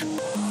much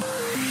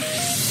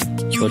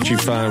what you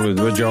find with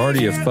the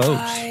majority of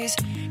folks.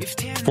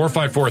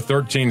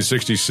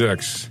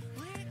 454-1366.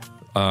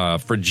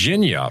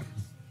 Virginia,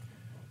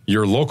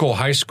 your local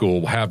high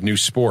school will have new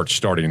sports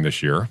starting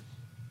this year.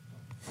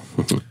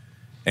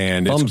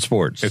 And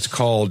sports. It's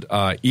called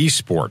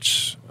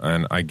esports,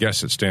 and I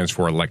guess it stands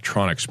for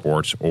electronic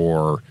sports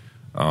or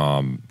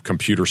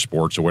computer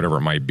sports or whatever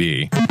it might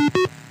be.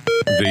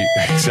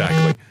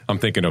 Exactly. I'm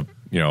thinking of,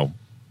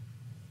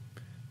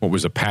 what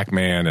was a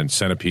Pac-Man and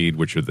Centipede,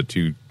 which are the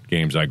 2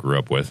 games I grew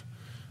up with.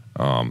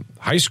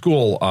 High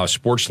school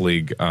sports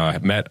league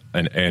met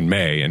in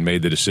May and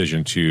made the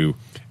decision to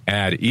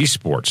add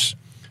esports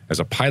as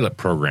a pilot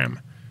program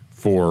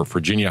for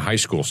Virginia high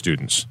school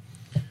students.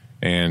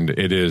 And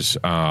it is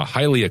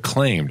highly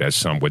acclaimed, as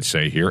some would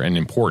say here, and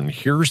important.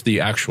 Here's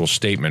the actual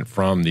statement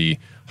from the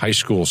high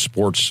school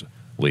sports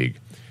league.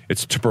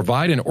 It's to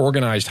provide an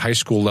organized high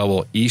school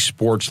level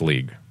esports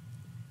league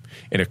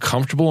in a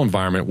comfortable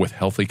environment with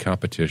healthy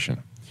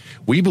competition.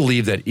 We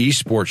believe that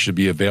esports should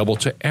be available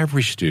to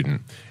every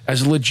student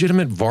as a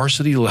legitimate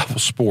varsity level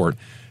sport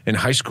in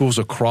high schools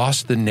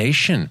across the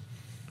nation.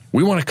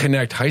 We want to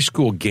connect high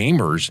school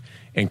gamers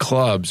and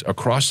clubs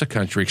across the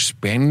country,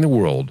 expanding the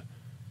world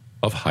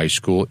of high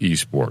school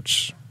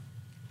esports.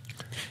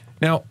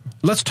 Now,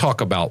 let's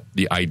talk about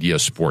the idea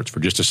of sports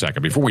for just a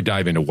second before we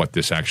dive into what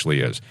this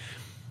actually is.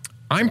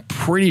 I'm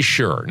pretty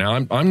sure,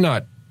 now I'm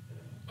not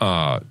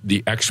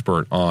the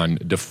expert on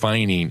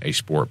defining a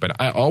sport, but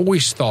I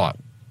always thought,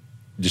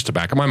 just to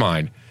back of my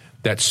mind,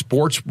 that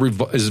sports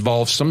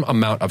involve some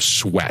amount of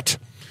sweat,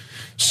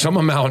 some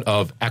amount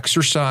of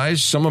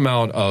exercise, some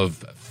amount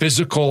of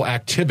physical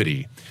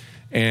activity.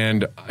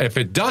 And if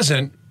it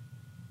doesn't,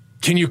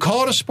 can you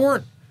call it a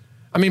sport?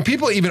 I mean,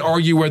 people even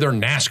argue whether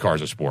NASCAR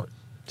is a sport.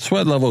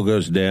 Sweat level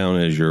goes down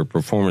as your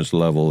performance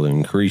level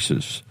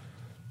increases.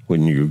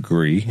 Wouldn't you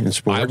agree in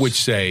sports? I would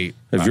say,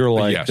 if you're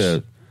like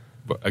yes.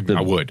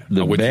 I would.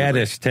 The I would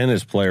baddest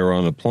tennis player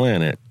on the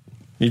planet,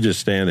 you just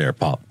stand there,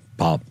 pop,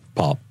 pop,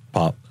 pop,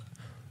 pop.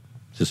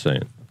 Just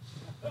saying.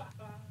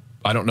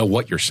 I don't know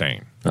what you're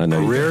saying. I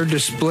know. A rare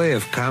display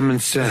of common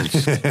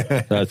sense.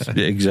 That's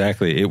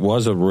exactly. It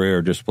was a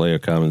rare display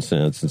of common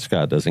sense, and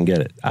Scott doesn't get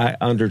it. I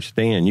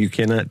understand. You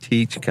cannot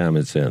teach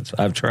common sense.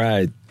 I've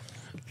tried.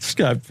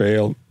 Scott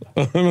failed.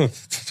 I'm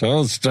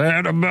so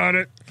sad about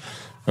it.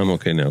 I'm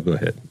okay now. Go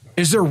ahead.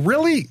 Is there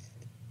really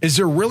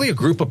a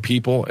group of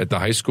people at the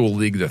high school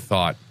league that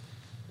thought,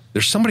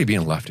 there's somebody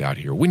being left out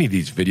here? We need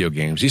these video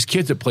games. These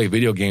kids that play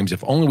video games,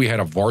 if only we had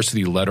a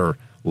varsity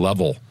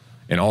level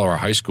in all of our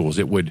high schools,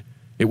 it would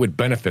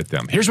benefit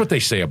them. Here's what they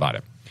say about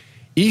it.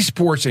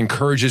 Esports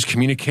encourages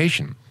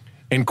communication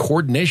and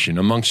coordination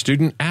among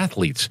student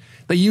athletes.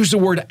 They use the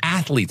word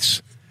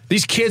athletes.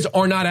 These kids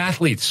are not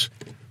athletes.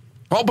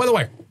 Oh, by the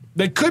way,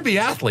 they could be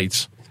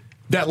athletes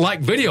that like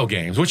video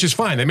games, which is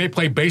fine. They may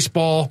play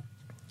baseball,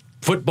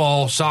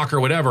 football, soccer,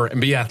 whatever, and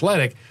be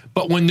athletic.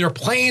 But when they're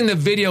playing the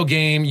video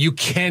game, you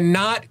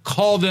cannot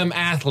call them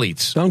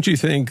athletes. Don't you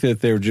think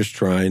that they're just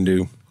trying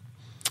to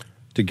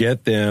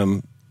get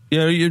them? You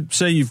know, you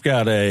say you've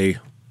got a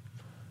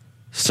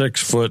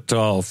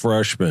 6-foot-tall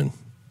freshman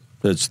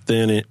that's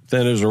thin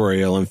as a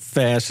rail and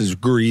fast as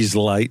greased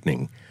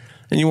lightning,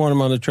 and you want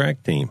him on the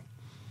track team.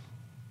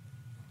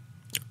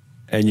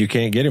 And you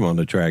can't get him on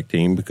the track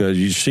team because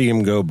you see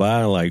him go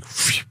by like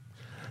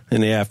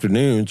in the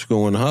afternoons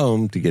going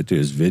home to get to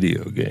his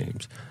video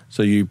games.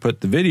 So you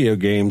put the video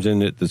games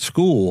in at the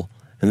school,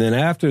 and then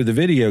after the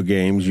video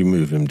games, you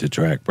move him to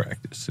track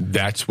practice.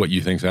 That's what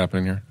you think's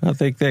happening here? I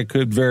think that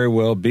could very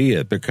well be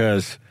it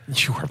because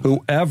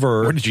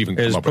whoever Where did you even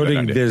come is up with that putting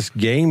idea? this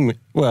game,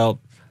 well,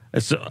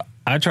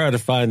 I try to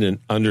find an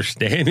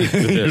understanding for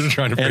this, Just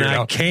trying to figure and it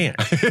I out. can't.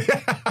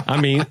 I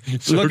mean,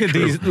 So look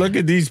true.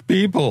 at these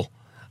people.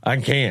 I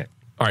can't.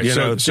 All right, you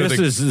so know, so this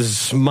is the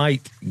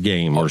Smite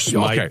game or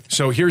Smite. Okay,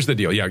 so here's the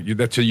deal. Yeah,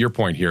 to your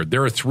point here,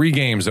 there are 3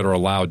 games that are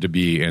allowed to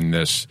be in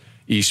this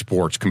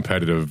esports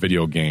competitive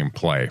video game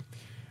play.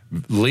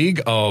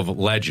 League of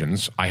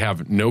Legends, I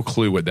have no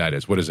clue what that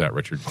is. What is that,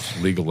 Richard?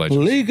 League of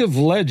Legends. League of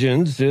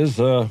Legends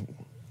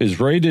is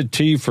rated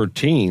T for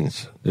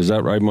teens. Is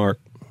that right, Mark?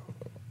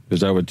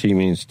 Is that what T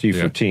means? T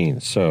for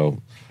teens. So,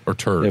 or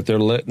turd. If they're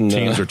letting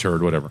teens or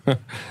turd, whatever.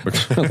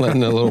 letting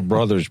the little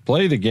brothers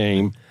play the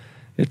game,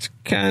 it's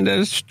kind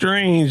of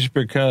strange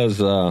because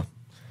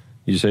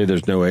you say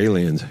there's no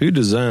aliens. Who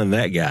designed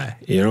that guy?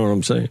 You know what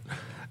I'm saying?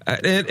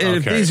 And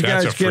if these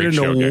guys get an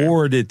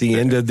award at the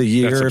end of the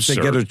year, if they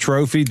get a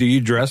trophy, do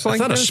you dress like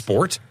this? this? That's not a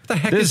sport. What the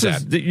heck is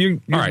that? You're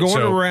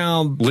going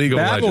around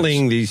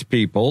battling these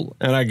people,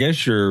 and I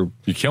guess you're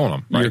killing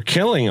them. Right? You're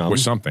killing them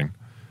with something.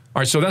 All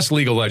right, so that's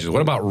League of Legends.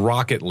 What about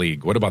Rocket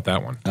League? What about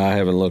that one? I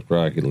haven't looked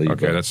Rocket League.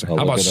 Okay, how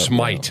about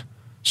Smite?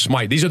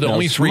 Smite. These are the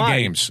only 3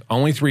 games.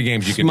 Only 3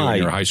 games you can do in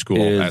your high school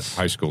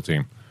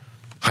team.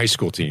 High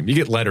school team. You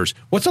get letters.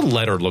 What's a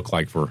letter look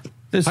like for?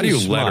 How do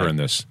you letter in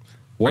this?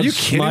 What Are you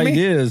kidding Smite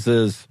me?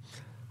 is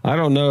I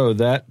don't know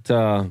that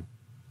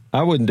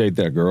I wouldn't date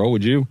that girl.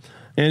 Would you?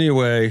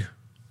 Anyway.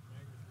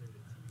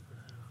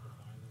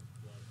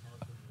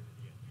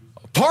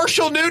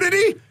 Partial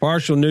nudity?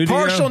 Partial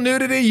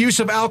nudity, use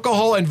of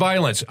alcohol, and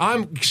violence.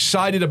 I'm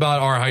excited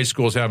about our high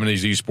schools having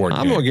these esports.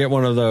 I'm going to get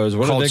one of those.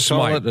 What do they call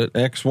Smite. it?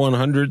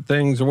 X100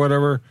 things or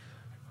whatever?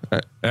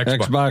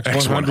 Xbox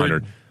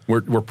 100.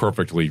 We're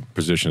perfectly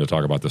positioned to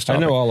talk about this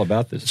topic. I know all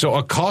about this. So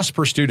a cost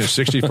per student is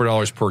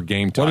 $64 per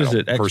game title. What is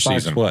it? Per Xbox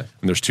season. what?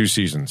 And there's 2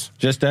 seasons.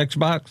 Just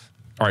Xbox?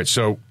 All right,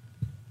 so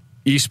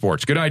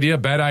esports. Good idea,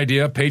 bad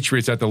idea.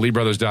 Patriots at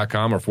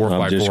theleebrothers.com or 454.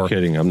 I'm just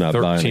kidding. I'm not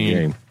buying the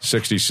game.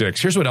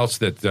 1366. Here's what else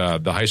that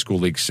the high school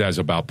league says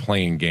about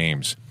playing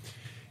games.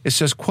 It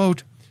says,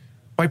 quote,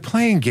 by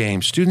playing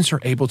games, students are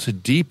able to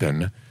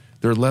deepen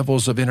their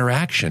levels of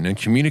interaction and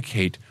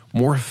communicate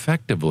more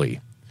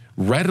effectively,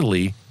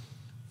 readily,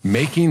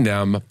 making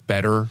them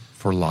better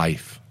for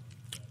life.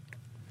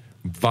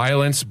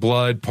 Violence,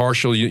 blood,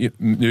 partial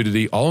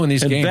nudity, all in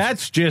these games. And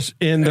that's just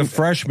in the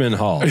freshman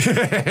hall.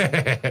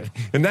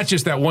 And that's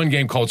just that one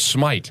game called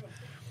Smite.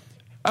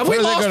 Have we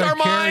lost our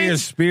carry a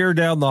minds? spear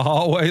down the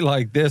hallway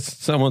like this?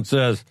 Someone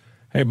says,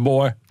 hey,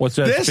 boy, what's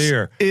that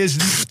spear?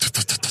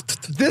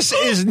 This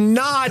is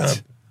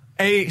not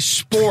a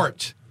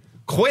sport.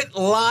 Quit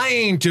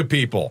lying to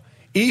people.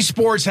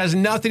 Esports has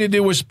nothing to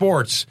do with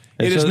sports.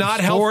 It is not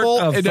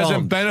helpful. It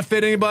doesn't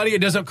benefit anybody.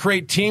 It doesn't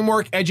create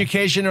teamwork,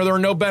 education, or there are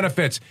no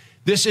benefits.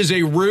 This is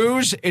a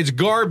ruse. It's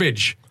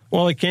garbage.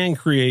 Well, it can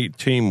create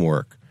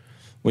teamwork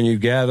when you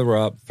gather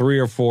up 3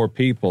 or 4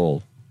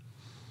 people,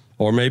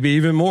 or maybe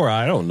even more.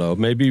 I don't know.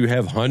 Maybe you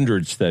have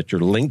hundreds that you're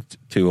linked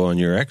to on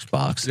your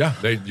Xbox. Yeah,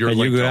 and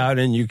you go out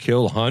and you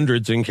kill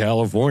hundreds in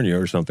California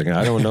or something.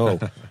 I don't know.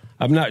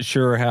 I'm not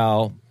sure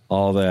how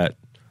all that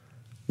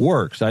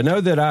works. I know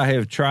that I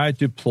have tried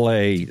to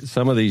play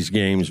some of these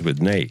games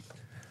with Nate,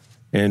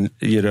 and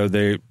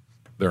they're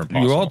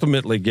impossible. You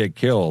ultimately get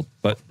killed,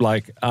 but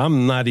like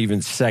I'm not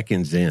even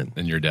seconds in,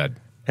 and you're dead,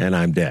 and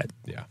I'm dead.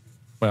 Yeah,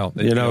 Well,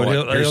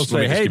 he'll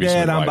say, "Hey,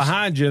 Dad, I'm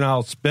behind you," and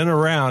I'll spin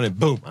around, and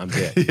boom, I'm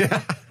dead.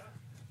 Yeah.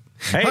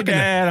 Hey,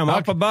 Dad, I'm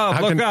up above.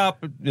 Look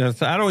up.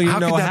 I don't even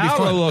know how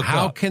to look up.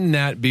 How can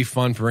that be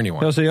fun for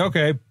anyone? He'll say,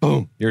 "Okay,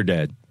 boom, you're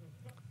dead."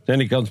 Then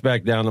he comes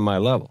back down to my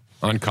level.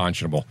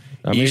 Unconscionable.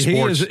 I mean,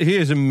 he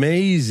is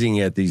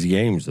amazing at these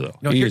games, though.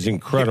 He is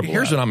incredible.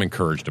 Here's what I'm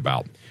encouraged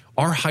about.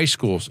 Our high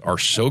schools are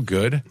so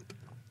good.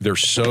 They're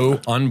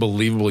so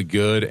unbelievably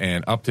good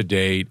and up to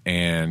date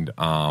and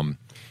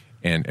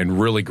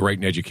really great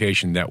in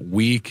education that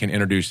we can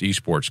introduce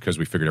esports because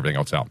we figured everything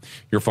else out.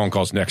 Your phone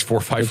call's next,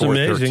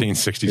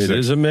 454-1366. It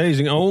is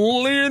amazing.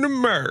 Only in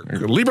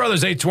America. Lee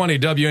Brothers 820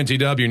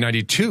 WNTW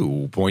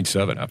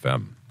 92.7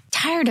 FM.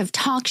 Tired of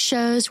talk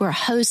shows where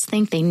hosts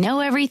think they know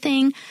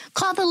everything?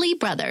 Call the Lee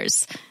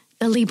Brothers.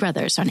 The Lee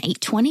Brothers on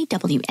 820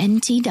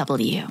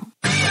 WNTW.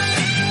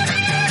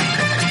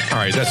 All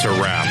right, that's a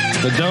wrap.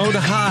 But don't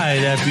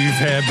hide after you've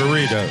had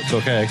burritos,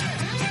 okay?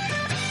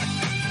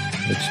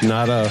 It's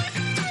not a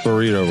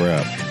burrito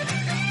wrap.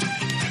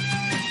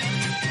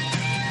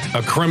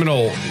 A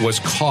criminal was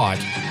caught.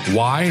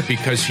 Why?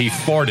 Because he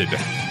farted.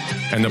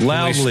 And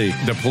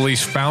the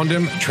police found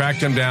him,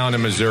 tracked him down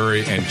in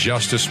Missouri, and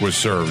justice was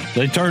served.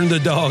 They turned the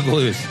dog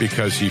loose.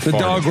 Because he farted. The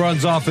dog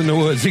runs off in the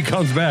woods. He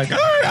comes back.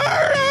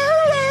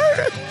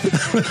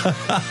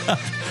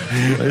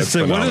 They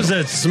said, "What is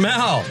that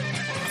smell?"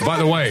 By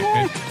the way,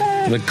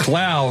 the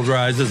cloud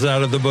rises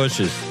out of the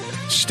bushes.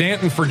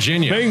 Stanton,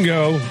 Virginia.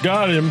 Bingo.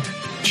 Got him.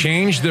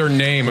 Changed their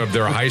name of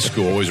their high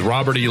school. It was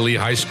Robert E. Lee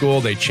High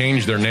School. They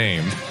changed their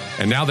name.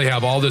 And now they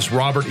have all this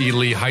Robert E.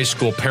 Lee High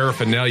School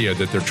paraphernalia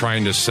that they're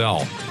trying to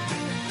sell.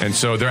 And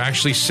so they're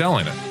actually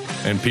selling it.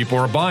 And people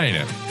are buying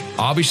it.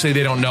 Obviously,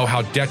 they don't know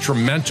how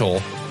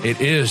detrimental it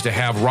is to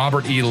have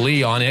Robert E.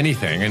 Lee on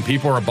anything. And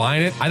people are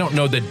buying it. I don't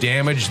know the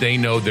damage they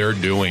know they're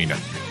doing.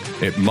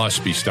 It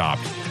must be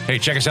stopped. Hey,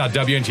 check us out,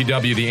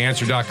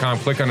 WNTWTheAnswer.com.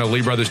 Click on the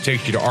Lee Brothers,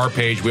 takes you to our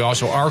page. We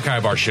also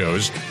archive our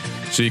shows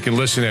so you can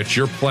listen at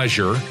your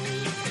pleasure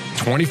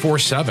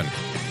 24/7,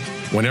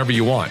 whenever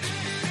you want.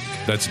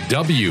 That's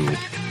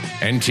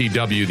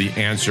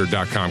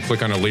WNTWTheAnswer.com.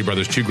 Click on the Lee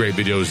Brothers. 2 great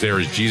videos there.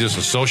 Is Jesus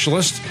a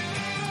socialist?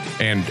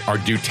 And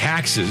do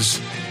taxes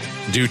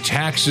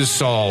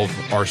solve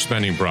our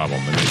spending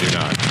problem? And they do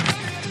not.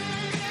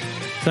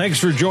 Thanks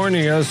for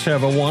joining us.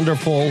 Have a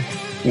wonderful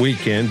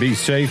weekend. Be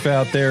safe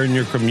out there in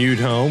your commute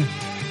home.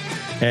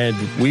 And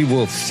we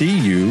will see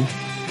you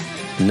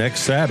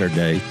next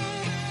Saturday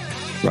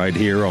right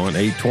here on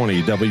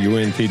 820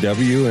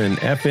 WNTW and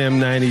FM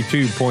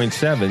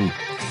 92.7.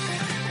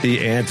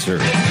 The Answer.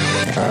 Get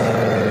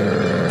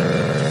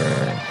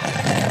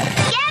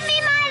me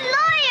my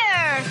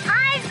lawyer!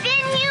 I've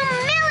been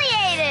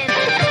humiliated!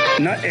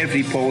 Not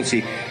every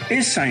policy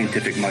is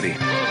scientific, Murray.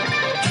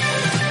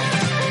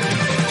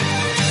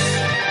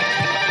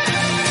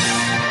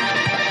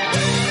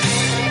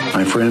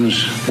 My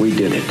friends, we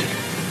did it.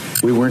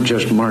 We weren't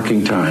just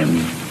marking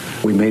time.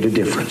 We made a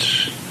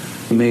difference.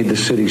 We made the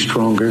city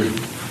stronger.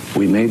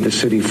 We made the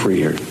city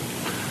freer.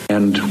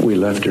 And we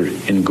left her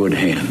in good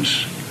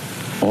hands.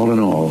 All in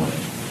all,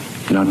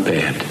 not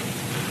bad.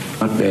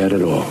 Not bad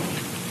at all.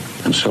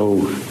 And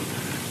so,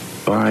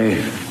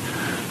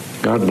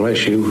 God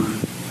bless you,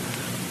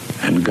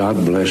 and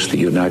God bless the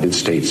United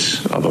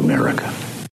States of America.